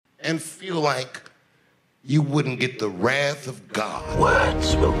and feel like you wouldn't get the wrath of God.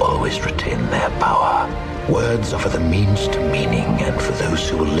 Words will always retain their power. Words offer the means to meaning, and for those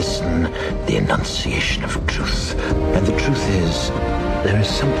who will listen, the enunciation of truth. And the truth is, there is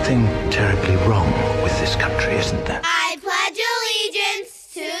something terribly wrong with this country, isn't there? I pledge allegiance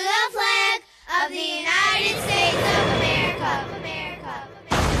to the flag of the United States of America.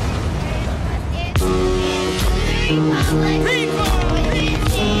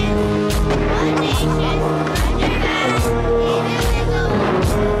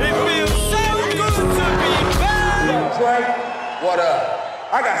 What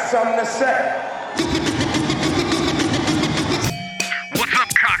up? I got something to say. What's up,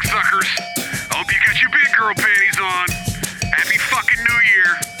 cocksuckers? Hope you got your big girl panties on. Happy fucking New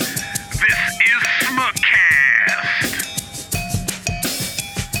Year. This is Smugcast.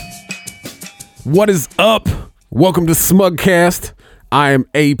 What is up? Welcome to Smugcast. I am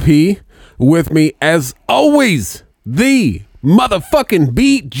AP. With me, as always, the motherfucking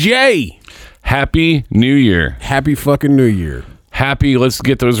BJ. Happy New Year. Happy fucking New Year. Happy, let's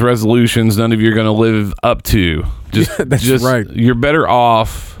get those resolutions none of you are going to live up to. That's right. You're better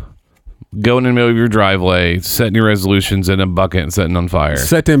off going in the middle of your driveway, setting your resolutions in a bucket and setting on fire.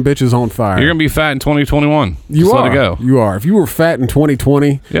 Set them bitches on fire. You're going to be fat in 2021. You are. Let it go. You are. If you were fat in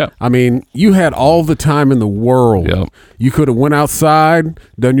 2020, yeah. I mean, you had all the time in the world. Yep. You could have went outside,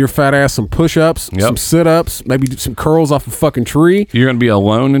 done your fat ass some push-ups, Yep. some sit-ups, maybe some curls off a fucking tree. You're going to be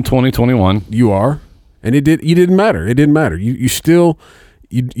alone in 2021. You are. And you didn't matter. It didn't matter. You still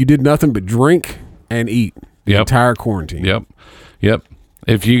did nothing but drink and eat the entire quarantine. Yep.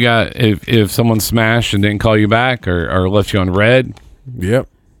 If someone smashed and didn't call you back or left you on red, yep.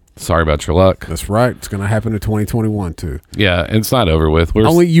 Sorry about your luck. That's right. It's going to happen in 2021 too. Yeah, it's not over with.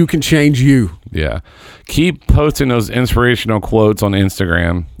 Only you can change you. Yeah. Keep posting those inspirational quotes on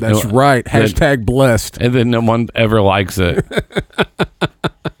Instagram. That's right. Hashtag blessed. And then no one ever likes it.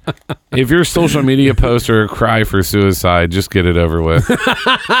 If your social media posts are a cry for suicide, just get it over with.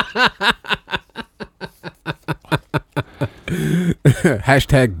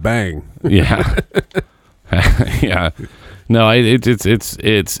 Hashtag bang. Yeah. Yeah. No,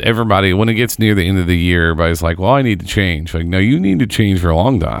 it's everybody. When it gets near the end of the year, everybody's like, well, I need to change. Like, no, you need to change for a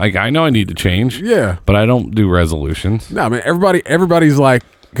long time. Like, I know I need to change. Yeah. But I don't do resolutions. No, I mean, everybody's like,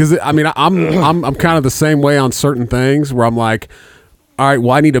 because I mean, I'm kind of the same way on certain things where I'm like, all right,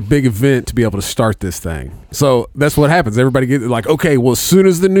 well, I need a big event to be able to start this thing. So that's what happens. Everybody gets like, okay, well, as soon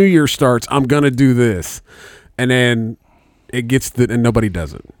as the new year starts, I'm going to do this. And then it gets and nobody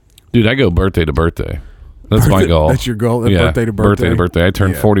does it. Dude, I go birthday to birthday. That's my goal. That's your goal? Yeah, birthday to birthday? Birthday to birthday. I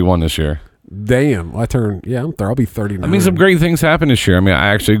turned 41 this year. Damn. I'm 30. I'll be 39. I mean, some great things happened this year. I mean, I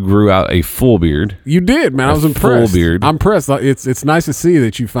actually grew out a full beard. You did, man. I was impressed. Full beard. I'm impressed. It's nice to see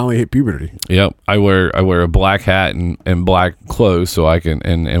that you finally hit puberty. Yep. I wear a black hat and black clothes so I can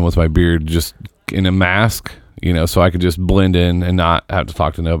and with my beard just in a mask, so I could just blend in and not have to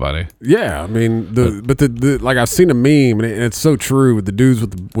talk to nobody. Yeah, I mean the like I've seen a meme and it's so true with the dudes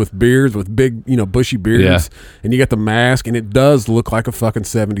with beards with big bushy beards and you got the mask and it does look like a fucking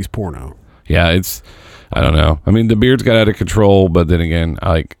 70s porno. Yeah, I don't know. I mean, the beard's got out of control, but then again,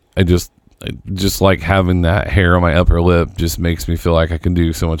 I just like having that hair on my upper lip just makes me feel like I can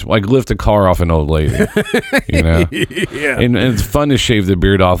do so much, like lift a car off an old lady, Yeah. And it's fun to shave the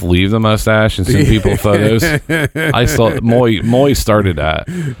beard off, leave the mustache, and send people photos. I saw Moy started that.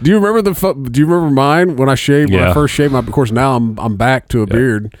 Do you remember mine when I shaved? When I first shaved of course now I'm back to a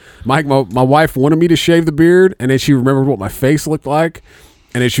beard. My wife wanted me to shave the beard, and then she remembered what my face looked like,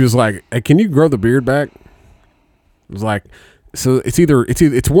 and then she was like, "Hey, can you grow the beard back?" It was like. So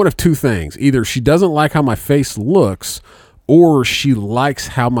it's one of two things. Either she doesn't like how my face looks, or she likes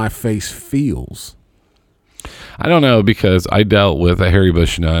how my face feels. I don't know, because I dealt with a Harry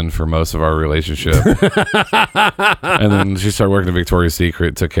Bush nun for most of our relationship. And then she started working at Victoria's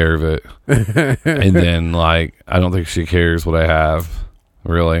Secret, took care of it. And then I don't think she cares what I have,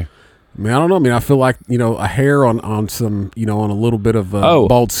 really. I mean, I don't know. I mean, I feel like, a hair on some, on a little bit of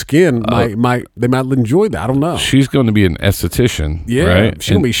bald skin they might enjoy that. I don't know. She's going to be an esthetician, yeah, right?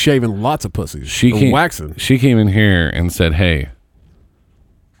 She's going to be shaving lots of pussies. Waxing. She came in here and said, hey,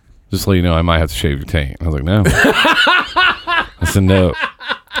 just so you know, I might have to shave your taint. I was like, no. I said, no.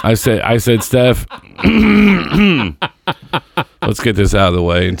 I said, Steph, let's get this out of the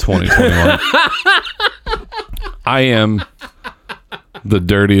way in 2021. I am the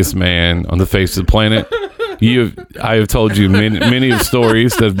dirtiest man on the face of the planet. I have told you many of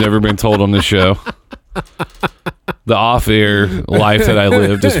stories that have never been told on this show. the off-air life that I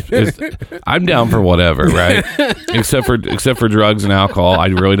live. I'm down for whatever, right? except for drugs and alcohol. I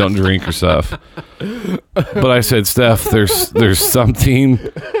really don't drink or stuff. But I said, Steph, there's something.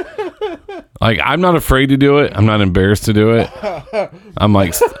 Like, I'm not afraid to do it. I'm not embarrassed to do it. I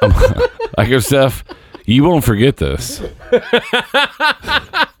go, Steph, you won't forget this.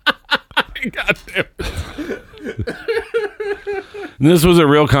 God damn it. And this was a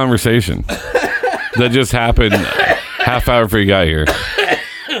real conversation that just happened half hour before you got here.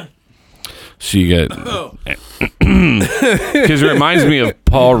 Because it reminds me of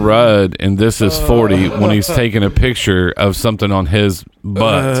Paul Rudd and This Is 40 when he's taking a picture of something on his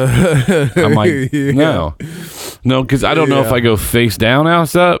butt. I'm like, no, because I don't know if I go face down,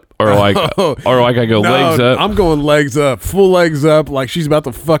 ass up, or like I go legs up. I'm going legs up, full legs up, like she's about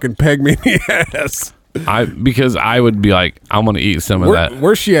to fucking peg me in the ass. Because I would be like, I'm gonna eat some of that.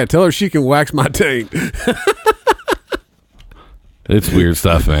 Where's she at? Tell her she can wax my taint. It's weird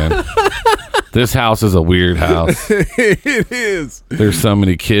stuff, man. This house is a weird house. It is. There's so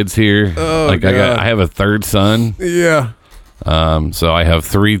many kids here. Oh, like God. I have a third son. Yeah. So I have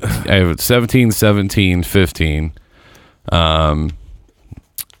 17, 17, 15.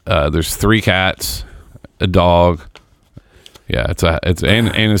 There's 3 cats, a dog. Yeah, it's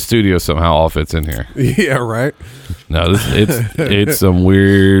and a studio somehow all fits in here. Yeah, right. No, it's some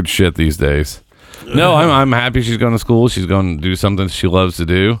weird shit these days. No, I'm happy she's going to school. She's going to do something she loves to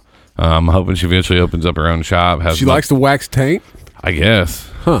do. I'm hoping she eventually opens up her own shop. She likes to wax taint? I guess.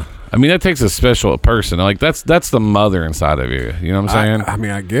 Huh. I mean, that takes a special person. Like, that's the mother inside of you. You know what I'm saying? I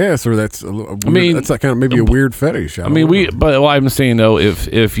mean, I guess, or that's a weird, that's like kind of maybe a weird fetish. I mean, but I'm saying though,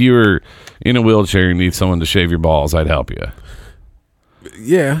 if you're in a wheelchair and need someone to shave your balls, I'd help you.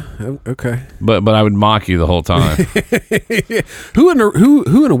 Yeah. Okay. But I would mock you the whole time. Who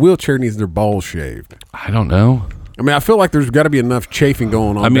in a wheelchair needs their balls shaved? I don't know. I mean, I feel like there's got to be enough chafing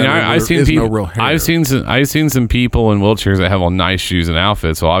going on. I mean, I've seen people. No real hair. I've seen some people in wheelchairs that have on nice shoes and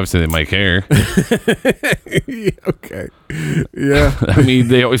outfits. So obviously they make hair. Okay. Yeah. I mean,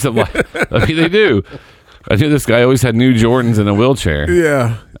 they always have. I mean, they do. I knew this guy always had new Jordans in a wheelchair.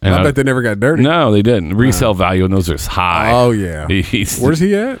 Yeah. And I bet they never got dirty. No, they didn't. Resale value on those is high. Oh, yeah. Where's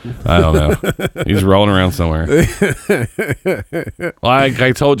he at? I don't know. He's rolling around somewhere. Like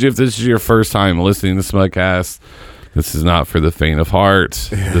I told you, if this is your first time listening to Smugcast, this is not for the faint of heart.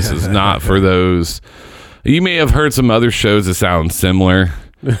 This is not for those. You may have heard some other shows that sound similar.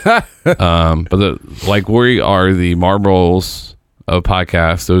 But like we are the Marlboros of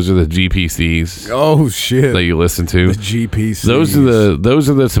podcasts. Those are the GPCs. Oh shit! That you listen to. The GPCs. Those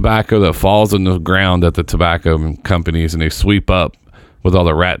are the tobacco that falls on the ground at the tobacco companies, and they sweep up with all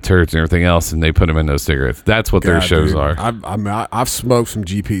the rat turds and everything else, and they put them in those cigarettes. That's what their shows are. I've smoked some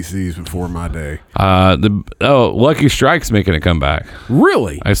GPCs before in my day. Lucky Strike's making a comeback.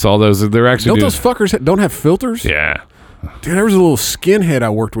 Really? I saw those. They're actually those fuckers don't have filters? Yeah. Dude, there was a little skinhead I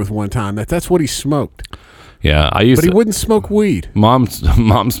worked with one time. That's what he smoked. Yeah, but he wouldn't smoke weed. Mom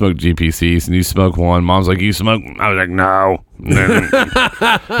smoked GPCs, and you smoke one. Mom's like, "You smoke?" I was like, "No."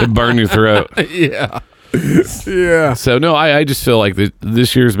 It burned your throat. Yeah, yeah. So no, I just feel like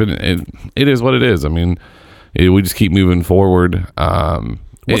this year's been. It is what it is. I mean, we just keep moving forward.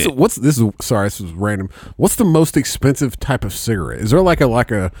 This is random. What's the most expensive type of cigarette? Is there like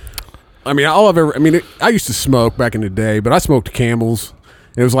a? I mean, I used to smoke back in the day, but I smoked Camels.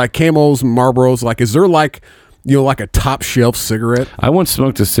 It was like Camels and Marlboros. Like, is there like a top shelf cigarette? I once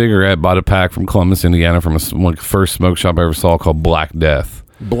smoked a cigarette, bought a pack from Columbus, Indiana, from one first smoke shop I ever saw called Black Death.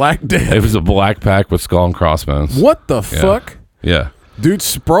 Black Death. It was a black pack with skull and crossbones. What the fuck? Yeah. Dude,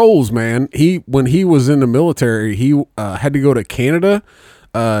 Sproles, man. When he was in the military, he had to go to Canada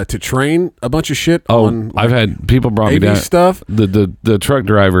to train a bunch of shit. I've had people brought me AV down stuff. The truck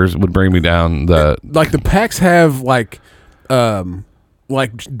drivers would bring me down. The packs have like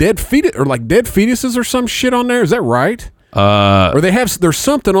dead fetuses or some shit on there. Is that right? Or there's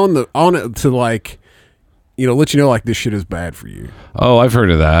something on it to like, let you know like this shit is bad for you. Oh, I've heard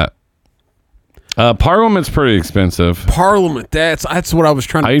of that. Parliament's pretty expensive. Parliament, that's what I was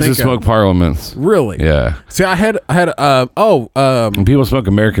trying to think of. I used to smoke Parliaments. Really? Yeah. See, I had and people smoke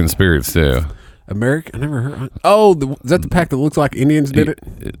American Spirits too. American? I never heard. Oh, is that the pack that looks like Indians did it?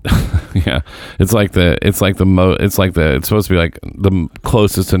 Yeah, it's supposed to be like the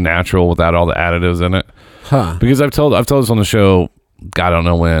closest to natural without all the additives in it. Huh? Because I've told this on the show. God, I don't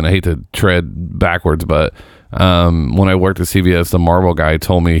know when. I hate to tread backwards, but when I worked at CVS, the Marlboro guy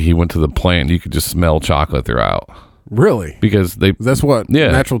told me he went to the plant. You could just smell chocolate throughout. Really? Because that's what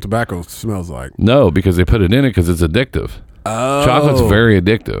natural tobacco smells like. No, because they put it in it because it's addictive. Oh, chocolate's very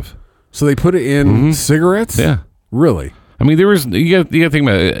addictive. So they put it in cigarettes? Yeah. Really? I mean, you got to think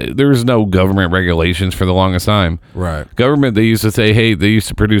about it. There was no government regulations for the longest time. Right. Government, they used to say, hey, they used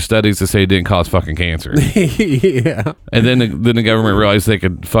to produce studies to say it didn't cause fucking cancer. Yeah. And then the government realized they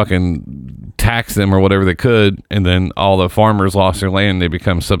could fucking tax them or whatever they could, and then all the farmers lost their land. They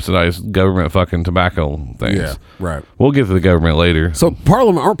become subsidized government fucking tobacco things. Yeah. Right. We'll get to the government later. So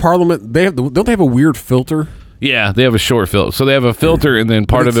Parliament, don't they have a weird filter? Yeah, they have a short filter. So they have a filter, and then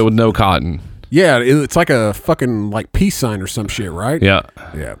part of it with no cotton. Yeah, it's like a fucking like peace sign or some shit, right? Yeah.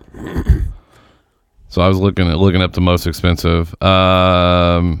 Yeah. So I was looking up the most expensive,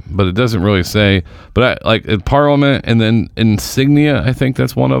 but it doesn't really say. But like at Parliament and then Insignia, I think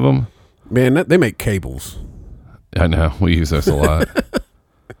that's one of them. Man, they make cables. I know, we use this a lot.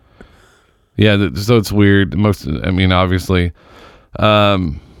 Yeah, so it's weird. Obviously,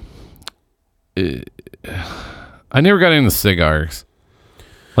 I never got into cigars.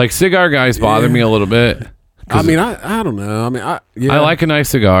 Like, cigar guys bother me a little bit. I mean, I don't know. I mean, I like a nice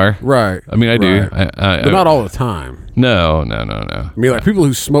cigar. Right. I mean, I do. But not all the time. No. I mean, like, people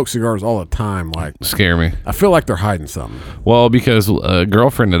who smoke cigars all the time, like, scare me. I feel like they're hiding something. Well, because a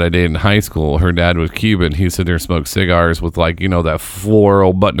girlfriend that I dated in high school, her dad was Cuban. He sit there and smoked cigars with, like, that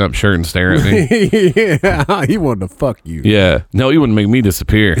floral button-up shirt and stare at me. Yeah, he wanted to fuck you. Yeah. No, he wouldn't make me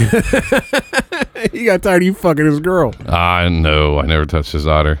disappear. He got tired of you fucking his girl. I know. I never touched his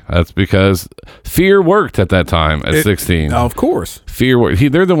daughter. That's because fear worked at that time at 16. Of course. Fear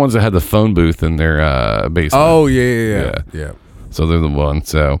worked. They're the ones that had the phone booth in their basement. Oh, yeah. So they're the ones.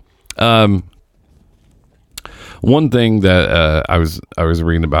 So, one thing that I was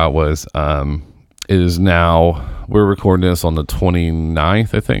reading about was it is now, we're recording this on the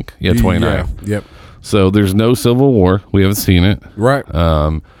 29th, I think. Yeah, 29th. Yeah. Yep. So there's no Civil War. We haven't seen it. Right.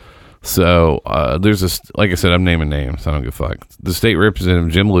 So there's this, like I said, I'm naming names. I don't give a fuck. The state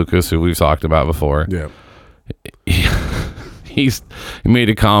representative, Jim Lucas, who we've talked about before. Yeah. He made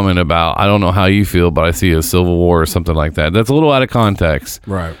a comment about, I don't know how you feel, but I see a civil war or something like that. That's a little out of context.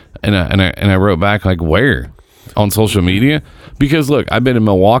 Right. And I wrote back, like, where? On social media? Because look, I've been in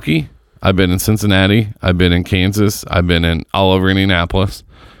Milwaukee, I've been in Cincinnati, I've been in Kansas, I've been in all over Indianapolis.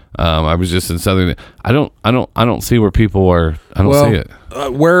 I was just in Southern. I don't see where people are. I don't see it.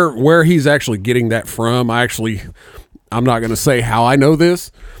 Where he's actually getting that from, I'm not going to say how I know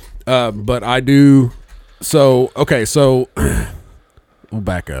this, but I do. So we'll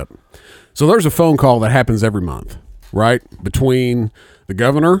back up. So there's a phone call that happens every month, right, between the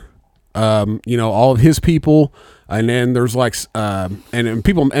governor, all of his people, and then there's like, and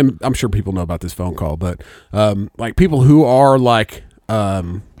people, and I'm sure people know about this phone call, but like people who are like.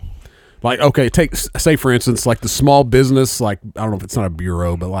 Like, okay, say for instance, like the small business, like, I don't know if it's not a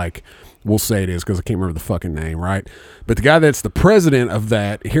bureau, but like, we'll say it is because I can't remember the fucking name, right? But the guy that's the president of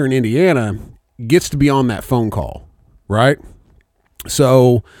that here in Indiana gets to be on that phone call, right?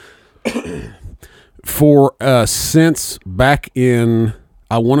 So since back in,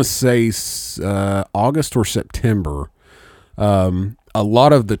 I want to say August or September, a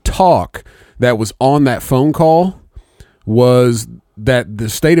lot of the talk that was on that phone call was that the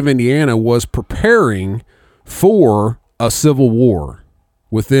state of Indiana was preparing for a civil war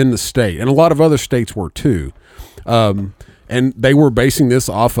within the state, and a lot of other states were too. And they were basing this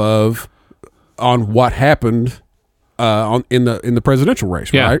on what happened in the presidential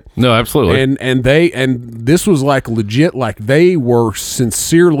race, yeah. right? No, absolutely. And this was like legit, like they were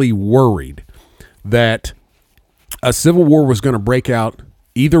sincerely worried that a civil war was going to break out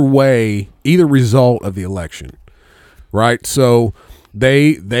either way, either result of the election. Right. So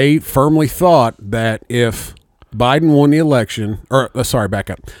they firmly thought that if Biden won the election,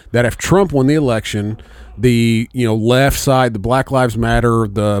 that if Trump won the election, the, left side, the Black Lives Matter,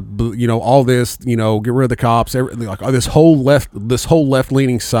 all this, get rid of the cops, like this whole left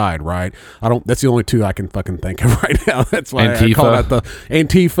leaning side. Right. That's the only two I can fucking think of right now. That's why Antifa. I call it the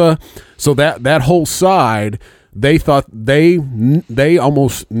Antifa. So that whole side, they thought they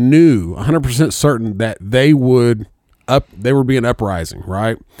almost knew 100% certain that they would be an uprising,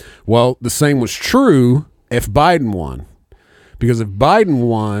 right? Well, the same was true if Biden won. Because if Biden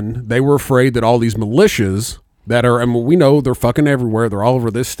won, they were afraid that all these militias that are, and we know they're fucking everywhere. They're all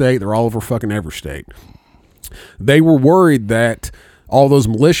over this state. They're all over fucking every state. They were worried that all those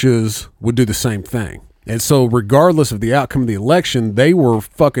militias would do the same thing. And so regardless of the outcome of the election, they were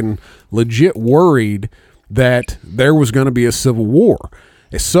fucking legit worried that there was going to be a civil war.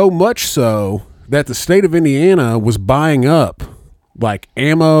 It's so much so that the state of Indiana was buying up like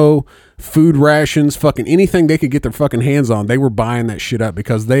ammo, food rations, fucking anything they could get their fucking hands on. They were buying that shit up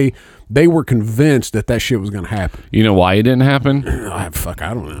because they were convinced that shit was going to happen. You know why it didn't happen? I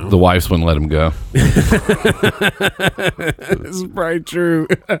don't know. The wives wouldn't let him go. This is probably true.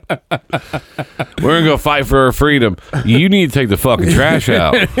 We're gonna go fight for our freedom. You need to take the fucking trash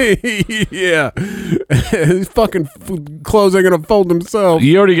out. Yeah. His fucking clothes ain't gonna fold themselves.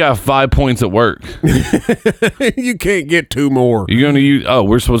 You already got 5 points at work. You can't get 2 more. You're gonna use. Oh,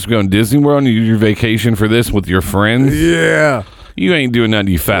 we're supposed to go to Disney World and use your vacation for this with your friends. Yeah. You ain't doing nothing,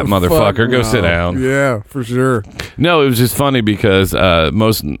 you fat motherfucker. Go sit down. Yeah, for sure. No, it was just funny because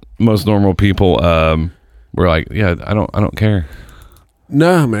most normal people were like, yeah, I don't care.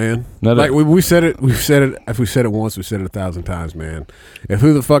 No, man. Not like we said it. We've said it. If we said it once, we said it 1,000 times, man. If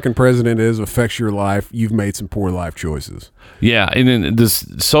who the fucking president is affects your life, you've made some poor life choices. Yeah, and then this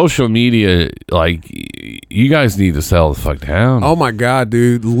social media, like, you guys need to settle the fuck down. Oh my god,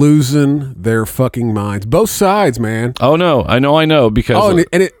 dude, losing their fucking minds. Both sides, man. Oh no, I know because. Oh,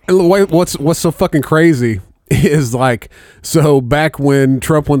 and what's so fucking crazy is like, so back when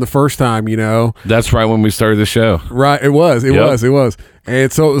Trump won the first time, you know. That's right when we started the show. Right, it was.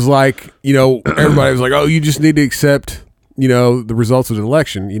 And so it was like, you know, everybody was like, oh, you just need to accept, you know, the results of the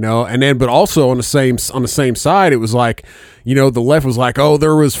election, you know. And then, but also on the same side, it was like, you know, the left was like, oh,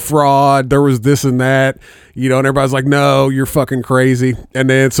 there was fraud, there was this and that, you know, and everybody's like, no, you're fucking crazy. And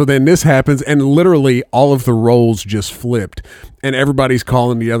then, so then this happens, and literally all of the roles just flipped, and everybody's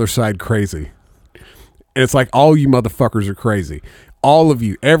calling the other side crazy. And it's like, all you motherfuckers are crazy. All of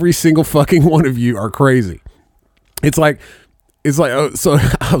you, every single fucking one of you are crazy. It's like, oh, so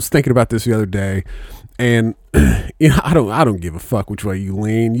I was thinking about this the other day, and you know, I don't give a fuck which way you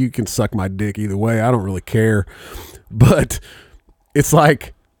lean. You can suck my dick either way. I don't really care. But it's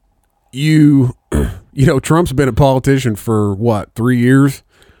like, you know, Trump's been a politician for what, 3 years?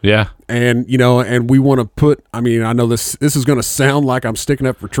 Yeah. And, you know, and we want to put, I mean, I know this is going to sound like I'm sticking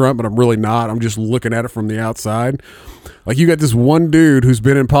up for Trump, but I'm really not. I'm just looking at it from the outside. Like, you got this one dude who's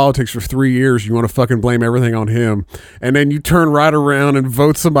been in politics for 3 years. You want to fucking blame everything on him. And then you turn right around and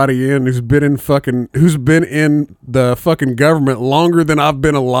vote somebody in who's been in the fucking government longer than I've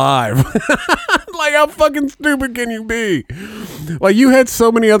been alive. Like, how fucking stupid can you be? Like, you had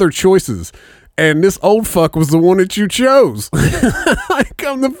so many other choices, and this old fuck was the one that you chose. Like,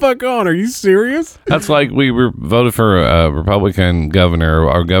 come the fuck on. Are you serious? That's like we were voted for a Republican governor,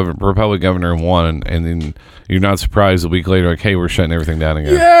 or Republican governor won, and then you're not surprised a week later, like, hey, we're shutting everything down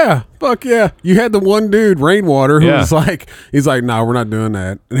again. Yeah. Fuck yeah. You had the one dude, Rainwater, who was like, he's like, no, we're not doing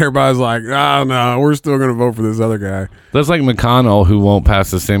that. And everybody's like, oh, no, we're still going to vote for this other guy. That's like McConnell, who won't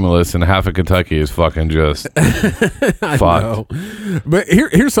pass the stimulus, and half of Kentucky is fucking just fucked. But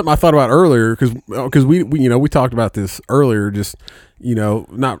here's something I thought about earlier, because we you know, we talked about this earlier, just, you know,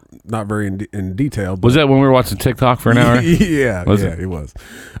 not very in detail. But was that when we were watching TikTok for an hour? Yeah, it was.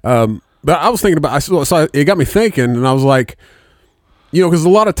 But I was thinking about, so it got me thinking, and I was like, you know, because a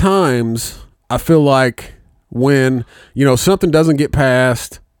lot of times I feel like when, you know, something doesn't get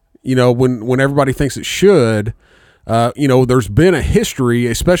passed, you know, when everybody thinks it should, you know, there's been a history,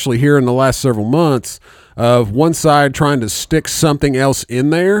 especially here in the last several months, of one side trying to stick something else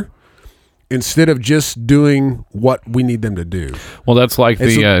in there instead of just doing what we need them to do. Well, that's like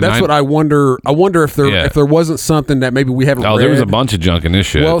that's what I wonder. I wonder if there wasn't something that maybe we haven't read. There was a bunch of junk in this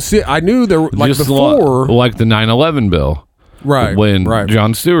shit. Well, see, I knew there, like, just before, like the 9/11 bill. Right. When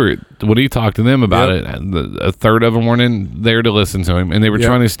Jon Stewart, when he talked to them about it, a third of them weren't in there to listen to him, and they were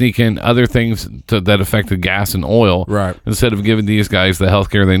trying to sneak in other things that affected gas and oil, instead of giving these guys the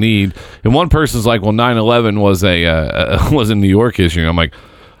health care they need. And one person's like, well, 9/11 was a New York issue. I'm like,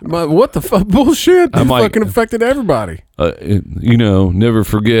 what the fuck bullshit? It fucking affected everybody. You know, never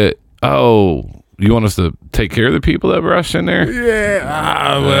forget. Oh, you want us to take care of the people that rushed in there?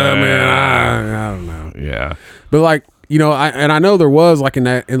 Yeah. Well, man, I don't know. Yeah. But, like, you know, I know there was, like,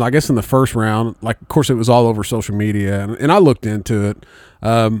 I guess in the first round, like, of course it was all over social media, and I looked into it.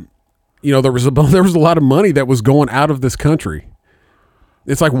 You know, there was a lot of money that was going out of this country.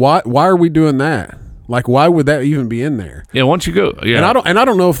 It's like, why are we doing that? Like, why would that even be in there? Yeah, once you go, and I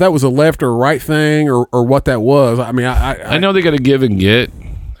don't know if that was a left or a right thing or what that was. I mean, I know they got to give and get.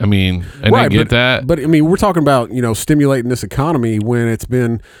 I mean, and I get that. But I mean, we're talking about, you know, stimulating this economy when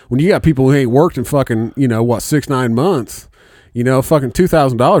you got people who ain't worked in fucking, you know, what, 6-9 months, you know, fucking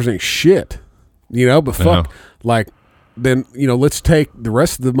 $2,000 ain't shit, you know, but fuck, like, then, you know, let's take the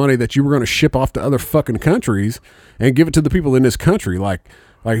rest of the money that you were going to ship off to other fucking countries and give it to the people in this country. Like,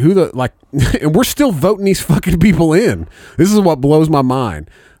 Like and we're still voting these fucking people in. This is what blows my mind.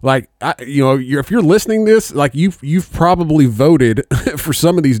 Like, if you're listening to this, like you've probably voted for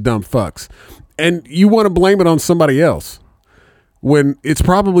some of these dumb fucks, and you want to blame it on somebody else when it's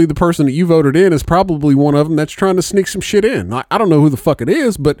probably the person that you voted in is probably one of them that's trying to sneak some shit in. I don't know who the fuck it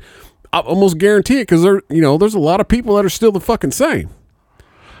is, but I almost guarantee it because there's a lot of people that are still the fucking same.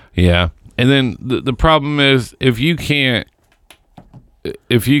 Yeah, and then the problem is if you can't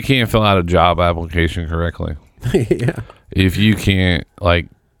fill out a job application correctly, yeah. If you can't like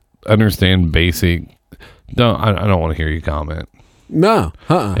understand basic, I don't want to hear you comment. No,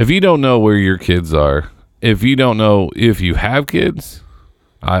 If you don't know where your kids are, if you don't know if you have kids,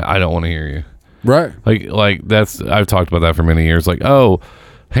 I don't want to hear you. Right. Like I've talked about that for many years. Like, oh,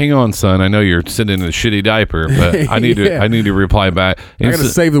 hang on, son. I know you're sitting in a shitty diaper, but I need Yeah. to reply back. I got to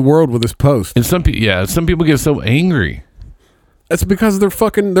save the world with this post. And some people get so angry. That's because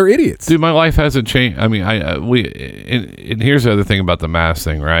they're idiots. Dude, my life hasn't changed. I mean, and here's the other thing about the mask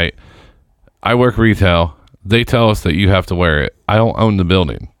thing, right? I work retail. They tell us that you have to wear it. I don't own the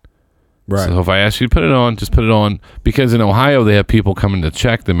building. Right. So if I ask you to put it on, just put it on. Because in Ohio, they have people coming to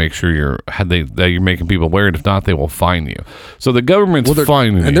check to make sure that you're making people wear it. If not, they will fine you. So the government's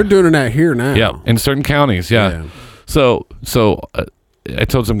fining you. And they're doing that here now. Yeah, in certain counties, yeah. So I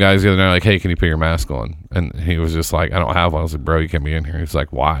told some guys the other night, like, hey, can you put your mask on? And he was just like, I don't have one. I was like, bro, you can't be in here. He's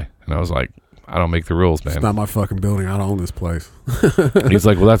like, why? And I was like, I don't make the rules, man. It's not my fucking building. I don't own this place. He's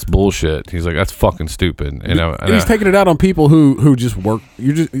like, well, that's bullshit. He's like, that's fucking stupid. And he's taking it out on people who just work.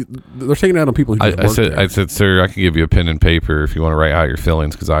 They're taking it out on people who just work there. I said, sir, I can give you a pen and paper if you want to write out your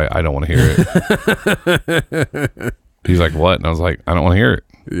feelings because I don't want to hear it. He's like, what? And I was like, I don't want to hear it.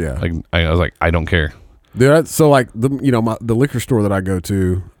 Yeah. Like I was like, I don't care. So like the liquor store that I go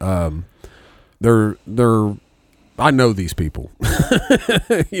to, they're I know these people.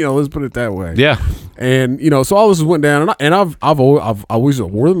 Let's put it that way. Yeah. And so all this went down, and I've always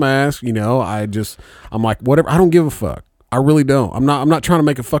wore the mask. I'm like, whatever. I don't give a fuck. I really don't. I'm not trying to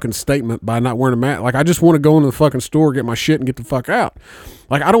make a fucking statement by not wearing a mask. Like, I just want to go into the fucking store, get my shit, and get the fuck out.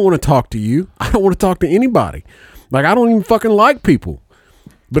 Like, I don't want to talk to you. I don't want to talk to anybody. Like, I don't even fucking like people.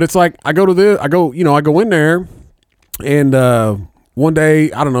 But it's like I go in there, and one day,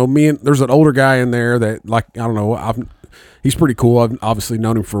 I don't know, there's an older guy in there that, like, I don't know, he's pretty cool. I've obviously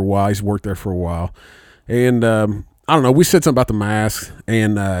known him for a while. He's worked there for a while. And I don't know, we said something about the mask,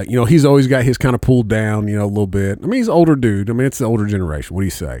 and he's always got his kind of pulled down, a little bit. I mean, he's an older dude. I mean, it's the older generation. What do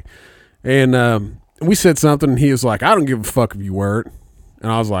you say? And we said something, and he was like, I don't give a fuck if you wear it.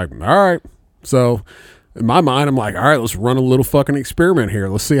 And I was like, all right. So in my mind, I'm like, all right, let's run a little fucking experiment here.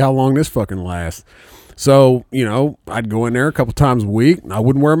 Let's see how long this fucking lasts. So, I'd go in there a couple times a week, and I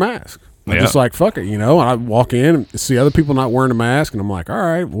wouldn't wear a mask. I'm just like, fuck it, and I'd walk in and see other people not wearing a mask, and I'm like, all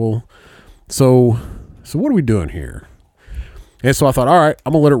right, well, so what are we doing here? And so I thought, all right,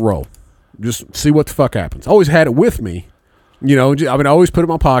 I'm going to let it roll. Just see what the fuck happens. I always had it with me. I always put it in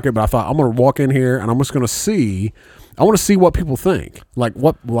my pocket, but I thought I'm going to walk in here, and I'm just going to see. I want to see what people think. I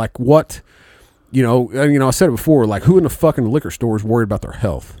said it before, like, who in the fucking liquor store is worried about their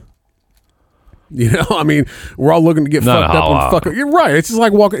health? I mean, we're all looking to get fucked up and fucking. You're right. It's just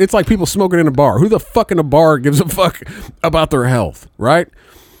like walking. It's like people smoking in a bar. Who the fuck in a bar gives a fuck about their health, right?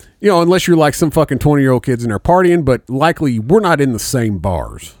 Unless you're like some fucking 20-year-old kids in there partying, but likely we're not in the same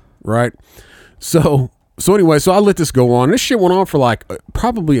bars, right? So anyway, I let this go on. This shit went on for like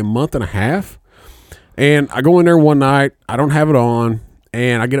probably a month and a half, and I go in there one night. I don't have it on,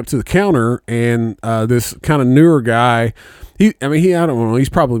 and I get up to the counter, and this kind of newer guy. I don't know. He's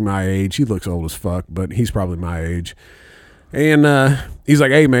probably my age. He looks old as fuck, but he's probably my age. And he's like,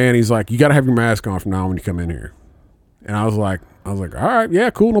 hey, man, he's like, you got to have your mask on from now on when you come in here. And I was like, all right,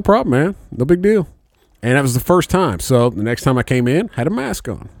 yeah, cool, no problem, man. No big deal. And that was the first time. So the next time I came in, had a mask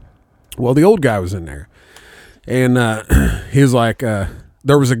on. Well, the old guy was in there. And he was like,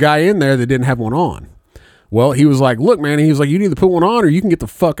 there was a guy in there that didn't have one on. Well, he was like, look, man, he was like, you need to put one on or you can get the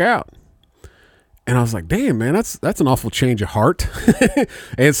fuck out. And I was like, damn, man, that's an awful change of heart.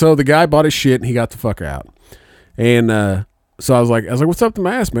 And so the guy bought his shit and he got the fuck out. And so I was like, what's up with the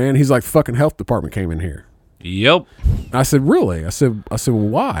mask, man? He's like, fucking health department came in here. Yep. I said, really? I said, well,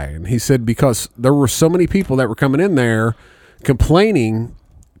 why? And he said, because there were so many people that were coming in there complaining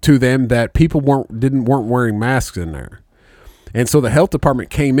to them that people weren't wearing masks in there. And so the health department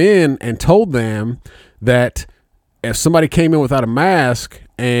came in and told them that if somebody came in without a mask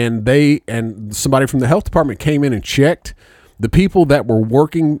and somebody from the health department came in and checked, the people that were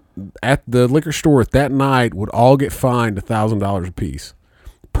working at the liquor store at that night would all get fined $1,000 a piece,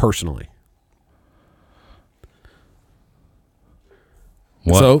 personally.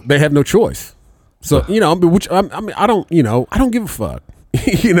 What? So they have no choice. So I don't give a fuck.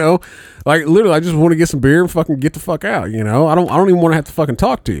 Like literally, I just want to get some beer and fucking get the fuck out. I don't even want to have to fucking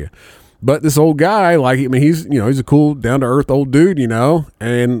talk to you. But this old guy, like, I mean, he's a cool, down to earth old dude,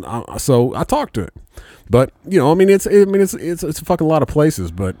 and so I talked to him. But it's a fucking lot of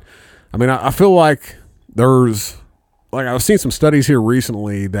places. But I mean, I feel like there's, like, I've seen some studies here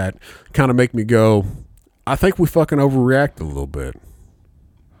recently that kind of make me go, I think we fucking overreacted a little bit.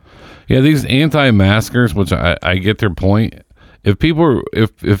 Yeah, these anti-maskers, which I get their point. If people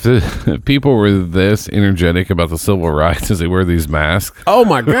were this energetic about the civil rights as they wear these masks, oh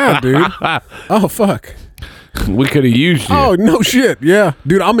my god, dude! Oh fuck, we could have used you. Oh no shit, yeah,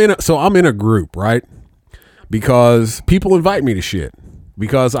 dude. I'm in a group, right? Because people invite me to shit.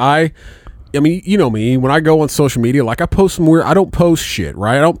 Because I mean, you know me. When I go on social media, like I post somewhere, I don't post shit,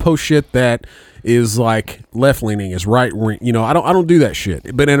 right? I don't post shit that is like left leaning, is right wing. I don't do that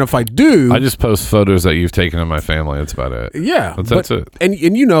shit. But then if I do, I just post photos that you've taken of my family. That's about it. Yeah, that's it. And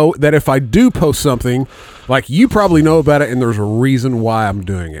that if I do post something, like you probably know about it, and there's a reason why I'm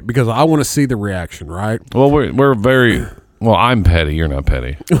doing it, because I want to see the reaction, right? Well, we're very well. I'm petty. You're not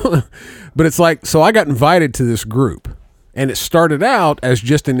petty. But it's like, so I got invited to this group, and it started out as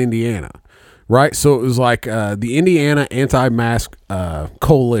just in Indiana. Right, so it was like the Indiana Anti-Mask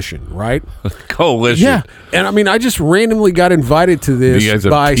Coalition, right? Coalition, yeah. And I mean, I just randomly got invited to this you guys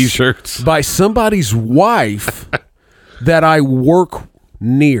have t-shirts? By somebody's wife that I work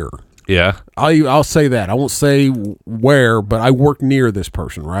near. Yeah, I'll say that. I won't say where, but I work near this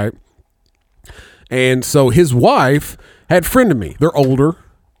person, right? And so his wife had friended me. They're older,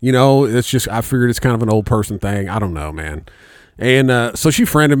 It's just, I figured it's kind of an old person thing. I don't know, man. And so she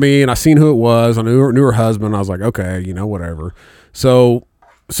friended me, and I seen who it was. I knew her husband. I was like, okay, whatever. So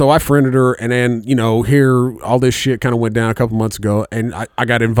I friended her, and then here all this shit kind of went down a couple months ago, and I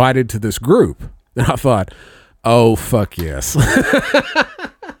got invited to this group, and I thought, oh fuck yes,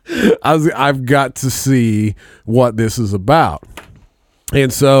 I've got to see what this is about.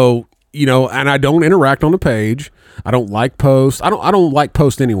 And so and I don't interact on the page. I don't like posts. I don't like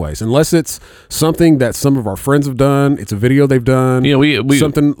posts anyways, unless it's something that some of our friends have done. It's a video they've done. Yeah, we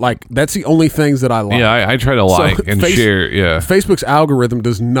something like that's the only things that I like. Yeah, I try to like and share. Yeah, Facebook's algorithm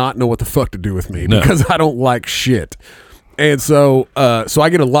does not know what the fuck to do with me because I don't like shit, and so I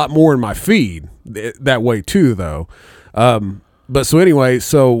get a lot more in my feed that way too, though. But so anyway,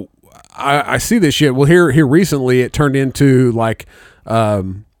 so I see this shit. Well, here recently, it turned into like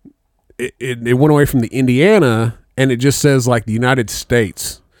it went away from the Indiana. And it just says like the United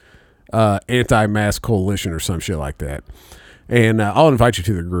States Anti-Mask Coalition or some shit like that. And I'll invite you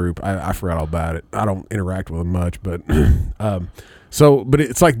to the group. I forgot all about it. I don't interact with them much, but but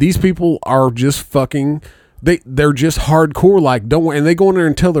it's like these people are just fucking. They're just hardcore. Like and they go in there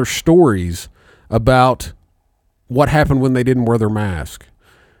and tell their stories about what happened when they didn't wear their mask.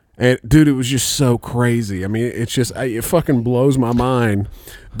 And dude, it was just so crazy. I mean, it's just it fucking blows my mind.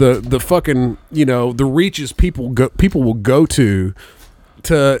 The fucking the reaches people will go to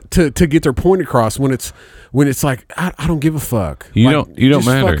get their point across when it's like I don't give a fuck. You don't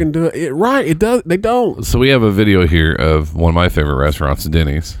matter. Fucking do it. Right? It does. They don't. So we have a video here of one of my favorite restaurants,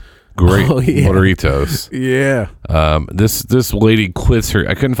 Denny's. Great burritos. Yeah. This lady quits her.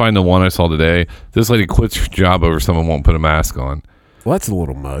 I couldn't find the one I saw today. This lady quits her job over someone won't put a mask on. Well, that's a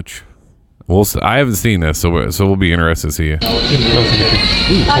little much. Well, I haven't seen this, so we'll be interested to see you. Turn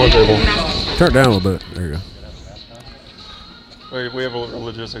it down a little bit. There you go. We have a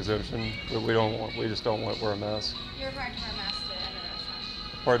religious exemption, but we just don't want to wear a mask. You're required to wear a mask to enter a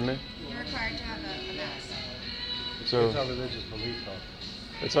restaurant. Pardon me? You're required to have a mask. So it's our religious belief.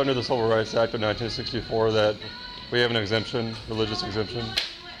 It's under the Civil Rights Act of 1964 that we have an exemption, religious exemption.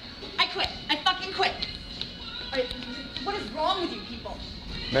 I quit. I fucking quit. What is wrong with you people?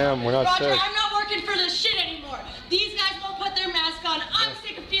 Ma'am, we're not Roger, sick. I'm not working for this shit anymore. These guys won't put their mask on. I'm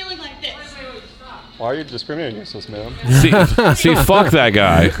sick of feeling like this. Wait, stop. Why are you discriminating against us, ma'am? See, fuck that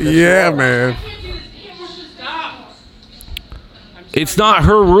guy. Yeah, man. It's not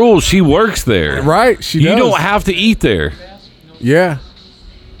her rule. She works there. Right? She does. You don't have to eat there. Yeah.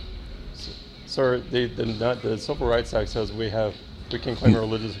 Sir, the Civil Rights Act says we can claim a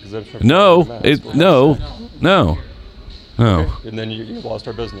religious exemption. No. And then you lost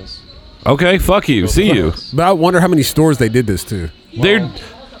our business. Okay, fuck you. See you. But I wonder how many stores they did this to.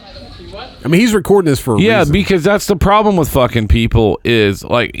 I mean, he's recording this for a reason. Because that's the problem with fucking people is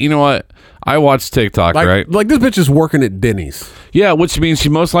like, you know what? I watch TikTok, right? Like this bitch is working at Denny's. Yeah, which means she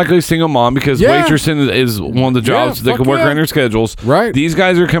most likely a single mom because waitressing is one of the jobs that can work around her schedules. Right. These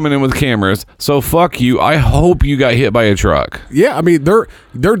guys are coming in with cameras, so fuck you. I hope you got hit by a truck. Yeah, I mean they're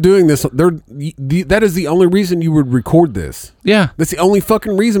doing this. That is the only reason you would record this. Yeah, that's the only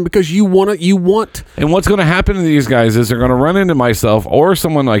fucking reason because you want. And what's going to happen to these guys is they're going to run into myself or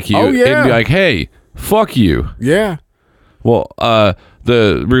someone like you and be like, "Hey, fuck you." Yeah. Well,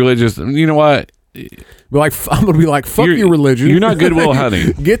 the religious. You know what? I'm gonna be like, fuck your religion. You're not Goodwill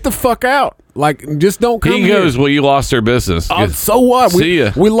Hunting. Get the fuck out. Like, just don't come. He goes, well, you lost their business. So what? See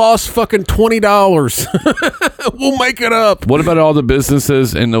ya. We lost fucking $20. We'll make it up. What about all the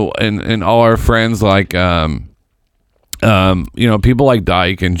businesses and all our friends like people like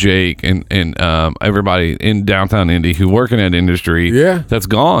Dyke and Jake and everybody in downtown Indy who work in that industry. Yeah, that's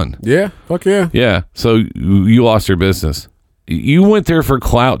gone. Yeah, fuck yeah. Yeah, so you lost your business. You went there for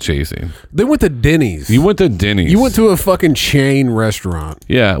clout chasing. They went to Denny's. You went to Denny's. You went to a fucking chain restaurant.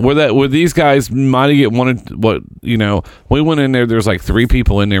 Yeah, where these guys might get wanted. We went in there. There's like 3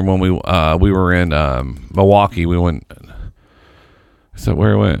 people in there when we were in Milwaukee. We went. So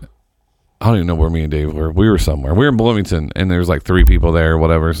where went? I don't even know where me and Dave were. We were somewhere. We were in Bloomington, and there's like 3 people there or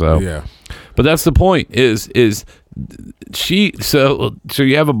whatever. So yeah. But that's the point. So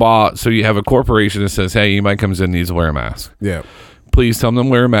you have a bot. So you have a corporation that says, "Hey, anybody comes in needs to wear a mask." Yeah. Please tell them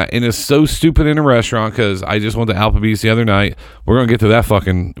to wear a mask. And it's so stupid in a restaurant because I just went to Applebee's the other night. We're gonna get to that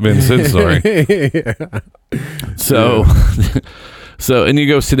fucking Vince Sid story. So, and you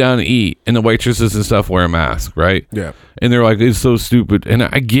go sit down and eat, and the waitresses and stuff wear a mask, right? Yeah. And they're like, "It's so stupid," and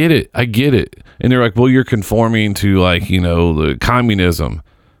I get it. And they're like, "Well, you're conforming to the communism,"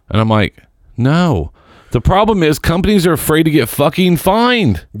 and I'm like, "No." The problem is companies are afraid to get fucking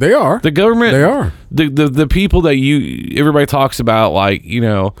fined. They are. The government. They are. The people that everybody talks about, They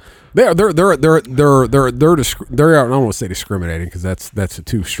are. They're. I don't want to say discriminating because that's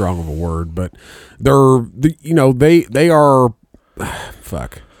too strong of a word, but they are.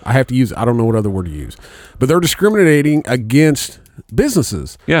 Fuck. I have to use. I don't know what other word to use, but they're discriminating against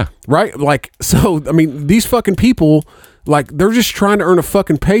businesses. Yeah. Right. Like so. I mean, these fucking people. Like, they're just trying to earn a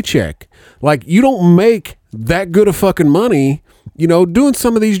fucking paycheck. Like, you don't make that good of fucking money, doing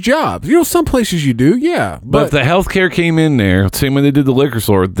some of these jobs. Some places you do, yeah. But if the healthcare came in there, same when they did the liquor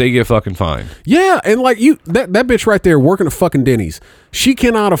store, they get fucking fined. Yeah, and that bitch right there working at fucking Denny's, she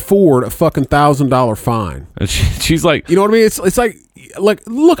cannot afford a fucking $1,000 fine. And she's like, you know what I mean? It's like,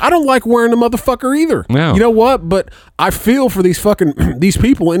 look, I don't like wearing a motherfucker either. No. You know what? But I feel for these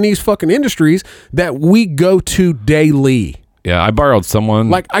people in these fucking industries that we go to daily. Yeah, I borrowed someone.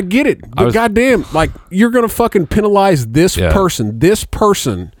 Like, I get it, but goddamn, you're gonna fucking penalize this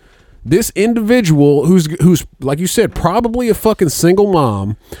person, this individual who's like you said, probably a fucking single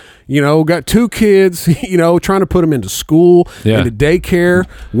mom. Got 2 kids, trying to put them into school, into daycare,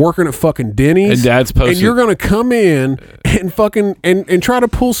 working at fucking Denny's. And dad's posted. And you're going to come in and fucking, and try to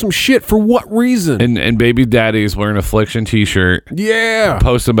pull some shit for what reason? And baby daddy's wearing a Affliction t-shirt. Yeah.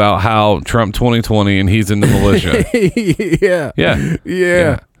 Post about how Trump 2020 and he's in the militia.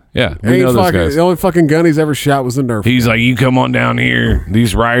 Yeah. Yeah, we know those guys. The only fucking gun he's ever shot was the Nerf. He's like, you come on down here.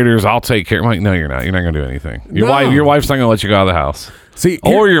 These rioters, I'll take care. I'm like, no, you're not. You're not going to do anything. Your wife's not going to let you go out of the house. See,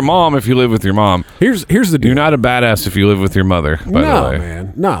 or your mom if you live with your mom. Here's the deal. You're not a badass if you live with your mother. By the way,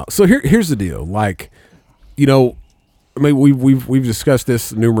 man, no. So here's the deal. Like, I mean, we've discussed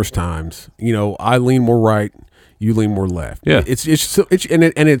this numerous times. I lean more right. You lean more left. Yeah.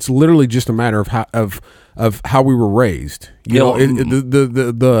 It's literally just a matter of how we were raised.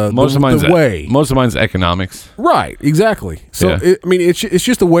 Most of mine's economics. Right. Exactly. So it's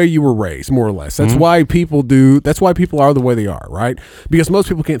just the way you were raised, more or less. That's Mm-hmm. why people do. That's why people are the way they are. Right. Because most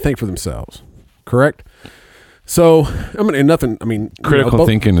people can't think for themselves. Correct. So critical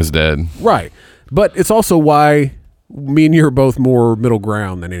thinking is dead. Right. But it's also why me and you are both more middle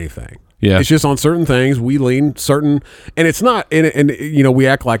ground than anything. Yeah. It's just on certain things we lean certain, and it's not, and we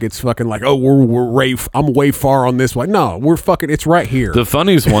act like it's fucking like, oh, I'm way far on this way. No, we're fucking, it's right here. The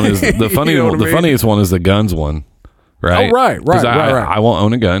funniest one is funniest one is the guns one, right? Oh, right. I won't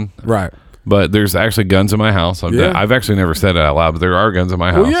own a gun, right? But there's actually guns in my house. I've actually never said it out loud, but there are guns in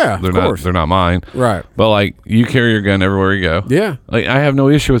my house. Well, yeah, they're not mine, right? But you carry your gun everywhere you go. Yeah, I have no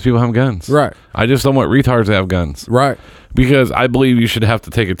issue with people having guns, right? I just don't want retards to have guns, right? Because I believe you should have to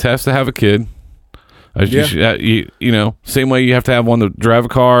take a test to have a kid. You should, same way you have to have one to drive a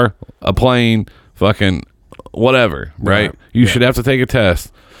car, a plane, fucking whatever, right? You should have to take a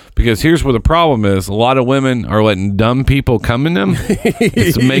test Because here's where the problem is: a lot of women are letting dumb people come in them.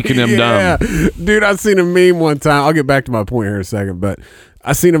 It's making them dumb. Dude, I seen a meme one time. I'll get back to my point here in a second, but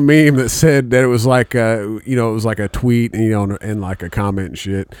I seen a meme that said that it was like, it was like a tweet, and like a comment and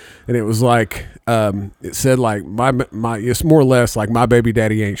shit, and it was like, it said like my it's more or less like my baby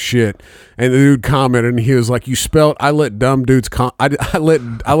daddy ain't shit, and the dude commented and he was like, you spelled I let dumb dudes I let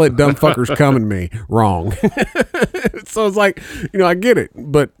dumb fuckers come in me wrong. So it's like, I get it,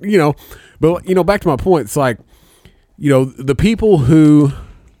 but back to my point, it's like, the people who.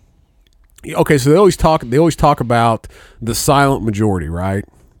 Okay, so they always talk about the silent majority, right?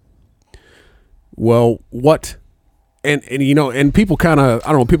 Well, what, and people kind of, I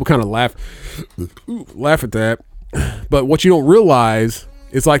don't know, people kind of laugh at that, but what you don't realize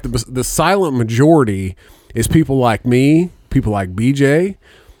is like the silent majority is people like me, people like BJ,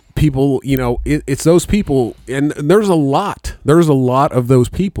 people, it's those people, and there's a lot of those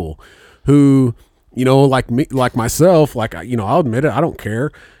people who. Like me, like myself, like, I'll admit it. I don't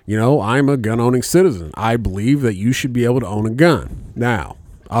care. I'm a gun owning citizen. I believe that you should be able to own a gun. Now,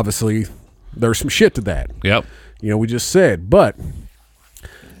 obviously, there's some shit to that. Yep. We just said, but,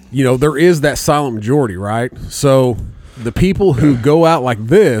 there is that silent majority, right? So the people who go out like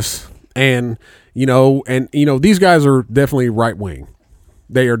this and these guys are definitely right wing.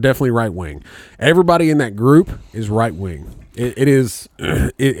 They are definitely right wing. Everybody in that group is right wing. It is.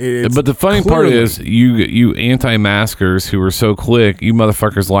 But the funny part is, you anti-maskers who were so quick, you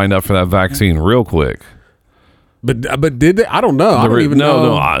motherfuckers lined up for that vaccine real quick. But did they? I don't know. I don't even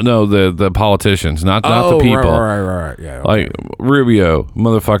know. No, the politicians, not the people. Right. Yeah. Okay. Like Rubio,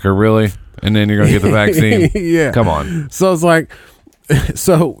 motherfucker, really? And then you're gonna get the vaccine? Yeah. Come on. So it's like,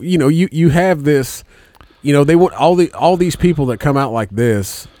 you have this. They want all these people that come out like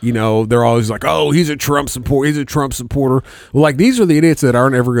this, they're always like, oh, he's a Trump supporter. Well, like, these are the idiots that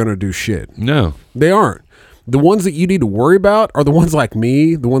aren't ever going to do shit. No. They aren't. The ones that you need to worry about are the ones like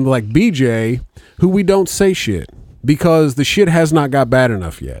me, the ones like BJ, who we don't say shit because the shit has not got bad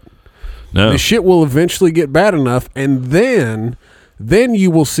enough yet. No. The shit will eventually get bad enough, and then you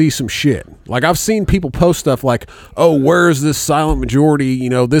will see some shit. Like, I've seen people post stuff like, oh, where is this silent majority?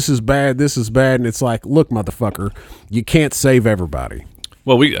 This is bad. And it's like, look, motherfucker, you can't save everybody.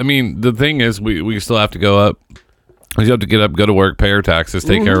 Well, the thing is, we still have to go up. We have to get up, go to work, pay our taxes,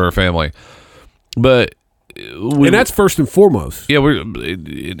 take care of our family. But and that's first and foremost. Yeah,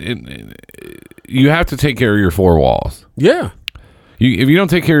 you have to take care of your four walls. Yeah. If you don't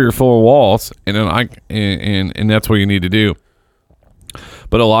take care of your four walls, and that's what you need to do.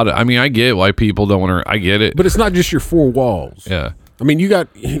 But I get why people don't want to. I get it. But it's not just your four walls. Yeah. You got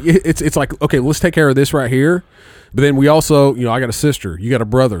it's like, okay, let's take care of this right here. But then we also, I got a sister, you got a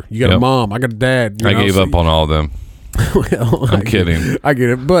brother, you got a mom, I got a dad. I gave up on all of them. Well, I'm kidding. I get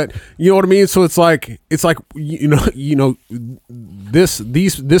it, but you know what I mean. So it's like this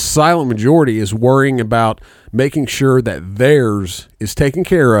silent majority is worrying about making sure that theirs is taken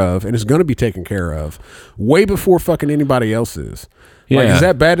care of and is going to be taken care of way before fucking anybody else is. Like, is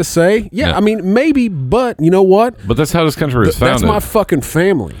that bad to say? Yeah, no. Maybe, but you know what? But that's how this country was founded. That's my fucking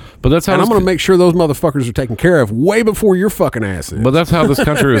family. But that's how I'm going to make sure those motherfuckers are taken care of way before your fucking ass is. But that's how this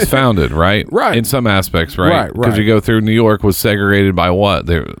country was founded, right? Right. In some aspects, right? Right. Because you go through New York was segregated by what?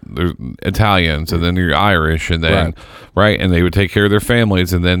 They're Italians, and then you're Irish, and then right, and they would take care of their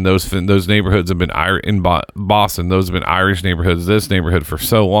families, and then those neighborhoods have been in Boston. Those have been Irish neighborhoods. This neighborhood for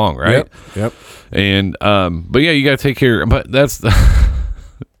so long, right? Yep. And but yeah, you got to take care. But that's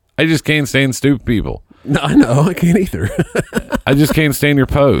I just can't stand stupid people. No, I know. I can't either. I just can't stand your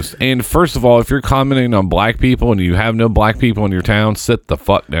post. And first of all, if you're commenting on black people and you have no black people in your town, sit the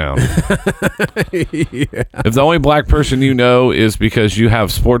fuck down. Yeah. If the only black person you know is because you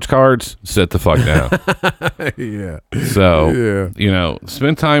have sports cards, sit the fuck down. Yeah. So,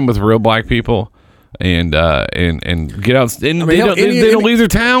 spend time with real black people. And get out. And they don't leave their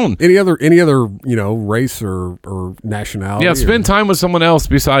town. Any other race or nationality. Yeah, spend time with someone else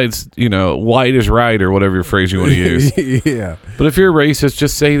besides white is right or whatever phrase you want to use. Yeah. But if you're racist,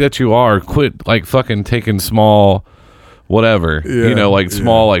 just say that you are. Quit like fucking taking small, whatever. Yeah,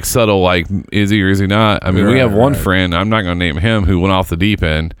 small, like subtle, like is he or is he not? We have one friend. I'm not going to name him who went off the deep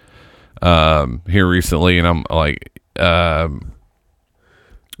end here recently, and I'm like.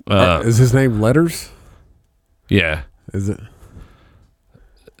 Is his name Letters? Yeah. Is it?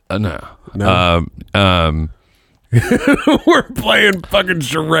 No. We're playing fucking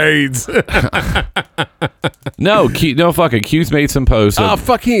charades. No, fucking Q's made some posts. Oh,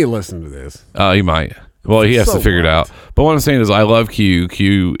 fuck, he ain't listening to this. He might. Well, he has to figure it out. But what I'm saying is I love Q.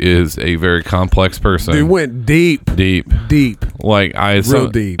 Q is a very complex person. It went deep. Like Real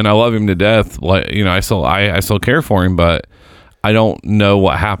deep. and I love him to death. Like, you know, I still care for him, but I don't know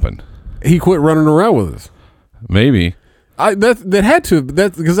what happened. He quit running around with us. Maybe. That had to,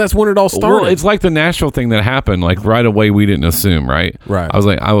 because that's when it all started. Well, it's like the Nashville thing that happened. Like right away, we didn't assume, right? Right.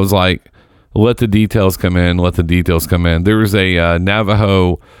 I was like, let the details come in. Let the details come in. There was a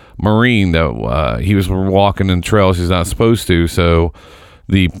Navajo Marine that he was walking in trails he's not supposed to. So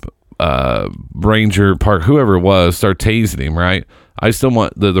the ranger park, whoever it was, started tasing him. Right. I still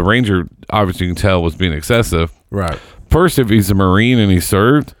want the ranger. Obviously, you can tell was being excessive. Right. First, if he's a Marine and he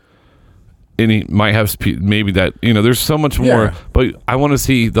served. And he might have maybe that, you know, there's so much more, but I want to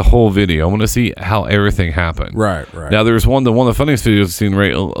see the whole video. I want to see how everything happened. Right. Now, there's one of the funniest videos I've seen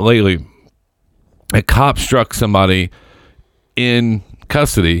lately. A cop struck somebody in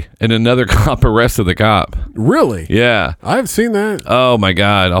custody, and another cop arrested the cop. Really? Yeah. I've seen that. Oh, my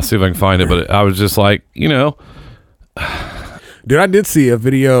God. I'll see if I can find it, but I was just like, you know. Dude, I did see a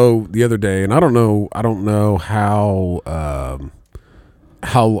video the other day, and I don't know how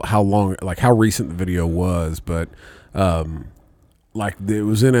long, like how recent the video was, but like it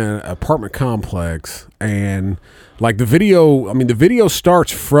was in an apartment complex, and like the video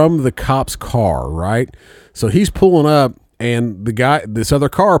starts from the cop's car, right? So he's pulling up, and this other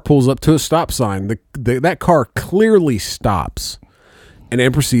car pulls up to a stop sign. That car clearly stops and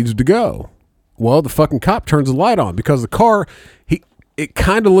then proceeds to go. Well, the fucking cop turns the light on because the car, it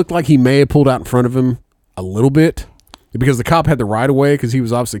kind of looked like he may have pulled out in front of him a little bit, because the cop had the right of way because he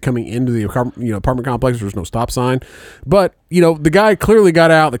was obviously coming into the apartment complex. There was no stop sign. But, you know, the guy clearly got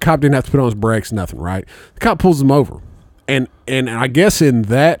out. The cop didn't have to put on his brakes, nothing, right? The cop pulls him over. And I guess in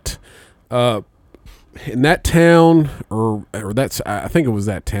that town, or I think it was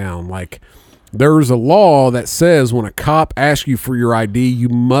that town, like there's a law that says when a cop asks you for your ID, you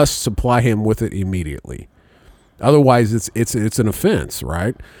must supply him with it immediately. Otherwise, it's an offense,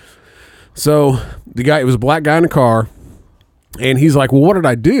 right? So it was a black guy in a car. And he's like, well, what did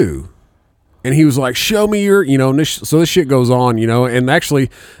I do? And he was like, show me your, you know, so this shit goes on, you know. And actually,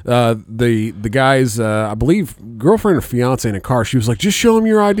 the guy's, I believe, girlfriend or fiance in a car, she was like, just show him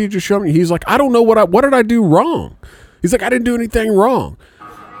your ID, just show him. He's like, I don't know what did I do wrong? He's like, I didn't do anything wrong.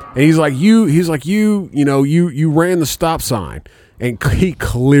 And he's like, you ran the stop sign. And he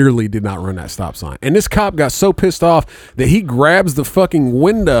clearly did not run that stop sign. And this cop got so pissed off that he grabs the fucking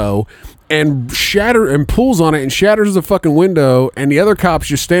window and pulls on it and shatters the fucking window. And the other cop's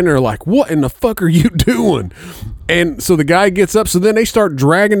just standing there like, what in the fuck are you doing? And so the guy gets up. So then they start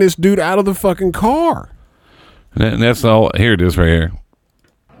dragging this dude out of the fucking car. And that's all. Here it is right here.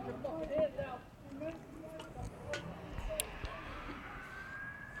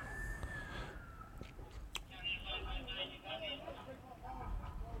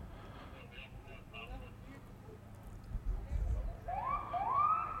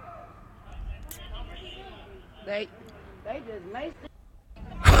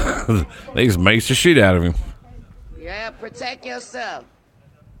 They just maced the shit out of him. Yeah, protect yourself.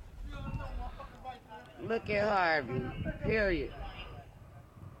 Look at Harvey. Period.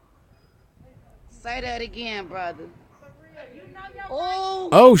 Say that again, brother.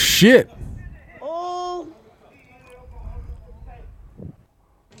 Oh shit. Oh.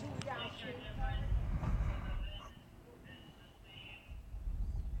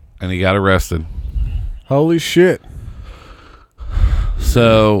 And he got arrested. Holy shit.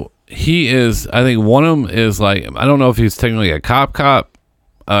 So he is, I think one of them is like, I don't know if he's technically a cop,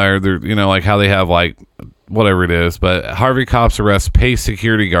 or they're, you know, like how they have like whatever it is, but Harvey cops arrest Pace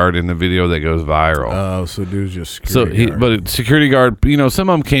security guard in the video that goes viral. Oh, so dude's just security guard. But security guard, you know, some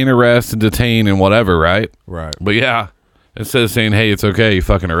of them can arrest and detain and whatever, right? Right. But yeah, instead of saying, hey, it's okay, you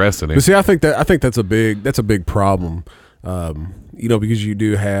fucking arrested him. But see, I think that's a big problem. You know, because you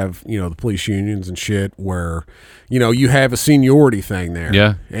do have, you know, the police unions and shit where, you know, you have a seniority thing there.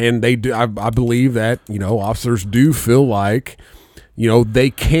 Yeah. And they do, I believe that, you know, officers do feel like, you know,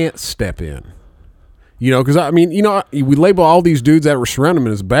 they can't step in. You know, because I mean, you know, we label all these dudes that were surrounding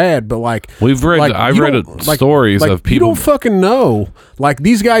him as bad, but like I've read stories of people. You don't fucking know. Like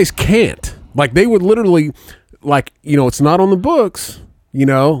these guys can't. Like they would literally, like, you know, it's not on the books. You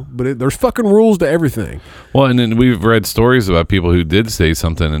know, but there's fucking rules to everything. Well, and then we've read stories about people who did say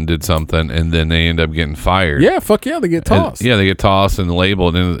something and did something, and then they end up getting fired. Yeah, fuck yeah, they get tossed. They get tossed and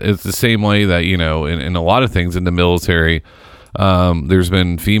labeled. And it's the same way that, you know, in a lot of things in the military, there's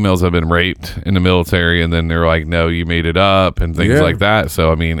been females that have been raped in the military, and then they're like, no, you made it up, and things like that.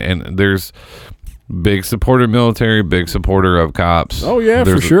 So, I mean, and there's big supporter of military, big supporter of cops. Oh, yeah,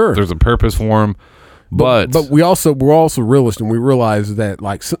 for sure. There's a purpose for them. But we're also realists, and we realize that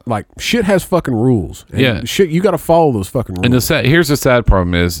like shit has fucking rules. And shit, you got to follow those fucking rules. And here's the sad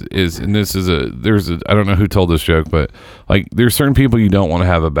problem is and this is I don't know who told this joke, but like there's certain people you don't want to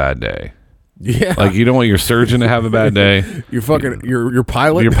have a bad day. Yeah, like you don't want your surgeon to have a bad day. Your fucking your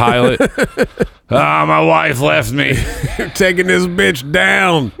pilot. Your pilot. My wife left me. Taking this bitch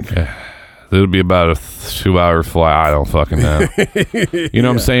down. It'll be about a 2-hour flight. I don't fucking know. You know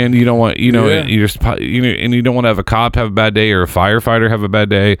what I'm saying? You don't want, and you don't want to have a cop have a bad day or a firefighter have a bad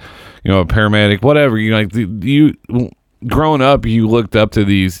day. You know, a paramedic, whatever. Growing up, you looked up to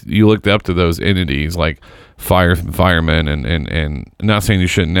those entities like firemen and not saying you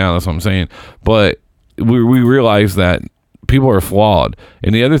shouldn't now. That's what I'm saying. But we realize that people are flawed.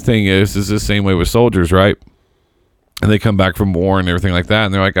 And the other thing is the same way with soldiers, right? And they come back from war and everything like that,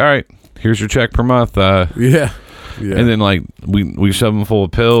 and they're like, all right, here's your check per month. Yeah. And then like we shove them full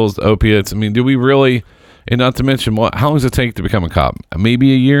of pills, opiates. I mean, do we really? And not to mention, how long does it take to become a cop?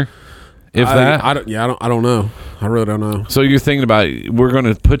 Maybe a year, if that. I don't know. I really don't know. So you're thinking about we're going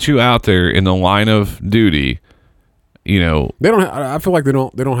to put you out there in the line of duty. You know, they don't. I feel like they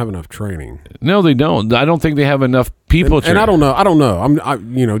don't have enough training. No, they don't. I don't think they have enough people. And I don't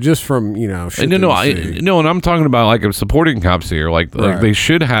know. Just from shit no. And I'm talking about like a supporting cops here. Like they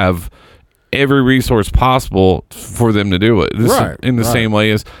should have every resource possible for them to do it. In the same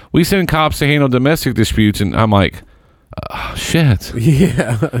way as we send cops to handle domestic disputes, and I'm like, shit.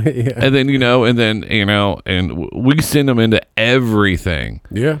 Yeah. And then and we send them into everything.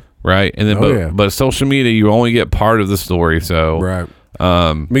 Yeah. Right. And then, but social media, you only get part of the story. So, right.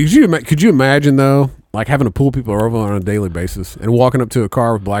 I mean, could you imagine though, like having to pull people over on a daily basis and walking up to a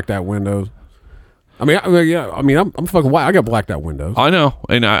car with blacked out windows? I'm fucking white. I got blacked out windows. I know,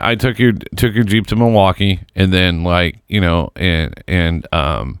 and I took your Jeep to Milwaukee, and then if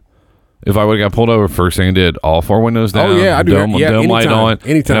I would have got pulled over, first thing I did, all 4 windows down. Oh yeah, I do. Dome light on.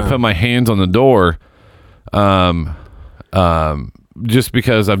 Anytime. And I put my hands on the door, just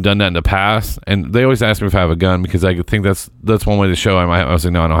because I've done that in the past, and they always ask me if I have a gun because I think that's one way to show I was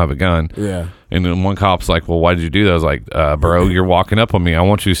like, no, I don't have a gun. Yeah. And then one cop's like, well, why did you do that? I was like, bro, you're walking up on me. I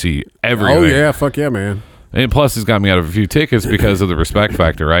want you to see everything. Oh yeah, fuck yeah, man. And plus, it's got me out of a few tickets because of the respect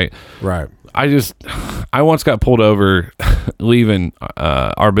factor, right? Right. I once got pulled over leaving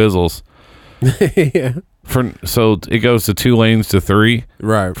our Bizzles. Yeah. So it goes to 2 lanes to 3.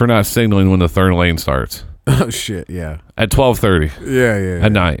 Right. For not signaling when the 3rd lane starts. Oh shit, yeah. At 12:30. Yeah.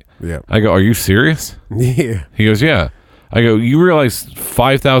 At night. Yeah. I go, are you serious? Yeah. He goes, yeah. I go, you realize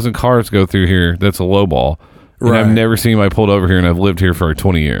 5,000 cars go through here. That's a low ball. And right. I've never seen anybody pulled over here, and I've lived here for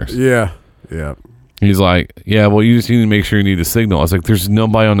 20 years. Yeah. Yeah. He's like, yeah, well, you just need to make sure you need to signal. I was like, there's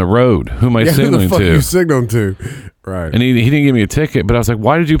nobody on the road. Who am I signaling who the fuck to? You signaling to? Right. And he didn't give me a ticket, but I was like,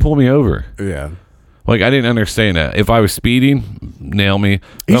 why did you pull me over? Yeah. Like, I didn't understand that. If I was speeding, nail me.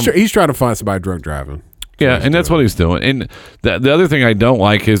 He's trying to find somebody drunk driving. Yeah, and that's what he's doing. And the other thing I don't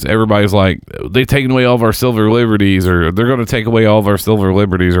like is everybody's like, they're taking away all of our civil liberties, or they're going to take away all of our civil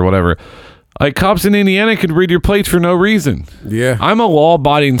liberties, or whatever. Like, cops in Indiana could read your plates for no reason. Yeah. I'm a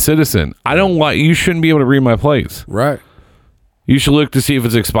law-abiding citizen. You shouldn't be able to read my plates. Right. You should look to see if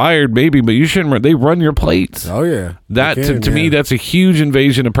it's expired, maybe, but you shouldn't. They run your plates. Oh, yeah. That, to me, that's a huge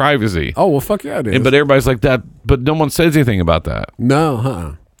invasion of privacy. Oh, well, fuck yeah, it is. But everybody's like that, but no one says anything about that.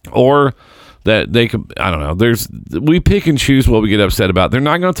 No, Or that they could, I don't know. We pick and choose what we get upset about. They're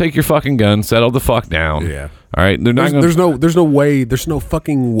not going to take your fucking gun. Settle the fuck down. Yeah. All right. They're not. There's no way. There's no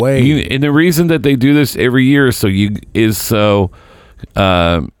fucking way. And the reason that they do this every year is in the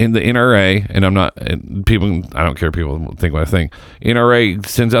NRA, and I don't care if people think what I think. NRA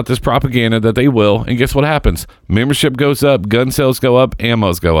sends out this propaganda that they will, and guess what happens? Membership goes up, gun sales go up,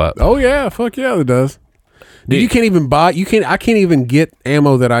 ammos go up. Oh yeah, fuck yeah, it does. You can't even buy. I can't even get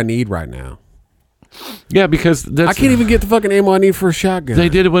ammo that I need right now. Yeah, because I can't even get the fucking ammo I need for a shotgun. They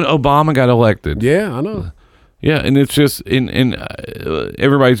did it when Obama got elected. Yeah, I know. Yeah, and it's just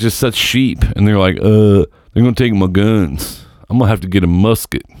everybody's just such sheep, and they're like, they're gonna take my guns. I'm gonna have to get a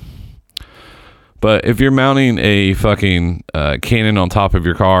musket. But if you're mounting a fucking cannon on top of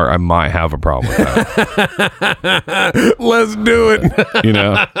your car, I might have a problem with that. Let's do it. You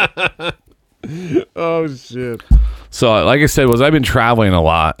know. Oh shit. So, like I said, I've been traveling a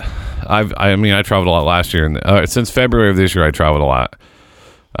lot. I traveled a lot last year, and since February of this year, I traveled a lot.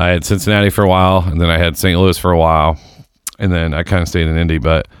 I had Cincinnati for a while, and then I had St. Louis for a while, and then I kind of stayed in Indy.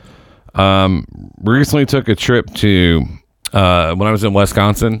 But recently took a trip to when I was in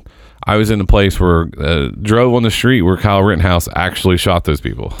Wisconsin, I was in a place where drove on the street where Kyle Rittenhouse actually shot those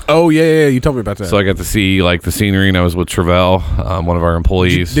people. Oh yeah, you told me about that. So I got to see like the scenery, and I was with Travell, one of our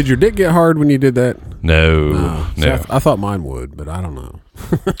employees. Did your dick get hard when you did that? No. See, I thought mine would, but I don't know.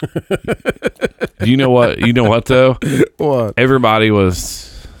 You know what? You know what though? What?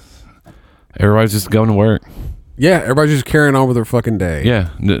 Everybody's just going to work. Yeah, everybody's just carrying on with their fucking day.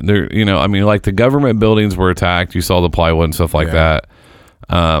 Yeah, they're I mean, like the government buildings were attacked. You saw the plywood and stuff like that.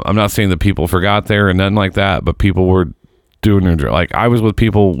 I'm not saying that people forgot there and nothing like that, but people were doing their job. Like I was with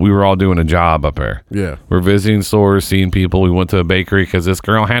people, we were all doing a job up there. Yeah, we're visiting stores, seeing people. We went to a bakery because this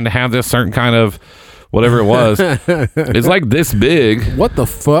girl had to have this certain kind of whatever it was. It's like this big. What the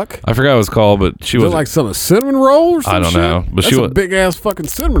fuck? I forgot what it was called, but she was like some cinnamon roll or something. I don't know, but that's a big ass fucking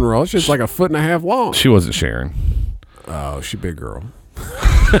cinnamon roll. It's just like 1.5 feet long. She wasn't sharing. Oh, she big girl.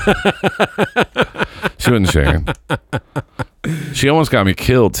 She wasn't sharing. She almost got me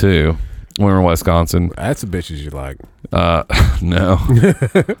killed too when we were in Wisconsin. That's the bitches you like. No,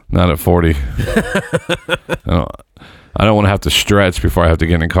 not at 40. I don't want to have to stretch before I have to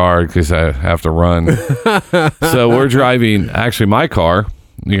get in a car because I have to run. So we're driving. Actually, my car,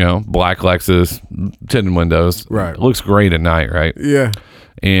 black Lexus, tinted windows. Right, looks great at night. Right. Yeah.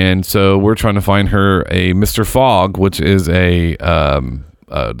 And so we're trying to find her a Mr. Fogg, which is a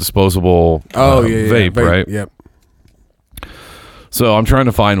disposable vape, right? Yep. So I'm trying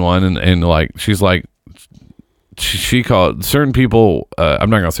to find one, and like she's like, she called certain people. I'm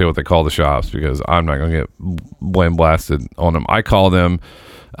not gonna say what they call the shops because I'm not gonna get blame blasted on them. I call them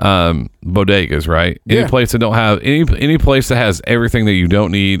bodegas, right? Any place that don't have any place that has everything that you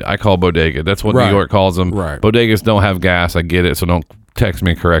don't need, I call bodega. That's what New York calls them. Right. Bodegas don't have gas. I get it. So don't text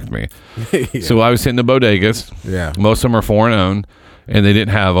me and correct me. So I was hitting the bodegas. Yeah. Most of them are foreign owned, and they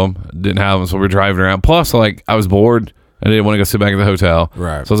didn't have them. So we're driving around. Plus, like I was bored. I didn't want to go sit back at the hotel.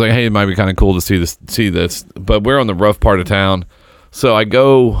 Right. So I was like, hey, it might be kind of cool to see this. But we're on the rough part of town. So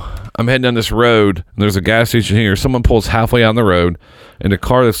I'm heading down this road, and there's a gas station here. Someone pulls halfway out the road, and the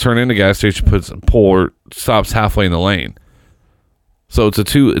car that's turning into the gas station stops halfway in the lane. So it's a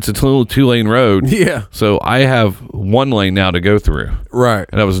two-lane road. Yeah. So I have one lane now to go through. Right.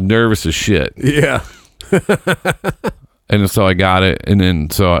 And I was nervous as shit. Yeah. And so I got it, and then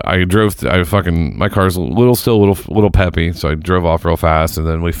so I drove. My car's still a little peppy, so I drove off real fast, and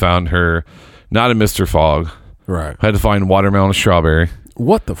then we found her, not a Mr. Fogg. Right. Had to find watermelon and strawberry.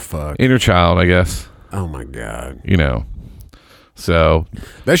 What the fuck? Inner child, I guess. Oh my god. So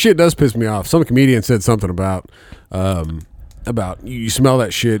that shit does piss me off. Some comedian said something about you smell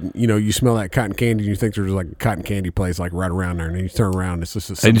that shit. You smell that cotton candy, and you think there's like a cotton candy place like right around there, and then you turn around, and it's just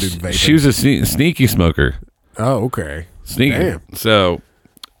some dude vaping. She was a sneaky smoker. Oh, okay. Sneaky. Damn. So,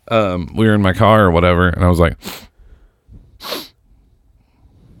 we were in my car or whatever, and I was like,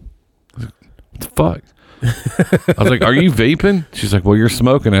 "What the fuck?" I was like, "Are you vaping?" She's like, "Well, you're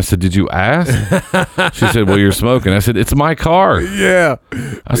smoking." I said, "Did you ask?" She said, "Well, you're smoking." I said, "It's my car." Yeah.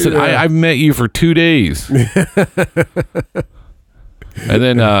 I said, "I've met you for 2 days." And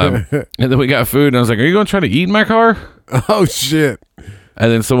then we got food, and I was like, "Are you going to try to eat in my car?" Oh shit. And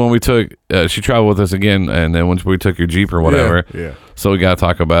then so when we took, she traveled with us again, and then once we took your Jeep or whatever, yeah. So we got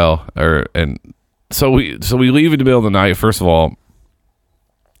Taco Bell, so we leave in the middle of the night. First of all,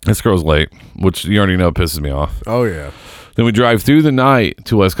 this girl's late, which you already know pisses me off. Oh yeah. Then we drive through the night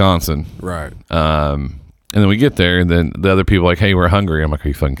to Wisconsin, right? And then we get there, and then the other people are like, "Hey, we're hungry." I'm like, "Are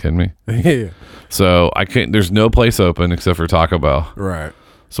you fucking kidding me?" Yeah. So I can't. There's no place open except for Taco Bell. Right.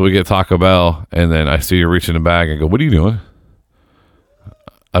 So we get Taco Bell, and then I see her reaching the bag. I go, "What are you doing?"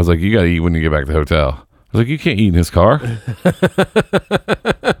 I was like, "You got to eat when you get back to the hotel." I was like, "You can't eat in his car."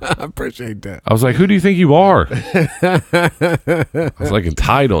 I appreciate that. I was like, "Who do you think you are?" I was like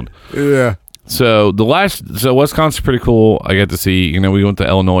entitled. Yeah. So Wisconsin's pretty cool. I got to see, we went to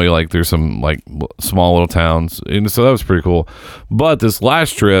Illinois, like there's some like small little towns. And so that was pretty cool. But this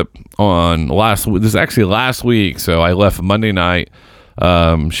last trip this is actually last week. So I left Monday night.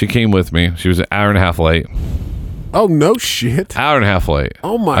 She came with me. She was an hour and a half late. Oh, no shit. Hour and a half late.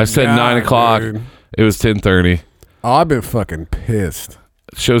 Oh my God. I said 9 o'clock. Dude. It was 10:30. Oh, I've been fucking pissed.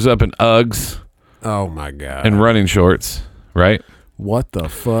 Shows up in Uggs. Oh my God. And running shorts, right? What the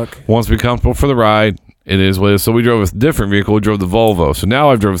fuck? Wants to be comfortable for the ride. It is what it is. So we drove a different vehicle. We drove the Volvo. So now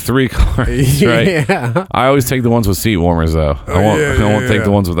I've drove 3 cars, right? Yeah. I always take the ones with seat warmers, though. I won't take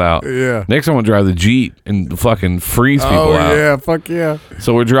the ones without. Yeah. Next time I'm going to drive the Jeep and fucking freeze people out. Oh, yeah. Fuck yeah.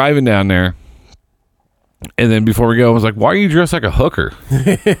 So we're driving down there. And then before we go, I was like, "Why are you dressed like a hooker?"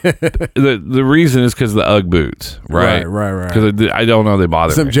 The reason is because of the Ugg boots, right? Right. Because I don't know, they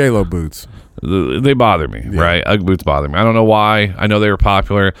bother Some me. J-Lo boots. They bother me, right? Ugg boots bother me. I don't know why. I know they were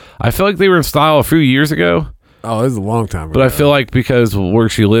popular. I feel like they were in style a few years ago. Oh, this is a long time ago. But I feel like because where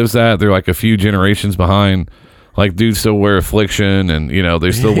she lives at, they're like a few generations behind. Like dudes still wear Affliction, and you know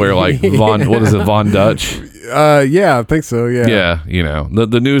they still wear like Von Dutch. Yeah, I think so. Yeah. Yeah, you know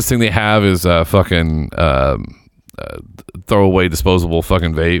the newest thing they have is fucking throwaway disposable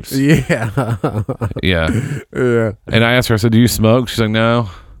fucking vapes. Yeah. And I asked her, I said, "Do you smoke?" She's like, "No.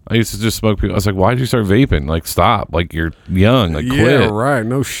 I used to just smoke people." I was like, "Why did you start vaping? Like, stop. Like, you're young. Like, quit." Yeah, right.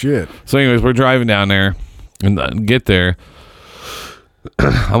 No shit. So, anyways, we're driving down there and get there.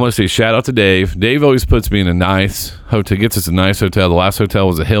 I want to say shout out to Dave. Dave always puts me in a nice hotel. Gets us a nice hotel. The last hotel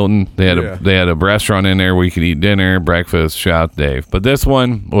was a Hilton. They had a restaurant in there where you could eat dinner, breakfast. Shout out to Dave. But this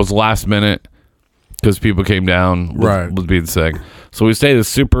one was last minute because people came down with being sick. So we stayed at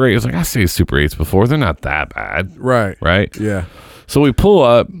Super 8. I was like, I stayed at Super 8s before. They're not that bad. Right. Yeah. So we pull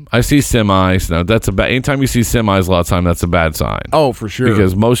up. I see semis. Now that's a bad. Anytime you see semis, a lot of time that's a bad sign. Oh, for sure.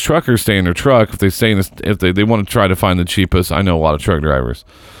 Because most truckers stay in their truck if they stay in this, if they want to try to find the cheapest. I know a lot of truck drivers.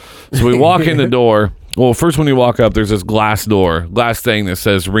 So we walk in the door. Well, first when you walk up, there's this glass thing that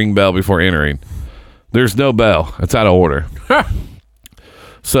says ring bell before entering. There's no bell. It's out of order.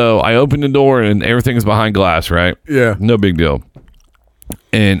 So I open the door and everything's behind glass. Right? Yeah. No big deal.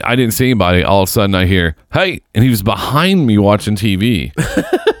 And I didn't see anybody. All of a sudden, I hear, "Hey!" And he was behind me watching TV.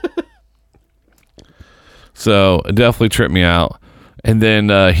 So it definitely tripped me out. And then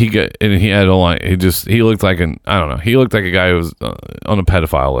he had a line. He looked like he looked like a guy who was on a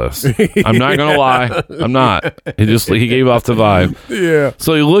pedophile list. I'm not gonna lie. I'm not. He gave off the vibe. Yeah.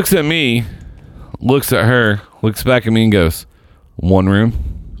 So he looks at me, looks at her, looks back at me, and goes, "One room?"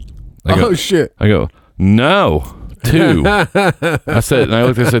 Oh shit. I go, "No. 2." I said,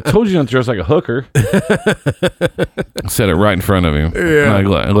 "Told you not to dress like a hooker." I said it right in front of him. Yeah.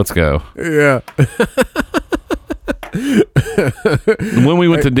 Let's go. Yeah. When we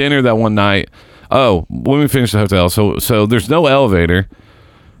went to dinner that one night, when we finished the hotel, so there's no elevator.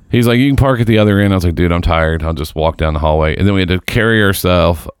 He's like, "You can park at the other end." I was like, "Dude, I'm tired. I'll just walk down the hallway." And then we had to carry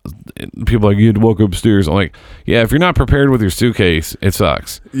ourselves. People are like, "You had to walk upstairs." I'm like, "Yeah, if you're not prepared with your suitcase, it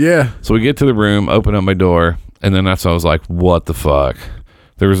sucks." Yeah. So we get to the room, open up my door. And then that's when I was like, "What the fuck?"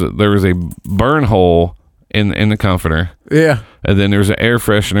 There was a burn hole in the comforter. Yeah. And then there's an air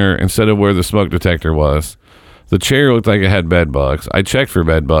freshener instead of where the smoke detector was. The chair looked like it had bed bugs. I checked for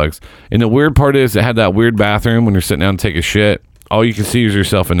bed bugs. And the weird part is it had that weird bathroom when you're sitting down to take a shit. All you can see is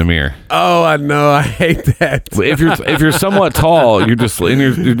yourself in the mirror. Oh, I know. I hate that. If you're somewhat tall, you're just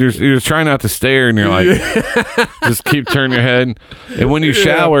trying not to stare, and you're like, just keep turning your head. And when you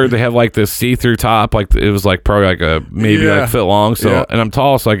shower, they have like this see-through top, like it was like probably like maybe like a foot long. So, and I'm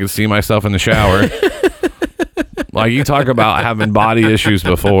tall, so I could see myself in the shower. Like you talk about having body issues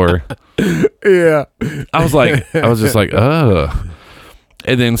before. Yeah. I was just like, ugh.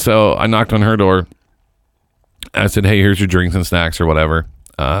 And then so I knocked on her door. I said, "Hey, here's your drinks and snacks or whatever."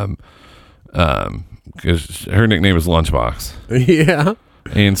 Because her nickname is Lunchbox. Yeah.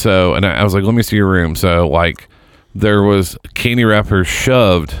 And so, and I was like, "Let me see your room." So, like, there was candy wrapper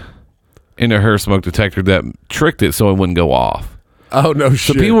shoved into her smoke detector that tricked it so it wouldn't go off. Oh, no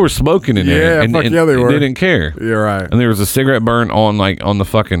shit. So people were smoking in there. Yeah, and they were. They didn't care. You're right. And there was a cigarette burn on the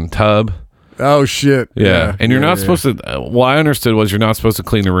fucking tub. Oh, shit. Yeah. And you're not supposed to, what I understood was you're not supposed to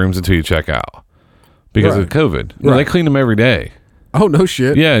clean the rooms until you check out. Because of COVID. No, they clean them every day. Oh, no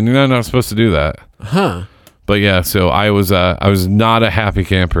shit. Yeah, and you're not supposed to do that. Huh. But yeah, so I was not a happy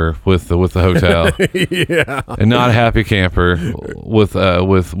camper with the hotel. Yeah. And not a happy camper with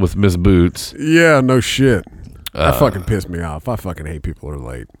Miss Boots. Yeah, no shit. That fucking pissed me off. I fucking hate people who are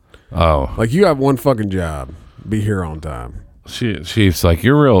late. Oh. Like, you have one fucking job. Be here on time. She's like,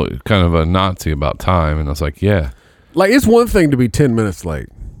 "You're real kind of a Nazi about time." And I was like, "Yeah." Like, it's one thing to be 10 minutes late.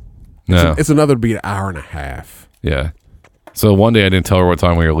 No. It's another to be an hour and a half. Yeah. So one day I didn't tell her what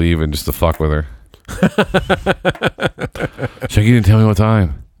time we were leaving just to fuck with her. She's like, "You didn't tell me what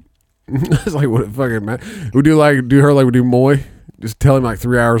time." It's like, what fucking man? We do her like we do Moy. Just tell him like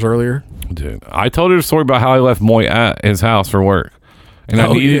 3 hours earlier. Dude, I told her a story about how I left Moy at his house for work. And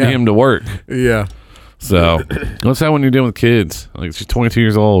I needed him to work. Yeah. So, what's that when you're dealing with kids? Like, she's 22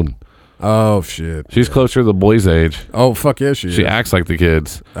 years old. Oh, shit. She's closer to the boys' age. Oh, fuck yeah, she is. She acts like the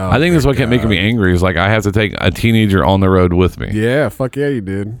kids. Oh, I think that's what kept making me angry is like I have to take a teenager on the road with me. Yeah, fuck yeah, you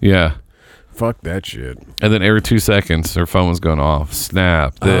did. Yeah. Fuck that shit. And then every 2 seconds, her phone was going off.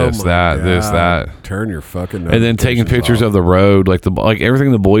 Snap, this, that. Turn your fucking and then taking pictures of the road, like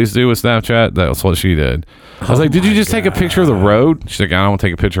everything the boys do with Snapchat. That's what she did. I was like, "Did you just take a picture of the road?" She's like, "I don't want to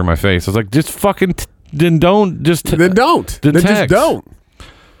take a picture of my face." I was like, "Just fucking then don't just then don't then just don't."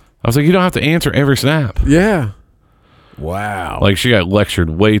 I was like, you don't have to answer every snap. Yeah. Wow. Like, she got lectured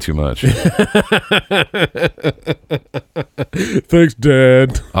way too much. Thanks,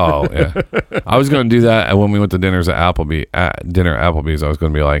 Dad. Oh, yeah. I was going to do that when we went to dinner at Applebee's. I was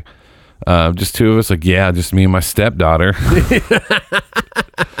going to be like, just two of us, like, yeah, just me and my stepdaughter.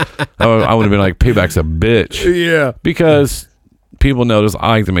 I would have been like, payback's a bitch. Yeah. Because people notice I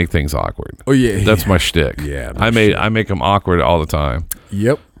like to make things awkward. Oh, yeah. That's my shtick. Yeah. I make them awkward all the time.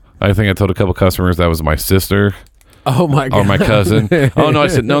 Yep. I think I told a couple customers that was my sister. Oh, my God. Or my cousin. Oh, no, I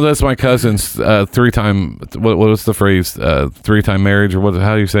said, no, that's my cousin's three-time, what was the phrase? Three-time marriage, or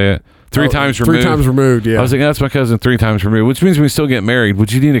how do you say it? Three times removed. 3 times removed, yeah. I was like, that's my cousin 3 times removed, which means we still get married.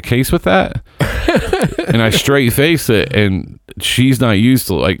 Would you need a case with that? And I straight face it, and she's not used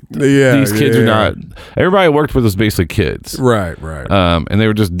to, like, these kids are not, everybody I worked with was basically kids. Right. And they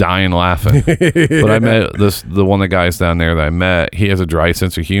were just dying laughing. But I met the one of the guys down there that I met, he has a dry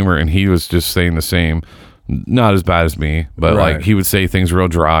sense of humor, and he was just saying the same, not as bad as me, but like he would say things real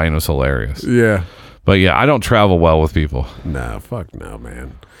dry, and it was hilarious. Yeah. But yeah, I don't travel well with people. No, fuck no,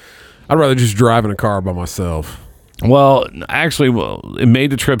 man. I'd rather just drive in a car by myself. Well, actually, it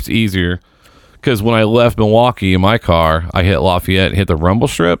made the trips easier because when I left Milwaukee in my car, I hit Lafayette and hit the rumble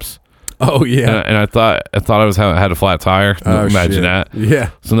strips. Oh yeah, and I thought I was had a flat tire. Imagine that. Yeah.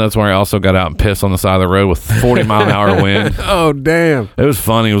 So that's where I also got out and pissed on the side of the road with 40 mile an hour wind. Oh damn! It was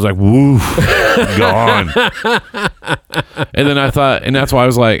funny. It was like woo, gone. And then I thought, and that's why I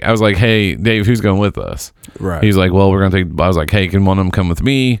was like, hey Dave, who's going with us? Right. He's like, well, we're gonna take. I was like, hey, can one of them come with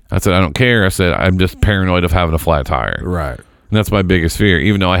me? I said, I don't care. I said, I'm just paranoid of having a flat tire. Right. And that's my biggest fear,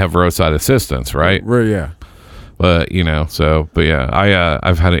 even though I have roadside assistance. Right. Right. Yeah. But but yeah,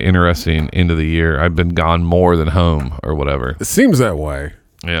 I've had an interesting end of the year. I've been gone more than home or whatever. It seems that way.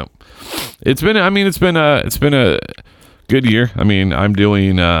 Yeah, it's been a good year. I mean, I'm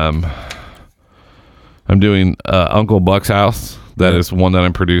doing Uncle Buck's House. That is one that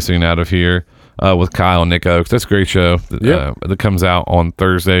I'm producing out of here with Kyle and Nick Oaks. That's a great show that comes out on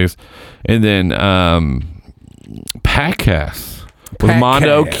Thursdays, and then Patcast with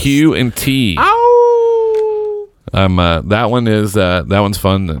Mondo, Q, and T. That one's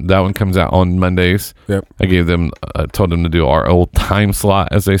fun. That one comes out on Mondays. Yep. I told them to do our old time slot,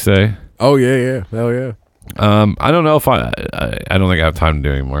 as they say. Oh yeah, hell yeah. I don't know if I don't think I have time to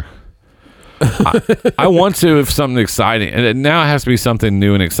do anymore. I want to if something exciting, and now it has to be something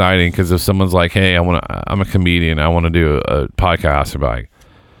new and exciting. Because if someone's like, "Hey, I'm a comedian, I want to do a podcast," I'd be like,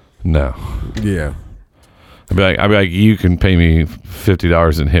 "No." Yeah. I'd be like, you can pay me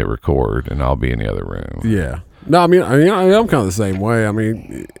 $50 and hit record, and I'll be in the other room. Yeah. No, I mean, I'm kind of the same way. I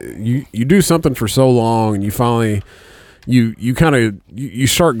mean, you do something for so long, and you finally, you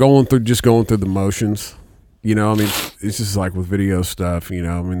start going through the motions. You know, I mean, it's just like with video stuff. You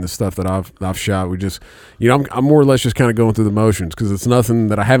know, I mean, the stuff that I've shot, we just, I'm more or less just kind of going through the motions because it's nothing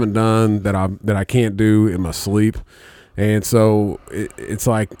that I haven't done that I can't do in my sleep. And so it's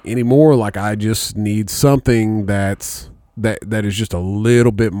like anymore, like I just need something that is just a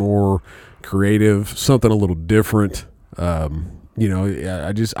little bit more creative, something a little different. I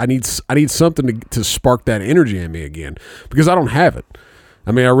need something to spark that energy in me again because I don't have it.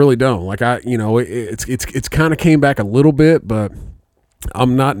 I mean, I really don't. Like it's kind of came back a little bit, but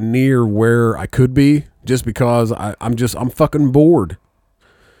I'm not near where I could be just because I'm fucking bored.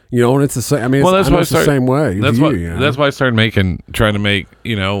 You know, and it's the same. I mean, it's the same way. That's why I started trying to make.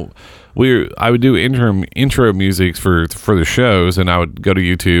 I would do intro music for the shows, and I would go to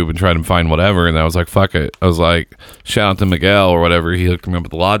YouTube and try to find whatever. And I was like, fuck it. I was like, shout out to Miguel or whatever. He hooked me up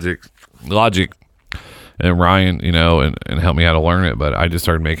with Logic, and Ryan, and helped me how to learn it. But I just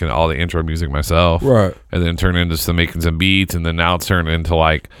started making all the intro music myself, right? And then turned into making some beats, and then now it's turned into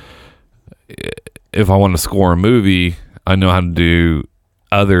like, if I want to score a movie, I know how to do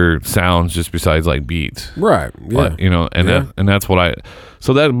other sounds just besides like beats, right? Yeah, but, and that's what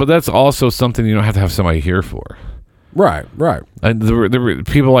but that's also something you don't have to have somebody here for, right? And the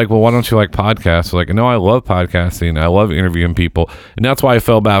people are like, well, why don't you like podcasts? Like, no, I love podcasting. I love interviewing people, and that's why I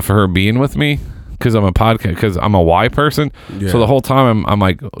felt bad for her being with me because I'm a Y person. Yeah. So the whole time I'm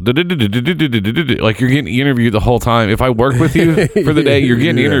like, like you're getting interviewed the whole time. If I work with you for the day, you're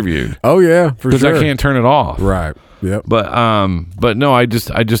getting interviewed. Oh yeah, for sure. Because I can't turn it off. Right. Yep. But no, I just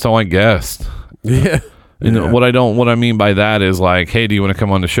don't like guests. Yeah. And what I mean by that is like, hey, do you want to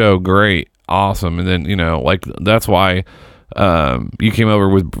come on the show? Great, awesome. And then like that's why you came over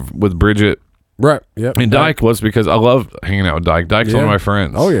with Bridget, right? Yeah. And Dyke was because I love hanging out with Dyke. Dyke's one of my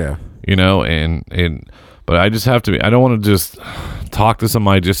friends. Oh yeah. But I just have to be. I don't want to just talk to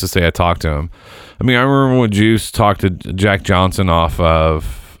somebody just to say I talked to him. I mean, I remember when Juice talked to Jack Johnson off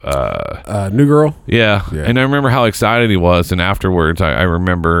of New Girl. Yeah. And I remember how excited he was, and afterwards I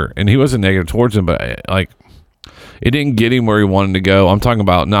remember, and he wasn't negative towards him, but it didn't get him where he wanted to go. I'm talking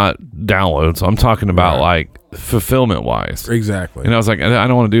about not downloads. I'm talking about like fulfillment wise. Exactly. And I was like, I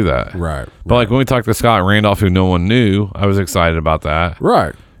don't want to do that. Right. But like when we talked to Scott Randolph, who no one knew, I was excited about that.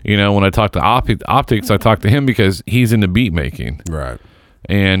 Right. You know, when I talked to Optics, I talked to him because he's into beat making. Right.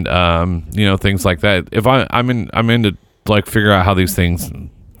 And you know, things like that. If I'm into like figure out how these things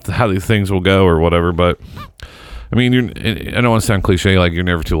will go or whatever, but I mean, I don't want to sound cliche, like you're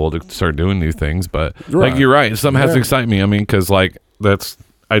never too old to start doing new things, but like you're right, something has to excite me. I mean, because like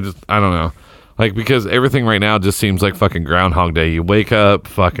I don't know, like because everything right now just seems like fucking Groundhog Day. You wake up,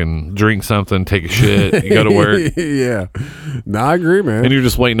 fucking drink something, take a shit, you go to work. Yeah, no, I agree, man. And you're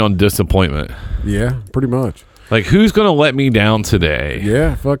just waiting on disappointment. Yeah, pretty much. Like, who's gonna let me down today?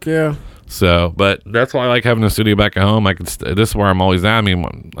 Yeah, fuck yeah. So, but that's why I like having a studio back at home. This is where I'm always at. I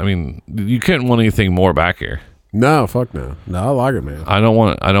mean, you couldn't want anything more back here. No, fuck no. No, I like it, man. I don't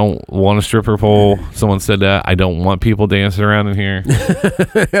want a stripper pole. Someone said that. I don't want people dancing around in here.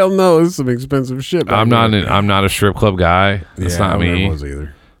 Hell no, this is some expensive shit. I'm not a strip club guy. That's not me. I was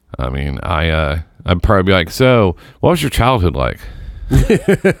either. I mean, I'd probably be like, so what was your childhood like?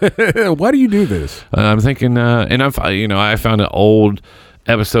 Why do you do this? I'm thinking, and I found an old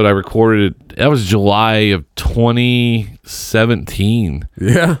episode I recorded. That was July of 2017.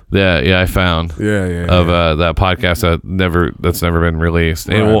 Yeah. I found. Of that podcast that's never been released.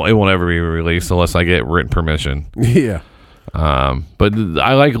 Right. It won't ever be released unless I get written permission. Yeah. But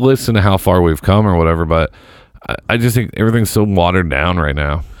I like listening to how far we've come or whatever. But I just think everything's so watered down right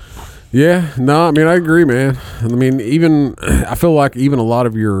now. Yeah, no, I mean, I agree, man. I mean, I feel like even a lot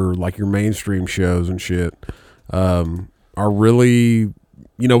of your mainstream shows and shit are really,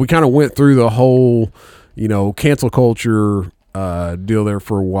 we kind of went through the whole, cancel culture deal there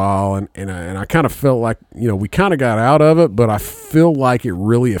for a while, and I kind of felt like, we kind of got out of it, but I feel like it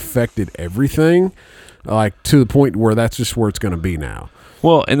really affected everything, like to the point where that's just where it's going to be now.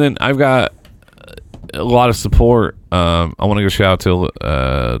 Well, and then I've got a lot of support. I want to give a shout out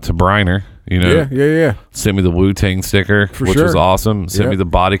to Briner. Yeah. Sent me the Wu-Tang sticker, which was awesome. Sent me the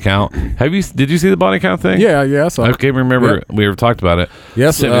body count. Did you see the body count thing? Yeah. I saw I can't remember. We ever talked about it.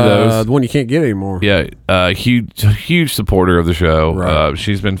 Yes, sent me those. The one you can't get anymore. Yeah, huge supporter of the show. Right.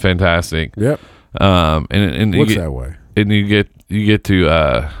 She's been fantastic. Yep. And looks that way. And you get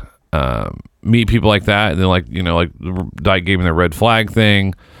to meet people like that, and then like Dyke gave me the red flag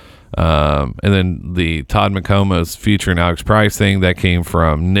thing. And then the Todd McComas featuring Alex Price thing that came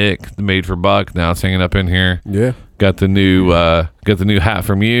from Nick, the Made for Buck. Now it's hanging up in here. Yeah, got the new hat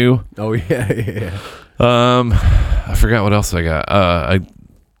from you. Oh yeah. I forgot what else I got. I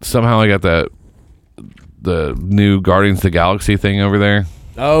got the new Guardians of the Galaxy thing over there.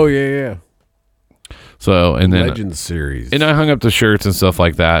 Oh yeah. So and then Legends series, and I hung up the shirts and stuff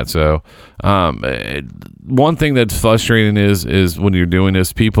like that. So, one thing that's frustrating is when you're doing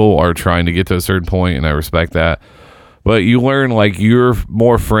this, people are trying to get to a certain point, and I respect that. But you learn like you're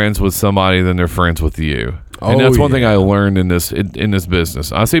more friends with somebody than they're friends with you. And that's one thing I learned in this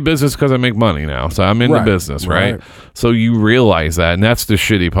business. I say business because I make money now, so I'm in the business, right? So you realize that, and that's the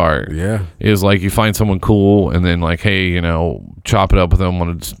shitty part. Yeah, is like you find someone cool, and then like, hey, chop it up with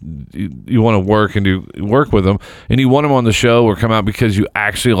them. You want to work with them, and you want them on the show or come out because you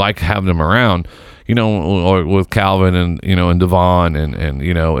actually like having them around. Or with Calvin and and Devon and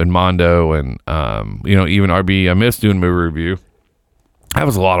and Mondo and even RB. I miss doing movie review. That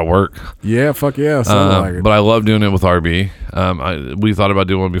was a lot of work. Yeah, fuck yeah. Like it. But I love doing it with RB. We thought about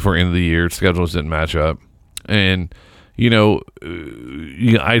doing one before end of the year. Schedules didn't match up. And, I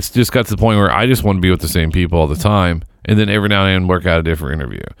just got to the point where I just want to be with the same people all the time. And then every now and then work out a different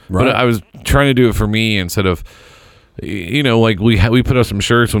interview. Right. But I was trying to do it for me instead of, like we put up some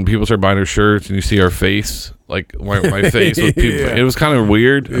shirts when people start buying our shirts and you see our face, like my face with people. Yeah. It was kind of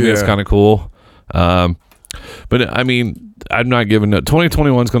weird. I mean, it's kind of cool. But I mean, I'm not giving up.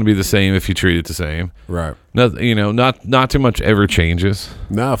 2021 is going to be the same if you treat it the same. Right. Not too much ever changes.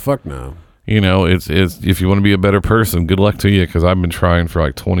 No, fuck no. It's if you want to be a better person, good luck to you, because I've been trying for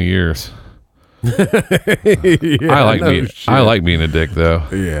like 20 years. I like being a dick though.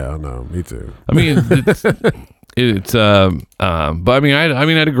 Yeah, I know. Me too. I mean, but I mean, I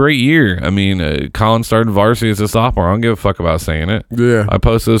had a great year. I mean, Colin started varsity as a sophomore. I don't give a fuck about saying it. Yeah. I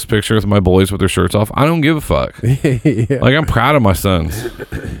post those pictures of my boys with their shirts off. I don't give a fuck. Yeah. Like, I'm proud of my sons.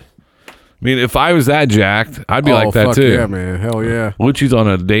 I mean, if I was that jacked, I'd be like that fuck too. Yeah, man. Hell yeah. Lucci's on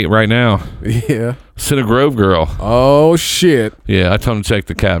a date right now. Yeah. Center Grove girl. Oh shit. Yeah, I told him to check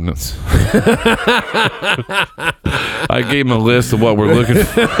the cabinets. I gave him a list of what we're looking for.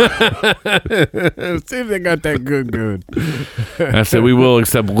 See if they got that good. I said we will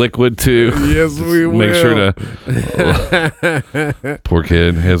accept liquid too. Yes, we will. Make sure to. Poor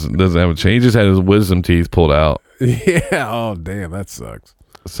kid doesn't have a change. He just had his wisdom teeth pulled out. Yeah. Oh damn, that sucks.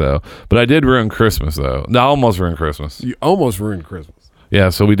 So, but I did ruin Christmas though. No, I almost ruined Christmas. You almost ruined Christmas. Yeah,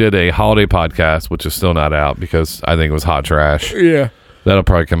 so we did a holiday podcast, which is still not out because I think it was hot trash. Yeah. That'll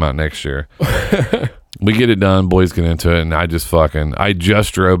probably come out next year. We get it done, boys get into it, and I just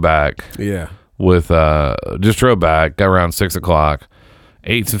drove back. Yeah. Got around 6 o'clock,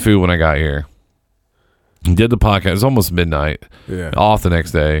 ate some food when I got here, did the podcast. It was almost midnight. Yeah. Off the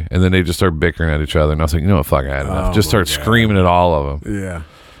next day, and then they just started bickering at each other, and I was like, you know what, fuck, I had enough. Just started screaming at all of them. Yeah.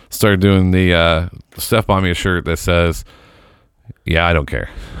 Started doing the Steph bought me a shirt that says, yeah, I don't care.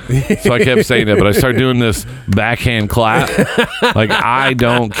 So I kept saying it, but I started doing this backhand clap. Like, I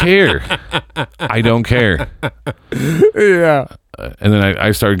don't care. I don't care. Yeah. And then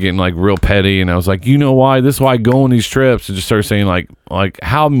I started getting like real petty, and I was like, you know why? This is why I go on these trips. And just started saying like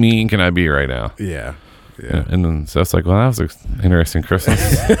how mean can I be right now? Yeah. Yeah. And then so it's like, well, that was an interesting Christmas.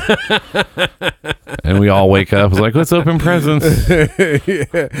 And we all wake up. It's like, let's open presents. Yeah.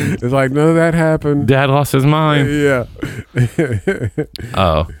 It's like, none of that happened. Dad lost his mind. Yeah.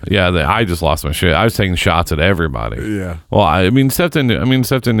 Oh, yeah. I just lost my shit. I was taking shots at everybody. Yeah. Well, I mean, Steph didn't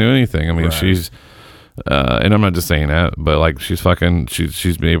do anything. I mean, Right. she's, and I'm not just saying that, but like she's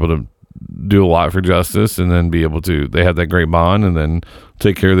been able to do a lot for justice, and then be able to, they had that great bond, and then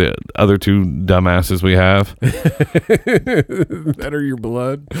take care of the other two dumbasses we have. That are your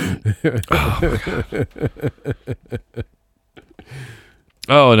blood.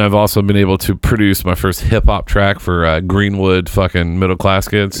 Oh, and I've also been able to produce my first hip hop track for Greenwood fucking middle class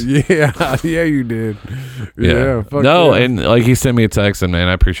kids. Yeah, yeah, you did. Yeah, fuck no, yeah. and like he sent me a text, and man,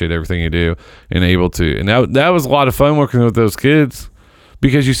 I appreciate everything you do, and that was a lot of fun working with those kids,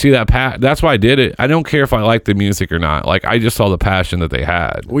 because you see that that's why I did it. I don't care if I like the music or not. Like, I just saw the passion that they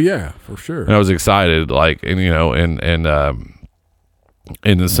had. Well, yeah, for sure. And I was excited, like, and you know, and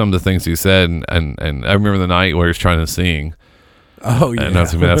some of the things he said, and I remember the night where he was trying to sing. Oh yeah, and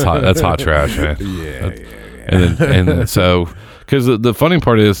that's hot trash, man. Yeah. And then so, because the funny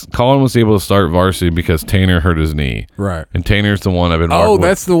part is, Colin was able to start varsity because Tanner hurt his knee. Right. And Tanner's the one I've been. Oh,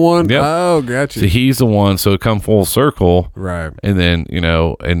 that's the one. Yep. Oh, gotcha. So he's the one. So it come full circle. Right. And then, you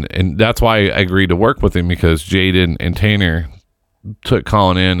know, and that's why I agreed to work with him, because Jaden and Tanner took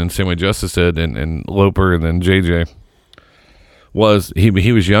Colin in, and same way Justice did, and Loper, and then JJ.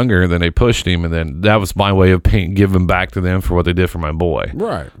 He was younger, then they pushed him, and then that was my way of giving back to them for what they did for my boy.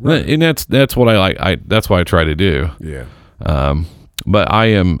 Right. And that's what I like. That's what I try to do. Yeah. But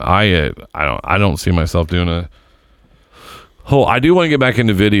I don't see myself doing a whole. I do want to get back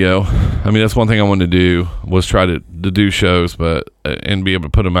into video. I mean, that's one thing I wanted to do, was try to do shows, but and be able to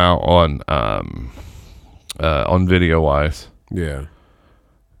put them out on video wise. Yeah.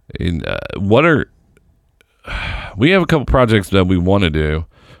 And we have a couple projects that we want to do,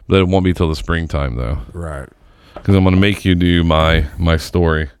 but it won't be till the springtime though. Right. Because I'm going to make you do my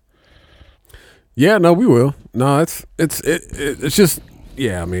story. Yeah, no, we will. No, it's just,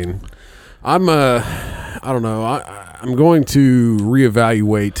 yeah. I mean, I don't know. I'm going to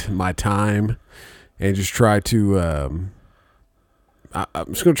reevaluate my time and just try to. I'm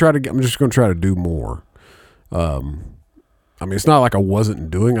just going to try to do more. I mean, it's not like I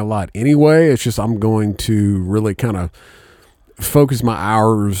wasn't doing a lot anyway. It's just I'm going to really kind of focus my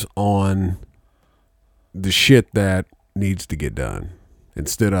hours on the shit that needs to get done,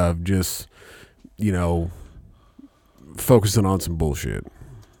 instead of just, you know, focusing on some bullshit.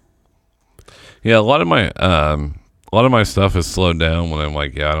 Yeah, a lot of my stuff is slowed down when I'm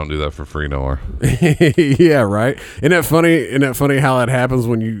like, yeah, I don't do that for free no more. Yeah, right. Isn't that funny how that happens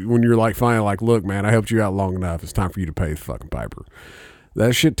when you're like finally like, look, man, I helped you out long enough. It's time for you to pay the fucking piper.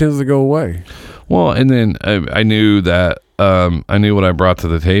 That shit tends to go away. Well, and then I knew that I knew what I brought to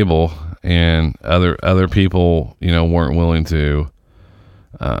the table, and other people, you know, weren't willing to,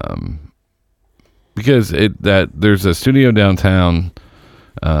 because there's a studio downtown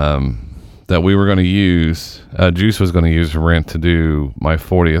that we were going to use. Juice was going to use rent to do my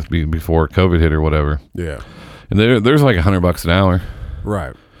 40th before COVID hit or whatever. Yeah, and there's like $100 an hour.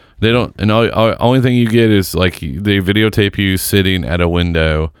 Right. They don't, and only thing you get is like they videotape you sitting at a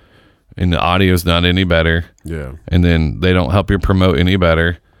window, and the audio's not any better. Yeah. And then they don't help you promote any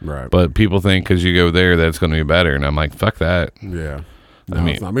better. Right. But people think because you go there that it's going to be better, and I'm like, fuck that. Yeah. No, I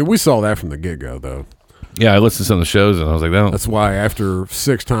it's not. I mean, we saw that from the get-go, though. Yeah, I listened to some of the shows, and I was like, that's why after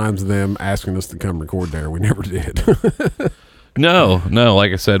 6 times them asking us to come record there, we never did. No,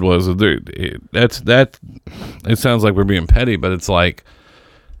 like I said, it sounds like we're being petty, but it's like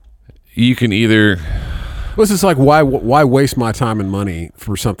you can either... Well, it's just like, why waste my time and money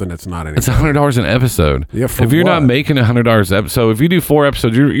for something that's not anything? It's $100 an episode. Yeah, for if you're what? not making $100 episode, if you do 4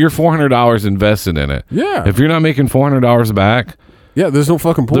 episodes, you're $400 invested in it. Yeah. If you're not making $400 back, yeah, there's no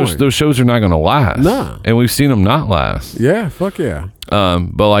fucking point. Those shows are not going to last. No. And we've seen them not last. Yeah, fuck yeah.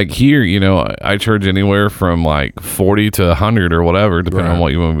 But like here, I charge anywhere from like 40 to 100 or whatever, depending on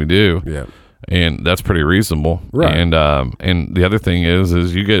what you want me to do. Yeah. And that's pretty reasonable. Right. And the other thing is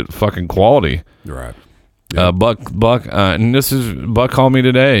you get fucking quality. Right. Buck, and this is Buck called me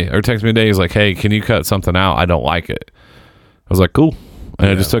today or texted me today. He's like, "Hey, can you cut something out? I don't like it." I was like, "Cool," and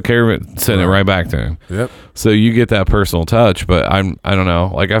I just took care of it, sent it right back to him. Yep. So you get that personal touch, but I don't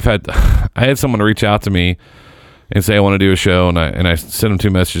know. Like I had someone reach out to me and say I want to do a show, and I sent them 2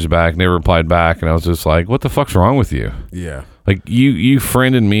 messages back. They replied back, and I was just like, "What the fuck's wrong with you?" Yeah. Like you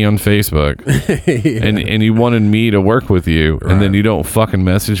friended me on Facebook, Yeah. and you wanted me to work with you, and then you don't fucking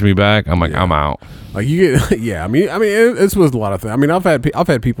message me back. I'm like, I'm out. Like you get, yeah. I mean, it was a lot of things. I mean, I've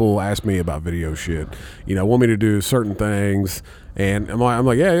had people ask me about video shit. Want me to do certain things, and I'm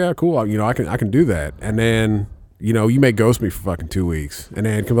like, yeah, cool. I can do that. And then you may ghost me for fucking 2 weeks, and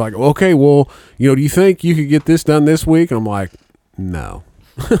then come like, okay, well, do you think you could get this done this week? And I'm like, no.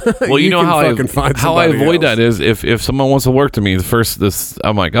 Well, you know how I avoid else. that is if someone wants to work to me,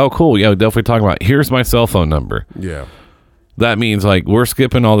 I'm like, oh, cool, yeah, definitely talking about. Here's my cell phone number. Yeah. That means like we're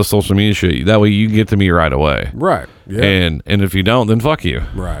skipping all the social media shit. That way you get to me right away. Right. Yeah. And if you don't, then fuck you.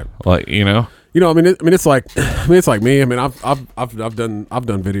 Right. Like it's like me. I mean, I've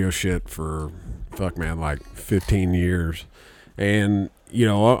done video shit for like 15 years, and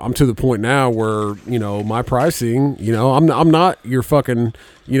I'm to the point now where my pricing. I'm not your fucking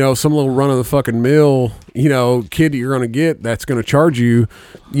some little run of the fucking mill kid that you're gonna get that's gonna charge you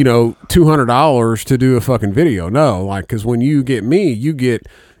 $200 to do a fucking video. No, like because when you get me, you get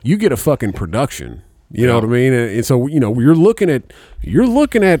a fucking production. You know what I mean? And so you're looking at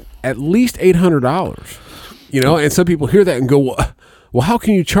least $800. And some people hear that and go, well, how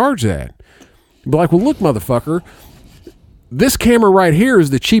can you charge that? But like, well, look, motherfucker. This camera right here is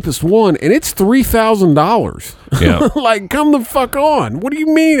the cheapest one, and it's $3,000. Yeah. Like, come the fuck on. What do you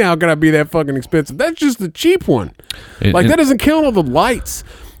mean? How can I be that fucking expensive? That's just the cheap one. That doesn't count all the lights,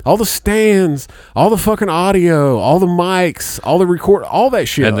 all the stands, all the fucking audio, all the mics, all the record, all that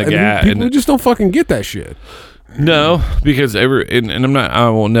shit. And people just don't fucking get that shit. No, because I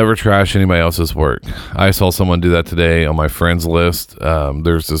will never trash anybody else's work. I saw someone do that today on my friends list.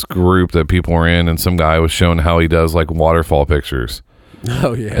 There's this group that people were in, and some guy was showing how he does like waterfall pictures.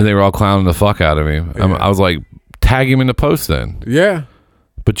 Oh yeah, and they were all clowning the fuck out of me. Yeah. I was like, tag him in the post then. Yeah,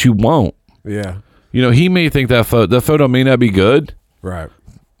 but you won't. Yeah, he may think that photo may not be good. Right,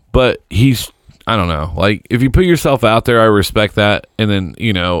 but I don't know. Like if you put yourself out there, I respect that. And then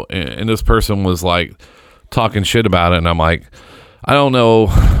and this person was like talking shit about it, and I'm like, I don't know.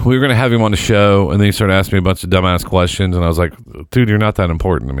 We were gonna have him on the show, and then he started asking me a bunch of dumbass questions, and I was like, dude, you're not that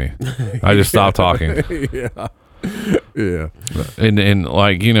important to me. I just stopped talking. Yeah. And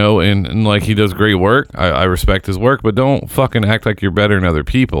like and like he does great work. I respect his work, but don't fucking act like you're better than other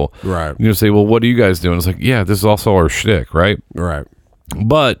people. Right. Say, well, what are you guys doing? It's like, yeah, this is also our shtick, right? Right.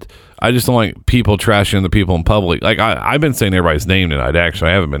 But I just don't like people trashing the people in public. Like I've been saying everybody's name tonight.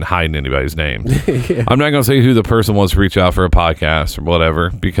 Actually, I haven't been hiding anybody's name. Yeah. I'm not going to say who the person was to reach out for a podcast or whatever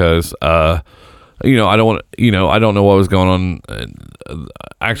because, I don't want. I don't know what was going on.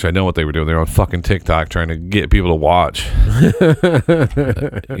 Actually, I know what they were doing. They were on fucking TikTok trying to get people to watch.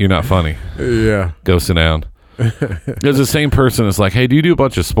 You're not funny. Yeah. Go sit down. There's the same person that's like, hey, do you do a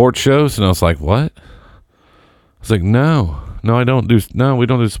bunch of sports shows? And I was like, what? I was like, no, I don't do. No, we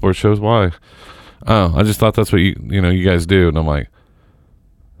don't do sports shows. Why? Oh, I just thought that's what you guys do. And I'm like,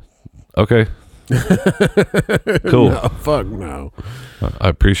 okay, cool. No, fuck no. I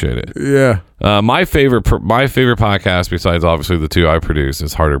appreciate it. Yeah. My favorite podcast, besides obviously the 2 I produce,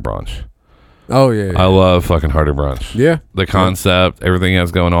 is Harder Brunch. Oh yeah. I love fucking Harder Brunch. Yeah. The concept, everything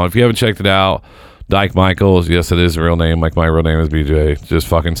that's going on. If you haven't checked it out, Dyke Michaels. Yes, it is a real name. Like my real name is BJ. Just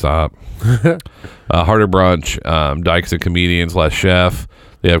fucking stop. Harder Brunch. Dyke's a comedian / chef.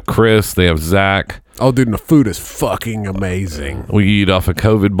 They have Chris. They have Zach. Oh, dude, and the food is fucking amazing. We eat off a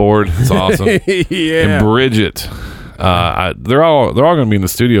COVID board. It's awesome. Yeah. And Bridget. They're all going to be in the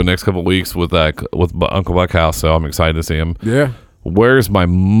studio next couple of weeks with Uncle Buckhouse, so I'm excited to see them. Yeah. where's my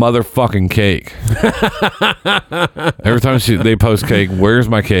motherfucking cake? Every time they post cake, where's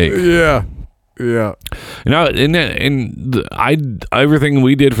my cake? Yeah. Yeah. Everything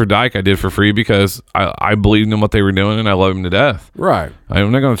we did for Dyke, I did for free because I believed in what they were doing and I love him to death. Right.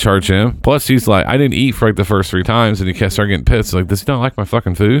 I'm not going to charge him. Plus, he's like, I didn't eat for like the first 3 times and he started getting pissed. Like, does he not like my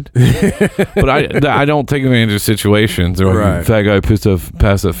fucking food? But I don't take advantage of situations. They're like, Right. fat guy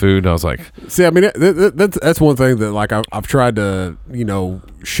past that food. And I was like, see, I mean, that's one thing that like I've tried to,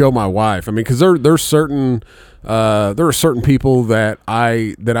 show my wife. I mean, because there are certain people that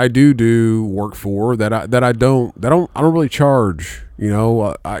I do work for that I don't really charge.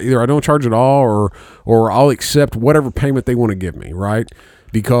 Either I don't charge at all or I'll accept whatever payment they want to give me, right?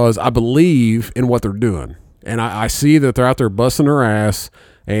 Because I believe in what they're doing, and I see that they're out there busting their ass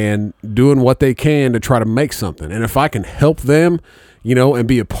and doing what they can to try to make something. And if I can help them, and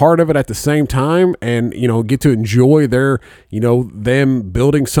be a part of it at the same time and, get to enjoy their, them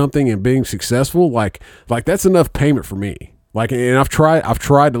building something and being successful, like that's enough payment for me. Like, and I've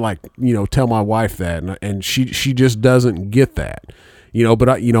tried to like, tell my wife that, and she just doesn't get that, but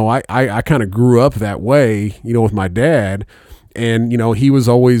I kind of grew up that way, with my dad, and, he was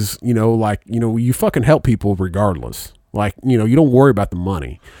always, like, you fucking help people regardless. Like, you don't worry about the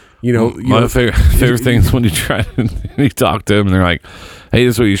money. My favorite thing is when you try to you talk to them and they're like, hey,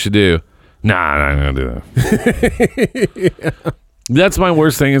 this is what you should do. Nah, I'm not gonna do that. Yeah. That's my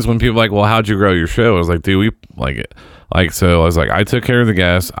worst thing is when people are like, well, how'd you grow your show? I was like, dude, we like it. Like, so I was like, I took care of the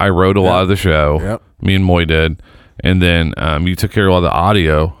guests. I wrote a lot of the show. Yep. Me and Moy did. And then you took care of all the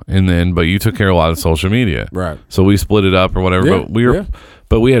audio, but you took care of a lot of social media. Right. So we split it up or whatever. Yeah,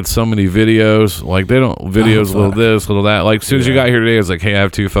 but we had so many videos. Like, they don't videos, little this, little that. Like, as soon as you got here today, I was like, hey, I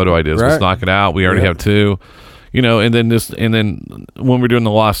have 2 photo ideas. Right. Let's knock it out. We already have 2. And then when we're doing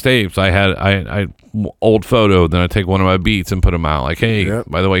the lost tapes, I old photo, then I take one of my beats and put them out. Like, hey,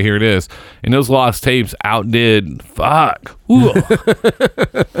 by the way, here it is. And those lost tapes outdid fuck.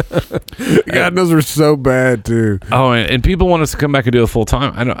 God, those are so bad too. Oh, and people want us to come back and do it full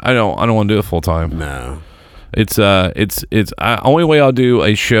time. I don't want to do it full time. No. It's only way I'll do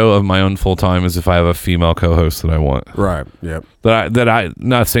a show of my own full time is if I have a female co-host that I want. Right. Yep. That I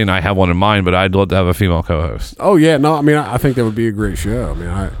not saying I have one in mind, but I'd love to have a female co-host. Oh yeah, no, I mean I think that would be a great show. I mean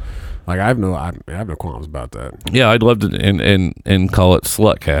I have no qualms about that. Yeah, I'd love to and call it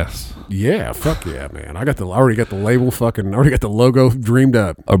Slutcast. Yeah, fuck yeah, man. I already got the label already got the logo dreamed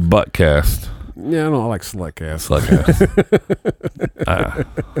up. Or Buttcast. Yeah, I like Slutcast.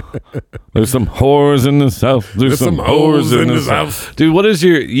 There's some whores in this house. There's some whores in this house. Dude, what is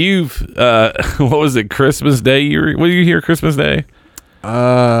what was it, Christmas Day? Were you here Christmas Day?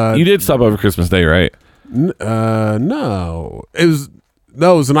 You did stop over Christmas Day, right? No. It was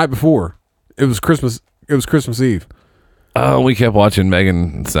the night before. It was Christmas Eve. Oh, we kept watching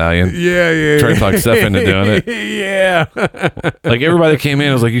Megan Thee Stallion. Yeah. Trying to talk Steph into doing it. Yeah. Like, everybody that came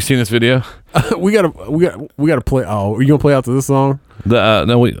in was like, "You seen this video?" We gotta play. Oh, are you gonna play out to this song?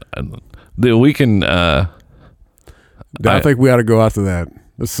 We can. I think we ought to go out to that.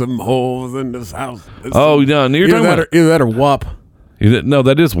 There's some holes in this house. No, you're talking about either that or WAP. No,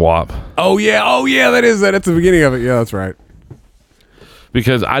 that is WAP. Oh yeah, that is that. That's the beginning of it. Yeah, that's right.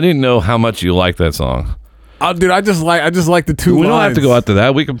 Because I didn't know how much you liked that song. Oh, dude, I just like the 2 lines. We don't have to go out to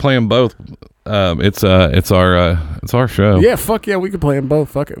that. We can play them both. It's our show. Yeah, fuck yeah, we can play them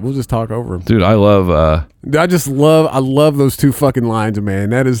both. Fuck it, we'll just talk over them. Dude, I love. I love those 2 fucking lines, man.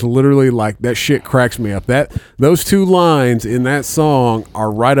 That is literally like that shit cracks me up. Those 2 lines in that song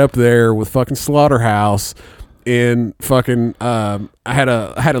are right up there with fucking Slaughterhouse. In fucking, I had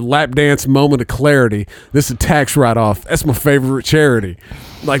a lap dance moment of clarity. This is a tax write off. That's my favorite charity.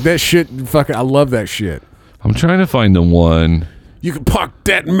 Like that shit. Fucking, I love that shit. I'm trying to find the one. You can park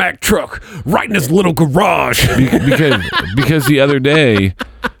that Mack truck right in this little garage. because the other day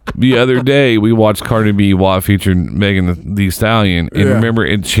we watched Cardi B WAP featured Megan Thee Stallion, and remember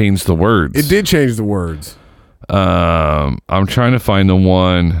it changed the words. It did change the words. I'm trying to find the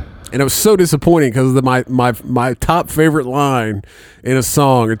one. And it was so disappointing because my top favorite line in a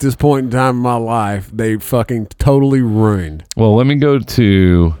song at this point in time in my life, they fucking totally ruined. Well, let me go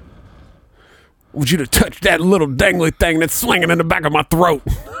to. Want you to touch that little dangly thing that's swinging in the back of my throat.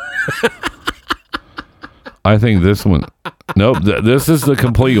 I think this one. Nope, this is the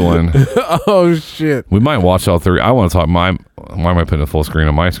complete one. Oh shit! We might watch all 3. I want to talk. Why am I putting a full screen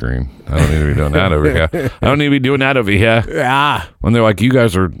on my screen? I don't need to be doing that over here. I don't need to be doing that over here. Yeah. When they're like, you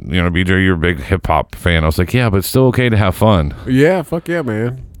guys are, BJ, you're a big hip hop fan. I was like, yeah, but it's still okay to have fun. Yeah, fuck yeah,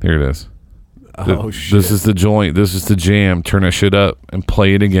 man. Here it is. Shit. This is the joint. This is the jam. Turn that shit up and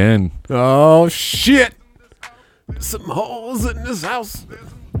play it again. Oh shit! Some holes in this house.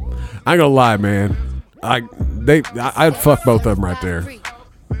 I ain't gonna lie, man. I'd fuck both of them right there.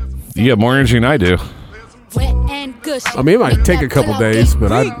 You got more energy than I do. I mean, it might take a couple days,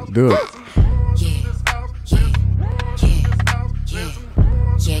 but I'd do it.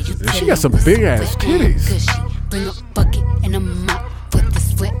 She got some big ass titties.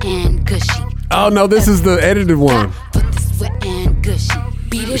 Oh no, this is the edited one.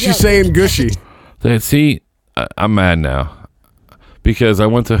 She's saying gushy. See, I'm mad now because I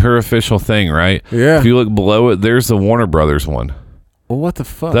went to her official thing, right? Yeah. If you look below it, there's the Warner Brothers one. Well, what the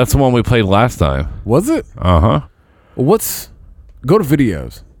fuck? That's the one we played last time. Was it? Uh-huh. Well, go to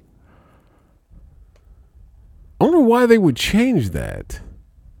videos. I wonder why they would change that.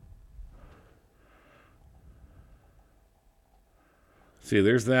 See,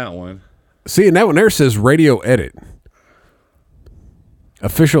 there's that one. See, and that one there says radio edit.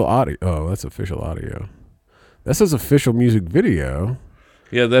 Official audio. Oh, that's official audio. That says official music video.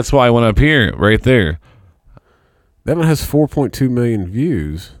 Yeah, that's why I went up here, right there. That one has 4.2 million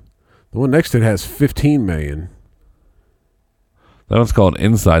views. The one next to it has 15 million. That one's called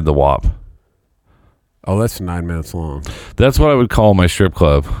Inside the WAP. Oh, that's 9 minutes long. That's what I would call my strip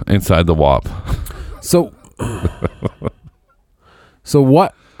club, Inside the WAP. So, so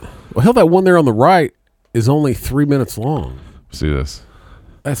what? Well, hell, that one there on the right is only 3 minutes long. See this?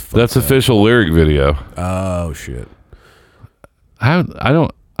 That's official lyric video. Oh shit! I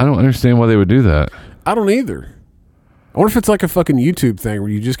don't understand why they would do that. I don't either. I wonder if it's like a fucking YouTube thing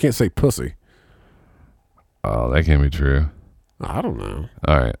where you just can't say pussy. Oh, that can't be true. I don't know.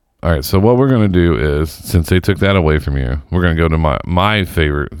 All right. So what we're gonna do is, since they took that away from you, we're gonna go to my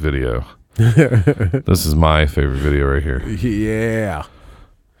favorite video. This is my favorite video right here. Yeah.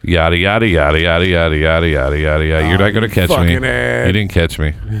 Yada yada yada yada yada yada yada yada yada. You're not gonna catch me. Ad. You didn't catch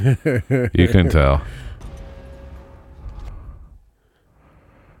me. You couldn't tell.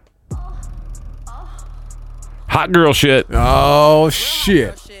 Hot girl shit. Oh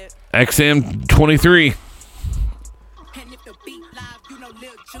shit. XM23.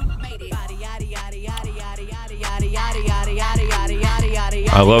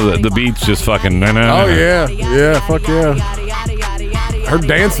 I love that. The beat's just fucking. Oh yeah, yeah, fuck yeah. Her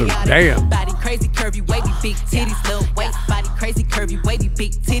dancing, damn.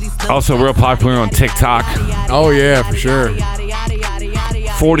 Also real popular on TikTok. Oh yeah, for sure.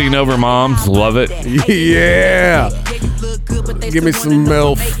 40 and over moms love it. Yeah. Give me some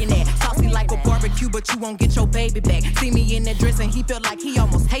MILF. But you won't get your baby back. See me in that dress and he felt like he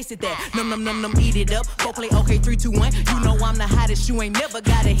almost tasted that. Num, eat it up. Go play okay, 3, 2, 1. You know I'm the hottest. You ain't never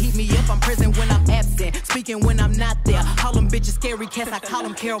gotta heat me up. I'm present when I'm absent. Speaking when I'm not there. Call them bitches scary cats. I call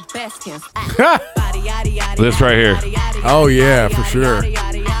them Carol Baskins. This right here. Oh yeah, for sure.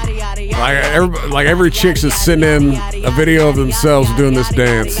 Like every chick's just sending a video of themselves doing this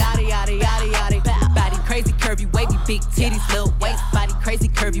dance. Body crazy, curvy, wavy, big titties, little waist. Body crazy,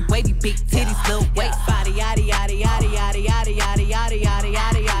 curvy, wavy, big titties, little waist. Body yaddy yaddy yaddy yaddy yaddy yaddy yaddy yaddy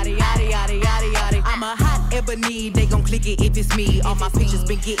yaddy yaddy yaddy yaddy yaddy yaddy. I'm a hot ebony, they gon' click it if it's me. All my pictures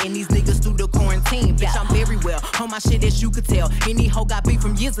been getting these niggas through the quarantine. Bitch, I'm very well on my shit as you could tell. Any hoe got beef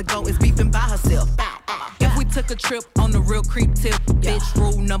from years ago is beefing by herself. If we took a trip on the real creep tip, bitch,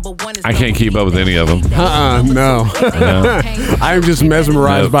 rule number 1 is I can't keep up with any of them. No. I'm just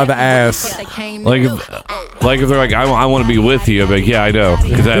mesmerized by the ass. Like if they're like, I want to be with you, I'd be like, yeah, I know,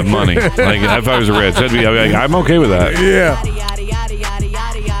 because I have money. Like if I was rich, I'd be like, I'm okay with that. Yeah.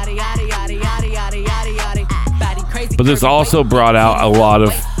 But this also brought out a lot of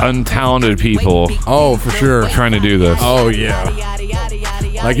untalented people. Oh, for sure. Trying to do this. Oh yeah.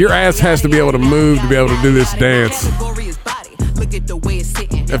 Like your ass has to be able to move to be able to do this dance.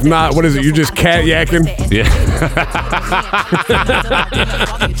 If not, what is it? You're just cat yakking? Yeah.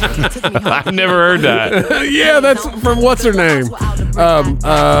 I've never heard that. Yeah, that's from what's her name?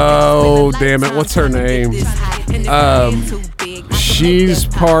 Oh, damn it. What's her name? She's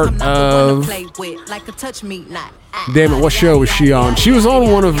part of. Damn it, what show was she on? She was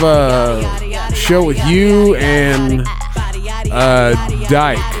on one of show with you and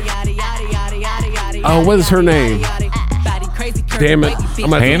Dyke. Oh, what is her name? Damn it.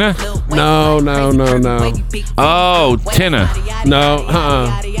 Hannah? No. Oh, Tina. No,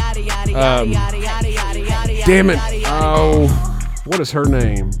 damn it. Oh, what is her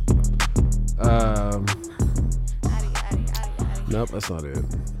name? Nope, that's not it.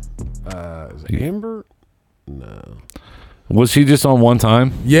 Is it Amber? No. Was she just on one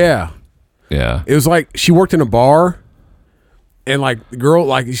time? Yeah. Yeah. It was like she worked in a bar. And like the girl,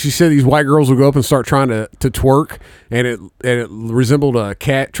 like she said, these white girls would go up and start trying to twerk, and it resembled a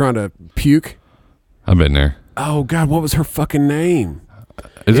cat trying to puke. I've been there. Oh God, what was her fucking name?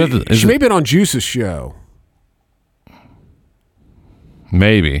 She may have been on Juice's show.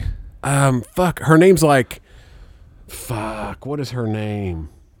 Maybe. Fuck. Her name's like. Fuck. What is her name?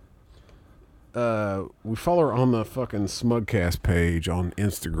 We follow her on the fucking Smugcast page on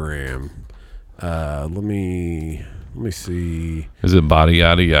Instagram. Let me see. Is it body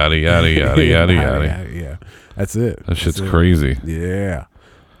yada yada yada yada yada yada? Yeah, that's it. That shit's crazy. Yeah.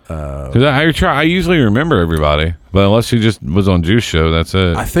 Because I usually remember everybody, but unless she just was on Juice show, that's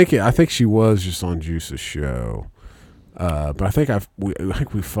it. I think she was just on Juice's show. But I think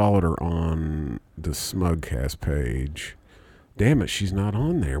we followed her on the Smugcast page. Damn it, she's not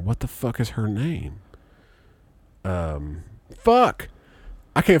on there. What the fuck is her name? Fuck.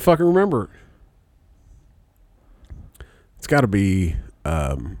 I can't fucking remember. It's got to be.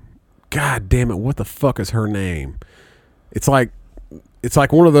 God damn it, what the fuck is her name? It's like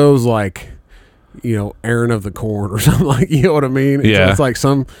one of those Aaron of the Corn or something like. You know what I mean? It's like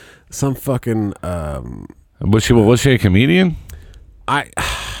some fucking. Was she a comedian? I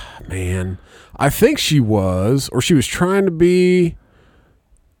think she was, or she was trying to be,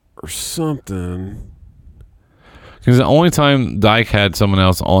 or something. Because the only time Dyke had someone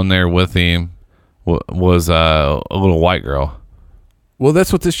else on there with him was a little white girl. Well,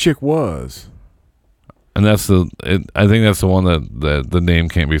 that's what this chick was, and I think that's the one that the name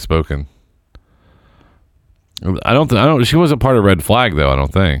can't be spoken. I don't. She wasn't part of Red Flag though. I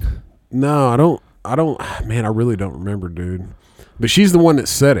don't think. No, I don't. Man, I really don't remember, dude. But she's the one that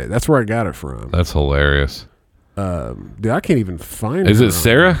said it. That's where I got it from. That's hilarious. Dude, I can't even find her. Is it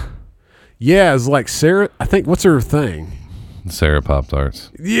Sarah? Yeah, it's like Sarah. I think, what's her thing? Sarah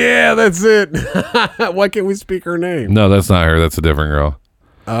Pop-Tarts. Yeah, that's it. Why can't we speak her name? No, that's not her. That's a different girl.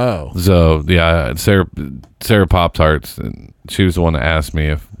 Oh. So, yeah, Sarah Pop-Tarts. She was the one that asked me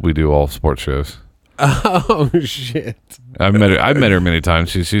if we do all sports shows. Oh, shit. I've met her many times.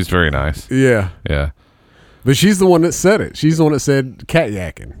 She's very nice. Yeah. Yeah. But she's the one that said it. She's the one that said cat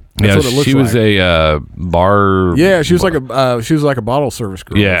yakking. That's what it looks she was like. a bar. Yeah, she was like a bottle service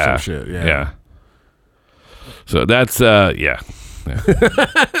girl. Yeah, or some shit. Yeah. So that's yeah.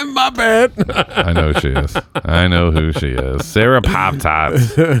 My bad. I know who she is. Sarah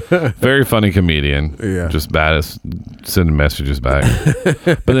Pop-Tarts. Very funny comedian. Yeah. Just bad at sending messages back.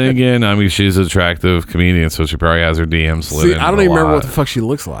 But then again, I mean, she's an attractive comedian, so she probably has her DMs slid in. I don't even remember what the fuck she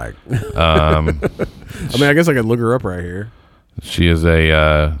looks like. I mean, I guess I could look her up right here. She is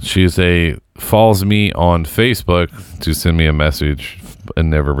a follows me on Facebook to send me a message and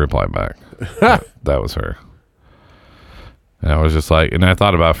never reply back. That was her. And I was just like, and I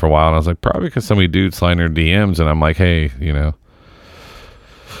thought about it for a while, and I was like, probably because somebody dude sliding her DMs, and I'm like, hey, you know.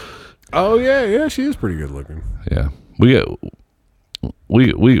 Oh yeah, she is pretty good looking. Yeah, we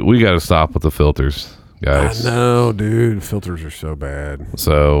got to stop with the filters, guys. I know, dude. Filters are so bad.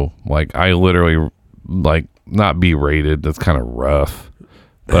 So like, I literally like not be rated. That's kind of rough,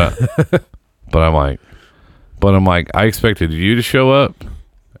 but I'm like, I expected you to show up,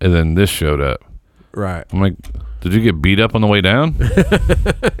 and then this showed up. Right. I'm like, did you get beat up on the way down?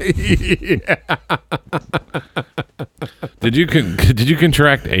 Yeah. Did you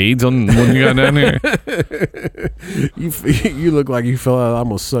contract AIDS when you got down here? You look like you fell out.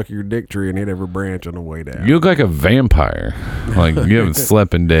 Almost suck your dick tree and hit every branch on the way down. You look like a vampire. Like you haven't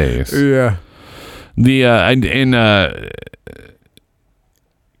slept in days. Yeah. Did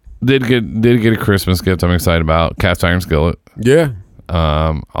get a Christmas gift I'm excited about. Cast iron skillet. Yeah.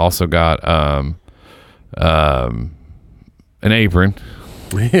 Also got an apron.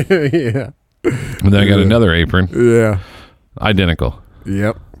 Yeah. And then I got another apron. Yeah. Identical.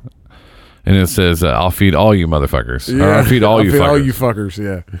 Yep. And it says, I'll feed all you motherfuckers. Yeah. Or I'll feed all you fuckers. All you fuckers,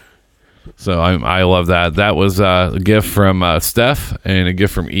 yeah. So I love that. That was a gift from Steph and a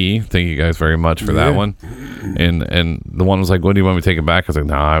gift from E. Thank you guys very much for that one. And the one was like, "When do you want me to take it back?" I was like,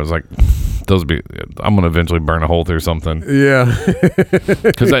 "No." I was like, I'm gonna eventually burn a hole through something. Yeah.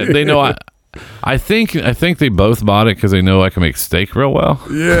 Because they know I think they both bought it because they know I can make steak real well.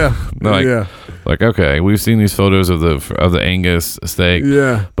 Yeah. Like okay, we've seen these photos of the Angus steak.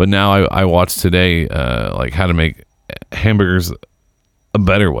 Yeah. But now I watched today like how to make hamburgers a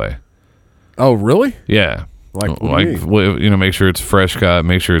better way. Oh, really? Yeah. Like make sure it's fresh cut,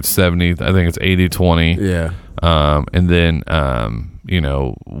 make sure it's 70, I think it's 80-20. Yeah. And then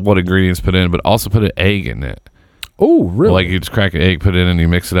what ingredients put in, but also put an egg in it. Oh, really? Like you just crack an egg, put it in, and you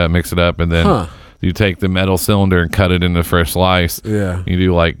mix it up, and then you take the metal cylinder and cut it into fresh slice. Yeah. You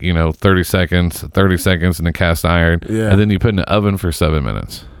do 30 seconds in the cast iron. Yeah. And then you put in the oven for 7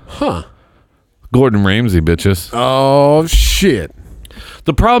 minutes. Huh. Gordon Ramsay, bitches. Oh, shit.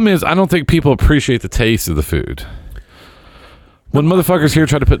 The problem is, I don't think people appreciate the taste of the food. When motherfuckers here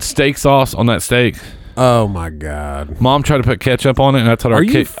try to put steak sauce on that steak. Oh my God! Mom tried to put ketchup on it, and I told her, "Are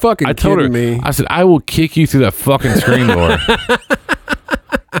you fucking I told kidding her, me?" I said, "I will kick you through that fucking screen door."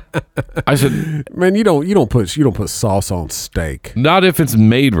 I said, "Man, you don't put sauce on steak. Not if it's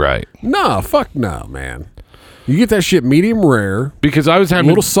made right." No, fuck no, man. You get that shit medium rare because I was having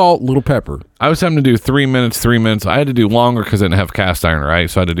little salt, little pepper. I was having to do 3 minutes. I had to do longer because I didn't have cast iron, right?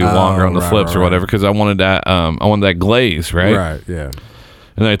 So I had to do longer on the flips or whatever because I wanted that. I wanted that glaze, right? Right. Yeah.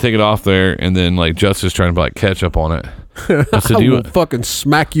 And then I take it off there, and then like Justice trying to put like ketchup on it. I said, "I will fucking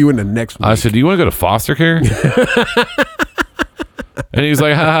smack you in the next week." I said, "Do you want to go to foster care?" And he's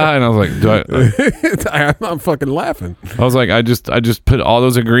like, "Ha ha!" And I was like, I'm fucking laughing. I was like, I just put all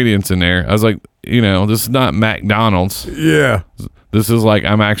those ingredients in there. I was like, this is not McDonald's. Yeah. This is like,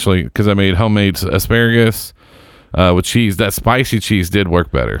 I'm actually, because I made homemade asparagus with cheese. That spicy cheese did work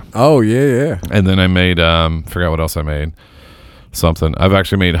better. Oh yeah. And then I made forgot what else I made. Something. I've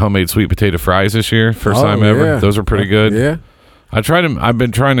actually made homemade sweet potato fries this year. First time ever. Those are pretty good. Yeah. I've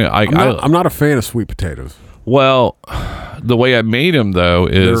been trying to. I'm not a fan of sweet potatoes. Well, the way I made them though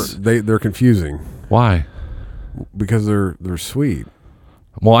is they're confusing. Why? Because they're sweet.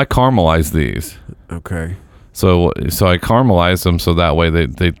 Well, I caramelize these. Okay. So I caramelize them so that way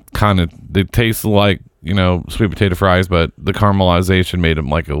they taste like sweet potato fries, but the caramelization made them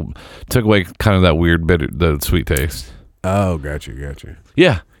took away kind of that weird the sweet taste. Oh, gotcha.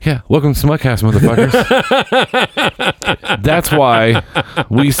 Yeah. Welcome to Smutcast, motherfuckers. That's why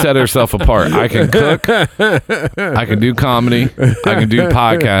we set ourselves apart. I can cook. I can do comedy. I can do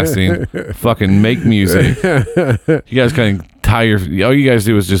podcasting. Fucking make music. You guys can tie all you guys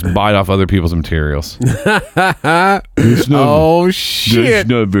do is just bite off other people's materials. Oh shit! That's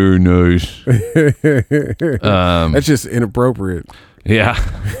not very nice. That's just inappropriate. Yeah,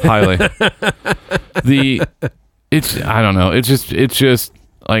 highly. I don't know. It's just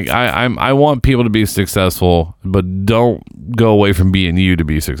like I want people to be successful, but don't go away from being you to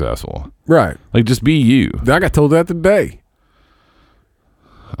be successful. Right. Like just be you. I got told that today.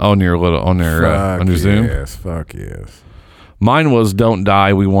 On your Zoom. Yes. Fuck yes. Mine was don't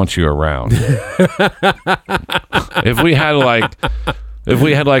die. We want you around. If we had like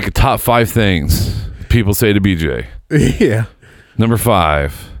a top 5 things people say to BJ. Yeah. Number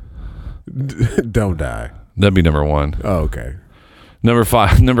 5. Don't die. That'd be number 1. Oh, okay. Number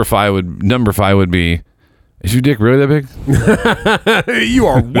five would be, is your dick really that big? You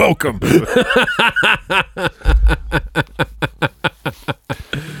are welcome.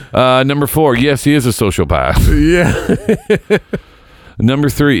 Number 4, yes, he is a sociopath. Yeah. Number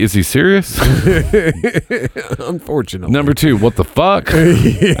 3, is he serious? Unfortunately. Number 2, what the fuck?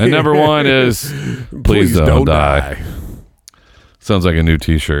 Yeah. And number 1 is, please don't die. Sounds like a new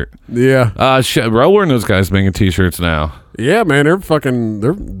T-shirt. Yeah. Roller and those guys making T-shirts now. Yeah, man, they're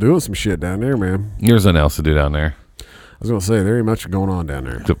doing some shit down there, man. There's nothing else to do down there. I was gonna say there ain't much going on down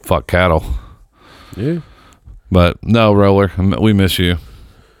there. Except fuck cattle. Yeah. But no, Roller, we miss you.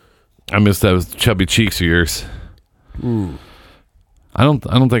 I miss those chubby cheeks of yours. Mm. I don't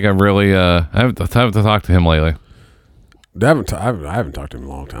think I really I haven't talked to him lately. I haven't talked to him in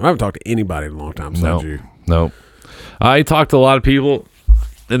a long time. I haven't talked to anybody in a long time besides you. Nope. I talk to a lot of people,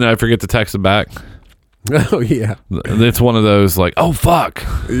 and then I forget to text them back. Oh, yeah. It's one of those, like, oh, fuck.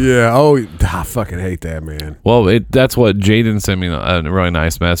 Yeah. Oh, I fucking hate that, man. Well, that's what Jaden sent me a really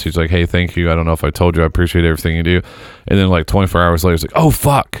nice message, like, hey, thank you. I don't know if I told you I appreciate everything you do. And then, like, 24 hours later, it's like, oh,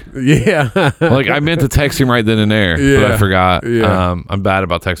 fuck. Yeah. Like, I meant to text him right then and there, but I forgot. Yeah. I'm bad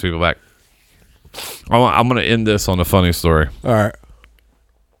about texting people back. I'm going to end this on a funny story. All right.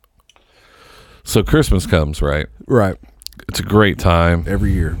 So Christmas comes, right? Right. It's a great time.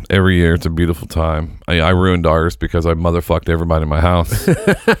 Every year. It's a beautiful time. I ruined ours because I motherfucked everybody in my house.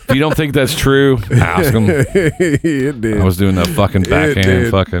 If you don't think that's true, ask them. It did. I was doing that fucking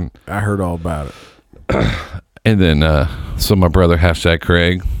backhand fucking. I heard all about it. And then, so my brother,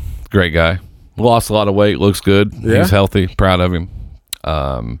 #Craig, great guy. Lost a lot of weight, looks good. Yeah. He's healthy, proud of him.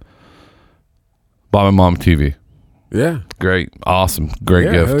 Bought my mom TV. Yeah. Great, awesome,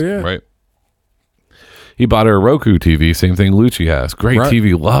 great gift. Hell yeah. Right. He bought her a Roku TV, same thing Lucci has. Great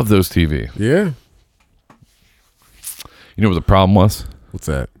TV, love those TV. Yeah. You know what the problem was? What's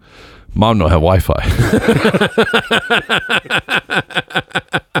that? Mom don't have Wi-Fi.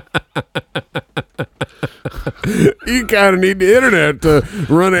 You kind of need the internet to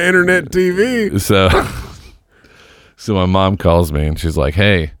run an internet TV. So my mom calls me and she's like,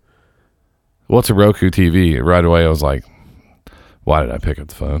 hey, what's a Roku TV? Right away I was like, Why did I pick up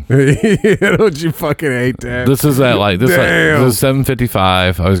the phone? Don't you fucking hate that? This is at this is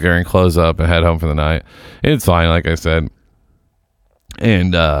 7:55. I was getting close up and head home for the night. It's fine, like I said.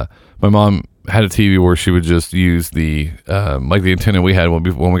 And my mom had a TV where she would just use the like the antenna we had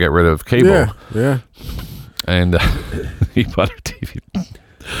when we got rid of cable. Yeah. And he bought a TV.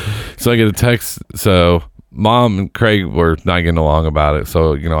 So I get a text. So Mom and Craig were not getting along about it.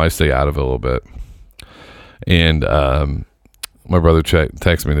 So I stay out of it a little bit. And my brother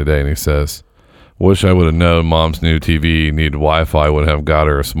texts me today and he says, "Wish I would have known Mom's new TV needed Wi-Fi, would have got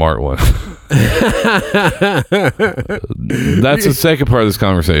her a smart one." That's the second part of this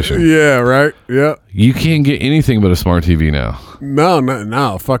conversation. Yeah, right. Yeah. You can't get anything but a smart TV now.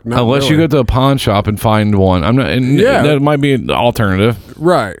 No, fuck no. Unless you go to a pawn shop and find one. I'm not. And that might be an alternative,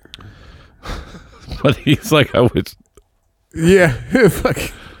 right? But he's like, I wish. Yeah, fuck.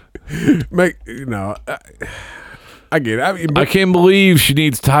 I get it. I mean, I can't believe she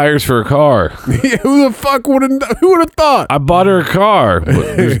needs tires for a car. Yeah, who the fuck would have thought? I bought her a car.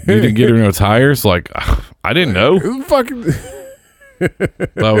 You didn't get her no tires? Like, I didn't know. Who the fucking... I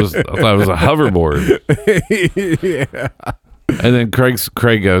thought it was a hoverboard. Yeah. And then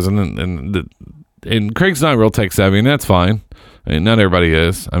Craig goes, and Craig's not real tech savvy, and that's fine. I mean, not everybody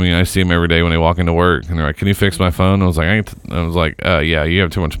is. I mean, I see him every day when they walk into work, and they're like, "Can you fix my phone?" I was like, "Yeah, you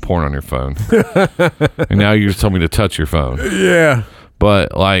have too much porn on your phone." And now you just told me to touch your phone. Yeah.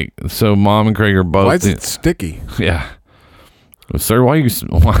 But so Mom and Craig are both. Why is it sticky? Yeah. Sir, why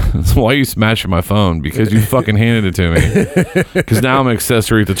are you smashing my phone? Because you fucking handed it to me. Because now I'm an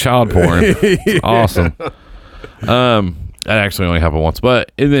accessory to child porn. It's awesome. That actually only happened once,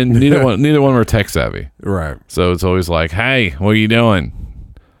 but and then neither one were tech savvy, right? So it's always like, "Hey, what are you doing?"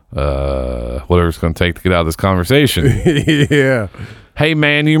 Whatever it's going to take to get out of this conversation. Yeah. Hey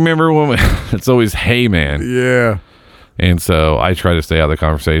man, you remember when? It's always, "Hey man." Yeah. And so I try to stay out of the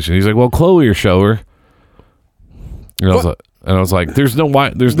conversation. He's like, "Well, Chloe or show her." And I was like, "There's no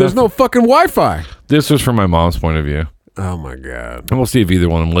fucking Wi-Fi." This was from my mom's point of view. Oh my God. And we'll see if either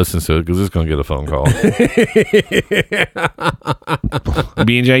one of them listens to it, because it's going to get a phone call.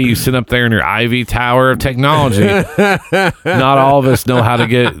 B&J, you sit up there in your Ivy Tower of technology. Not all of us know how to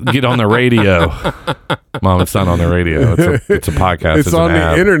get on the radio. Mom, it's not on the radio. It's a podcast. It's on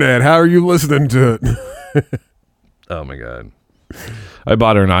the internet. How are you listening to it? Oh my God. I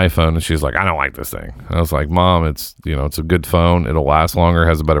bought her an iPhone and she's like, "I don't like this thing." I was like, "Mom, it's it's a good phone. It'll last longer,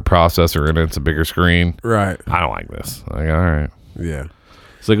 has a better processor in it, it's a bigger screen." Right. "I don't like this." I'm like, all right. Yeah.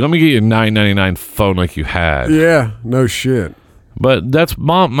 It's like, let me get you a $9.99 phone like you had. Yeah, no shit. But that's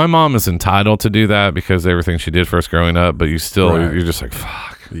my mom is entitled to do that because everything she did for us growing up, but you're just like,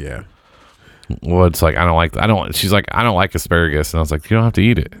 fuck. Yeah. Well, it's like, she's like, "I don't like asparagus." And I was like, "You don't have to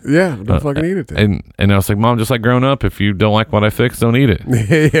eat it." Yeah, don't fucking eat it then. And I was like, "Mom, just like growing up, if you don't like what I fix, don't eat it."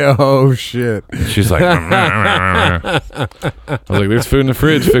 Yeah, oh shit. She's like, I was like, "There's food in the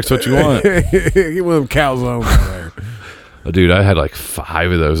fridge, fix what you want." Get one of them calzones over there. Oh, dude, I had like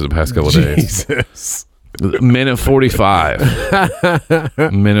 5 of those in the past couple of days. Jesus. Minute 45.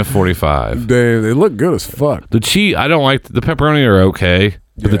 Minute 45. Damn, they look good as fuck. The cheese, I don't like, the pepperoni are okay.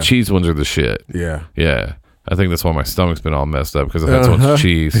 But the cheese ones are the shit. Yeah. Yeah. I think that's why my stomach's been all messed up, because I've had so much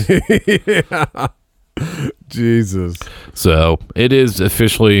cheese. Yeah. Jesus. So it is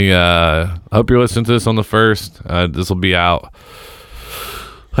officially, I hope you're listening to this on the 1st. This will be out.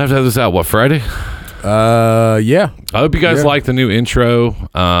 I have to have this out, Friday? Yeah. I hope you guys like the new intro.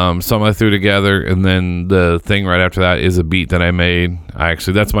 Something I threw together, and then the thing right after that is a beat that I made.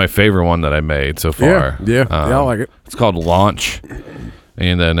 That's my favorite one that I made so far. Yeah, I like it. It's called Launch.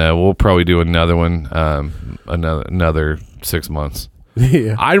 And then we'll probably do another one, another 6 months.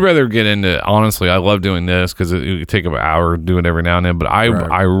 Yeah. I'd rather get into, honestly, I love doing this because it could take an hour to do it every now and then, but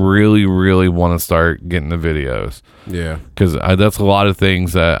I really, really want to start getting the videos. Yeah. Because that's a lot of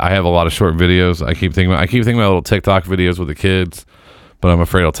things that I have a lot of short videos. I keep thinking about little TikTok videos with the kids, but I'm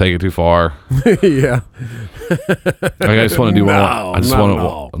afraid I'll take it too far. Yeah. I just want to do one. I just want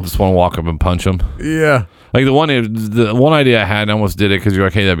to walk up and punch them. Yeah. Like the one idea I had, and I almost did it because you're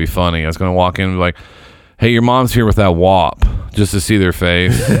like, "Hey, that'd be funny." I was going to walk in and be like, "Hey, your mom's here with that WAP," just to see their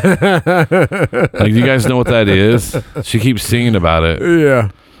face. Like, you guys know what that is? She keeps singing about it.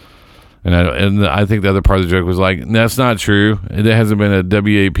 Yeah. And I think the other part of the joke was like, "That's not true. It hasn't been a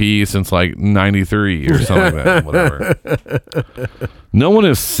WAP since like 93 or something like that." Whatever. No one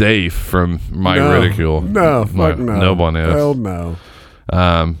is safe from my ridicule. No, fuck no. No one is. Hell no.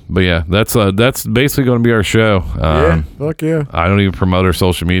 But yeah, that's basically going to be our show. Yeah, fuck yeah. I don't even promote our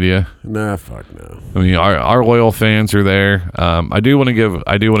social media. Nah, fuck no. I mean, our loyal fans are there. I do want to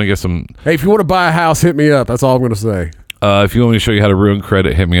give some. Hey, if you want to buy a house, hit me up. That's all I'm going to say. If you want me to show you how to ruin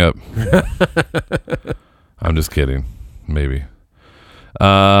credit, hit me up. I'm just kidding. Maybe.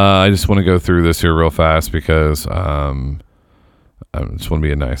 I just want to go through this here real fast because I just want to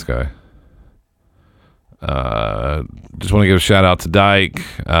be a nice guy. Just want to give a shout out to Dyke,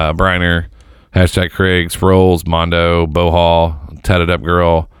 Briner, #Craig, Sproles, Mondo, Bohall, Tatted Up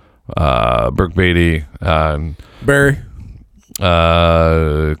Girl, Brooke Beatty, Barry,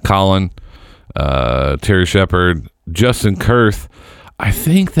 Colin, Terry Shepard, Justin Kurth. I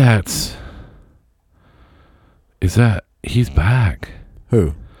think he's back.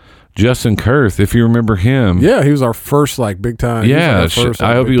 Who? Justin Kurth, if you remember him. Yeah, he was our first big time. Yeah,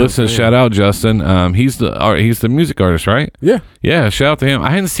 I hope you listen. Shout out Justin. He's the music artist, right? Yeah. Shout out to him.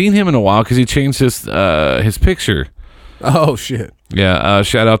 I hadn't seen him in a while because he changed his picture. Oh shit. Yeah.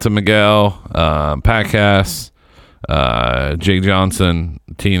 Shout out to Miguel, Pat Cass, Jake Johnson,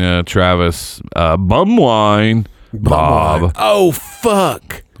 Tina, Travis, Bumwine, Bob. Oh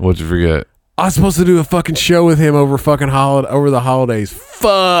fuck. What'd you forget? I was supposed to do a fucking show with him over the holidays.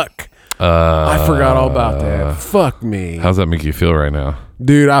 Fuck. I forgot all about that. Fuck me. How's that make you feel right now?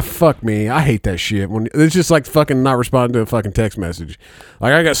 Dude, fuck me. I hate that shit. When it's just like fucking not responding to a fucking text message.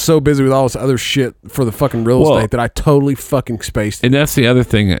 Like I got so busy with all this other shit for the fucking real estate that I totally fucking spaced. And that's the other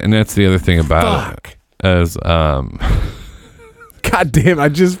thing. About it. As God damn, I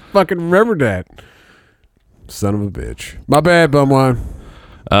just fucking remembered that. Son of a bitch. My bad, Bumwine.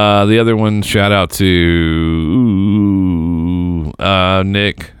 The other one, shout out to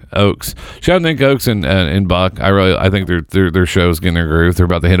Nick Oaks. Shout out Nick Oaks and Buck. I think their show's getting their groove. They're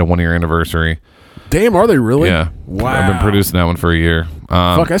about to hit a 1-year anniversary. Damn, are they really? Yeah. Wow. I've been producing that one for a year.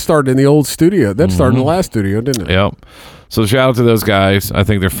 Fuck, I started in the old studio. That started in the last studio, didn't it? Yep. So shout out to those guys. I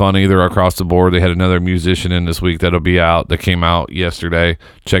think they're funny. They're across the board. They had another musician in this week that'll be out. That came out yesterday.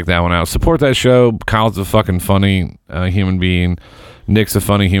 Check that one out. Support that show. Kyle's a fucking funny human being. Nick's a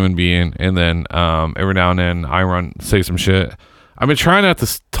funny human being. And then every now and then I say some shit. I've been trying not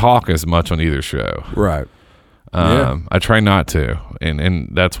to talk as much on either show. Right. I try not to. And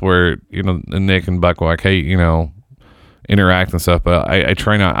that's where, Nick and Buck were like, hey, interact and stuff. But I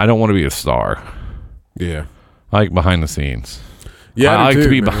try not. I don't want to be a star. Yeah. I like behind the scenes. Yeah, I like to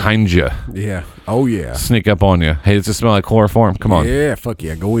be behind you. Yeah. Oh, yeah. Sneak up on you. Hey, does it smell like chloroform? Come on. Yeah, fuck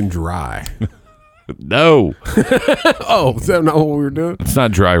yeah. Go in dry. No. Oh, is that not what we were doing? It's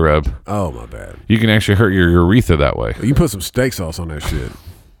not dry rub. Oh, my bad. You can actually hurt your urethra that way. You can put some steak sauce on that shit.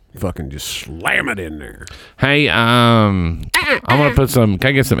 Fucking just slam it in there. Hey, I'm going to put some,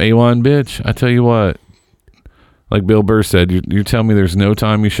 can I get some A1, bitch? I tell you what. Like Bill Burr said, you tell me there's no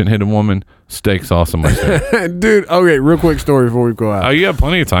time you shouldn't hit a woman, steak sauce on my steak. Dude, okay, real quick story before we go out. Oh, you have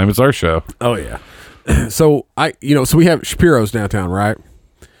plenty of time. It's our show. Oh, yeah. So, so we have Shapiro's downtown, right?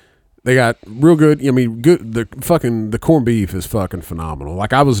 They got real good. Good. The corned beef is fucking phenomenal.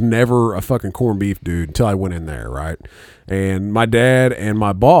 Like I was never a fucking corned beef dude until I went in there, right? And my dad and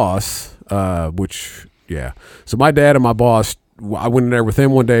my boss, so my dad and my boss, I went in there with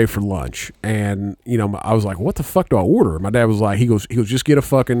them one day for lunch, and I was like, "What the fuck do I order?" My dad was like, "He goes, just get a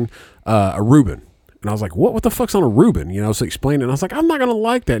fucking a Reuben." And I was like, what the fuck's on a Reuben? So explain it. And I was like, I'm not going to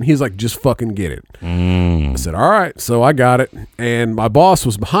like that. And he's like, just fucking get it. I said, all right. So I got it. And my boss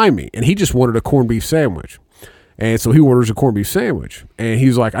was behind me, and he just wanted a corned beef sandwich. And so he orders a corned beef sandwich. And he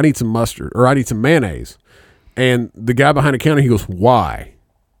was like, I need some mustard, or I need some mayonnaise. And the guy behind the counter, he goes, why?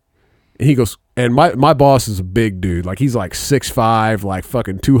 And he goes, and my boss is a big dude. Like, he's like 6'5", like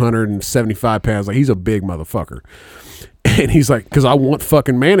fucking 275 pounds. Like, he's a big motherfucker. And he's like, because I want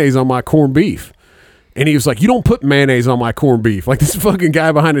fucking mayonnaise on my corned beef. And he was like, you don't put mayonnaise on my corned beef. Like this fucking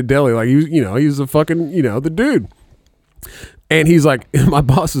guy behind the deli. Like, he's a fucking, the dude. And he's like, my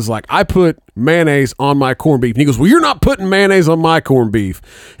boss is like, I put mayonnaise on my corned beef. And he goes, well, you're not putting mayonnaise on my corned beef.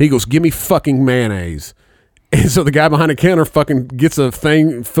 And he goes, give me fucking mayonnaise. And so the guy behind the counter fucking gets a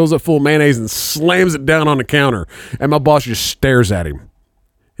thing, fills it full of mayonnaise and slams it down on the counter. And my boss just stares at him.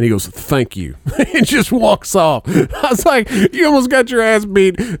 And he goes, thank you. And just walks off. I was like, you almost got your ass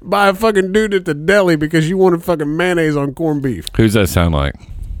beat by a fucking dude at the deli because you wanted fucking mayonnaise on corned beef. Who's that sound like?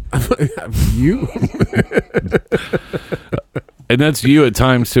 You. And that's you at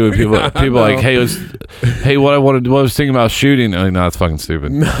times too. People like, hey, what I was thinking about shooting. Like, no, it's fucking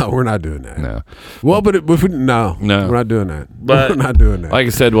stupid. No, we're not doing that. No. Well, no, we're not doing that. But we're not doing that. Like I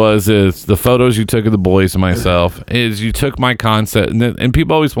said, is the photos you took of the boys and myself is you took my concept, and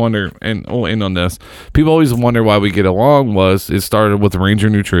people always wonder, and we'll end on this. People always wonder why we get along. It started with Ranger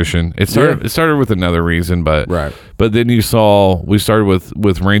Nutrition. It started with another reason, but right. But then we started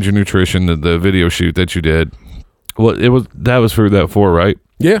with Ranger Nutrition, the video shoot that you did. Well, that was for that 4, right?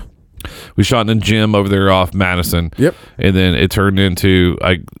 Yeah. We shot in a gym over there off Madison. Yep. And then it turned into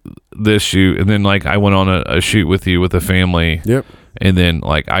like this shoot, and then like I went on a shoot with you with the family. Yep. And then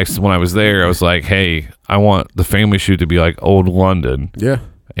like when I was there, I was like, hey, I want the family shoot to be like old London. Yeah.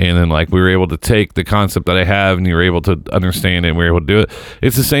 And then like we were able to take the concept that I have, and you were able to understand it, and we were able to do it.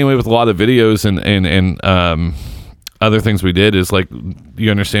 It's the same way with a lot of videos and other things we did, is like you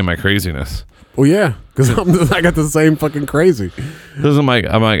understand my craziness. Well, yeah, because I got the same fucking crazy. Because I'm like,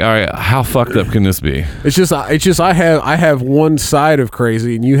 all right, how fucked up can this be? It's just I have one side of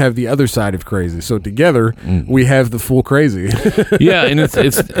crazy, and you have the other side of crazy. So together, we have the full crazy. Yeah, and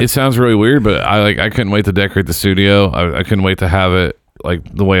it sounds really weird, but I couldn't wait to decorate the studio. I couldn't wait to have it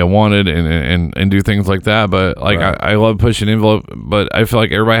like the way I wanted and do things like that. But like right. I love pushing envelope, but I feel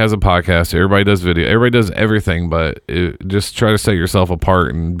like everybody has a podcast, everybody does video, everybody does everything, but just try to set yourself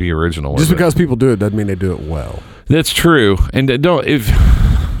apart and be original. Just because people do it doesn't mean they do it well. That's true. And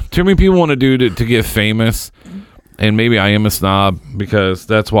if too many people want to do to get famous, and maybe I am a snob, because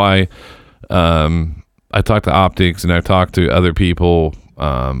that's why I talk to Optics and I talk to other people.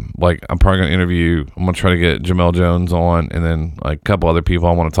 Like I'm probably gonna I'm gonna try to get Jamel Jones on, and then like a couple other people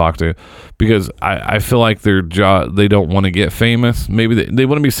I want to talk to, because I feel like their job, they don't want to get famous. Maybe they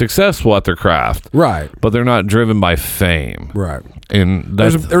want to be successful at their craft, right? But they're not driven by fame, right? And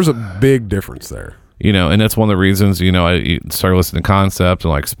there's a big difference there, and that's one of the reasons I started listening to Concept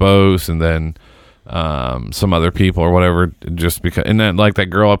and like Spose, and then some other people or whatever, just because. And then like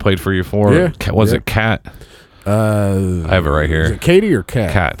that girl I played for you for, it Kat? I have it right here. Is it Katie or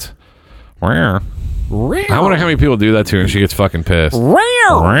Kat? Kat. I wonder how many people do that to her and she gets fucking pissed. Hey,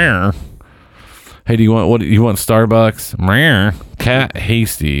 do you want Starbucks? Kat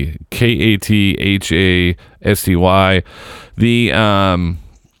Hasty. Kathasty.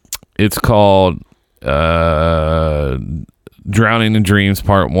 It's called Drowning in Dreams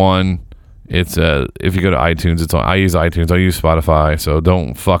Part 1. It's if you go to iTunes, it's on. I use iTunes. I use Spotify, so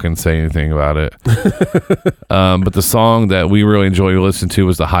don't fucking say anything about it. But the song that we really enjoyed listening to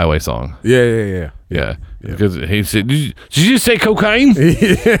was the Highway song. Yeah. Because he said, "Did you say cocaine?"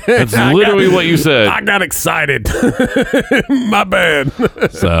 That's literally what you said. I got excited. My bad.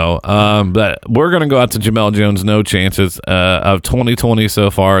 So, but we're gonna go out to Jamel Jones. No Chances of 2020 so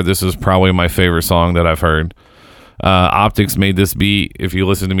far. This is probably my favorite song that I've heard. Optics made this beat. If you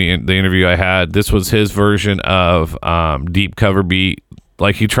listen to me in the interview I had, this was his version of deep cover beat.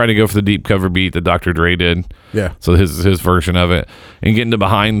 Like he tried to go for the deep cover beat that Dr. Dre did. Yeah. So his version of it, and getting to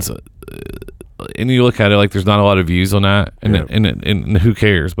behinds, and you look at it like there's not a lot of views on that, and who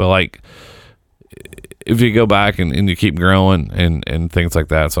cares? But like if you go back and you keep growing and things like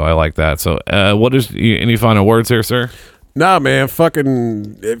that. So I like that. So what is any final words there, sir? Nah, man,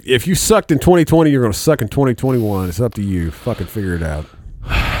 fucking, if you sucked in 2020, you're going to suck in 2021. It's up to you. Fucking figure it out.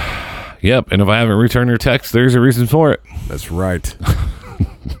 Yep, and if I haven't returned your text, there's a reason for it. That's right.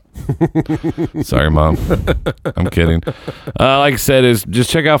 Sorry, Mom. I'm kidding. Like I said, is just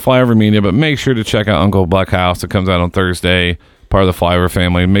check out Flyover Media, but make sure to check out Uncle Buck House. It comes out on Thursday, part of the Flyover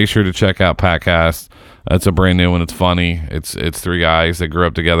family. Make sure to check out Patcast. That's a brand new one. It's funny. It's three guys that grew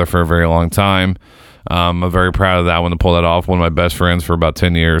up together for a very long time. I'm very proud of that one to pull that off. One of my best friends for about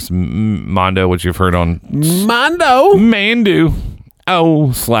 10 years. Mondo, which you've heard on Mandu.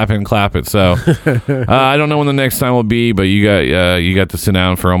 Oh, slap and clap it. So I don't know when the next time will be, but you got to sit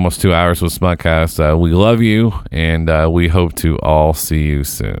down for almost 2 hours with Smutcast. We love you, and we hope to all see you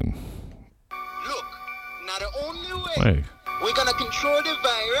soon. Look, now the only way we're gonna control the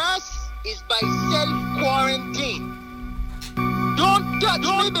virus is by self-quarantine. Don't touch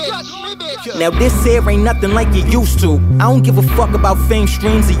me, bitch. Now this here ain't nothing like you used to. I don't give a fuck about fame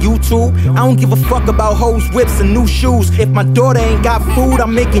streams or YouTube. I don't give a fuck about hoes, whips, and new shoes. If my daughter ain't got food,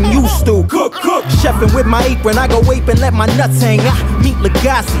 I'm making you stew. Cook. Chefing with my apron, I go ape and let my nuts hang. Meet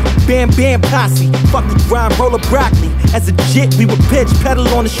Lagasse, Bam Posse. Fuck the grind, roll of broccoli. As a jit, we would pitch, pedal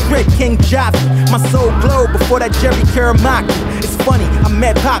on the strip, King Jaffe. My soul glowed before that Jerry Karamaki. It's funny, I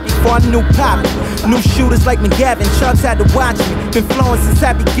met Poppy before I knew Poppy. New shooters like McGavin, Chubbs had to watch me. Been flowing since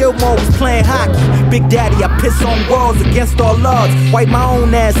Happy Gilmore was playing hockey. Big Daddy, I piss on walls against all odds. Wipe my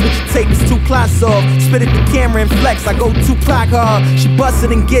own ass with your tape, it's 2 clots off. Spit at the camera and flex, I go 2 clock hard. She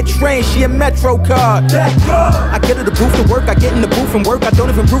busted and get trained, she a Metro card. I get her the booth to work, I get in the booth and work. I don't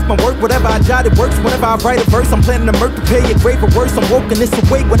even proof my work, whatever I jot it works. Whenever I write a verse, I'm planning to murk, prepare your grave or worse. I'm woke and it's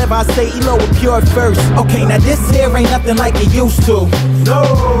awake whenever I say Elo with pure first. Okay, now this here ain't nothing like it used to.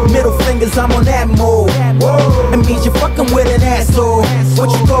 No. Middle fingers, I'm on that move. Whoa. It means you're fucking with an asshole. What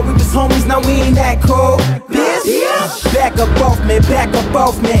you thought we was homies, now we ain't that cool. Bitch. bitch. Back up off me, back up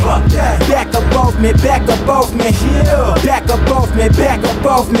off me. Back up off me, back up off me. Back up off me, back up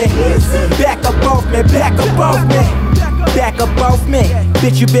off me. Back up off me, back up off me. Back up off me.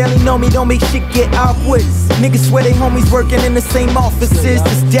 Bitch, you barely know me, don't make shit get awkward. Niggas swear they homies working in the same offices.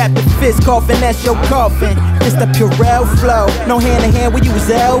 Just dap the fist, coughing, that's your coffin. It's the Purell flow, no hand to hand, we use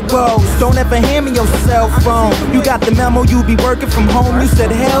elbows. Don't ever hand me your cell phone. You got the memo, you be working from home. You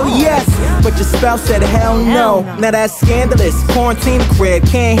said hell yes, but your spouse said hell no. Now that's scandalous, quarantine crib,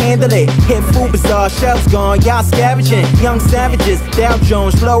 can't handle it. Hit food bazaar, shelves gone, y'all scavenging. Young savages, Dow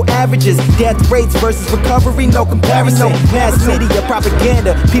Jones, low averages. Death rates versus recovery, no comparison. Mass media,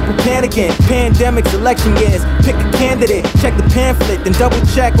 propaganda, people panicking. Pandemics, election years, pick a candidate. Check the pamphlet, then double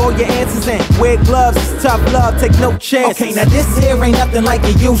check all your answers in. Wear gloves, it's tough love, take no chance. Okay, now this here ain't nothing like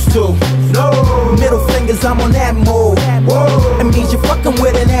it used to. No. Middle fingers, I'm on that move. Whoa. It means you're fucking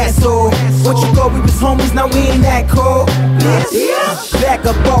with an asshole. What you thought we was homies, now we ain't that cool. Bitch. Back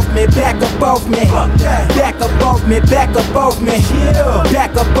up off me, back up off me. Back up off me, back up off me.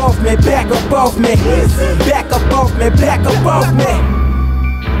 Back up off me, back up off me. Back up off me, back up off me.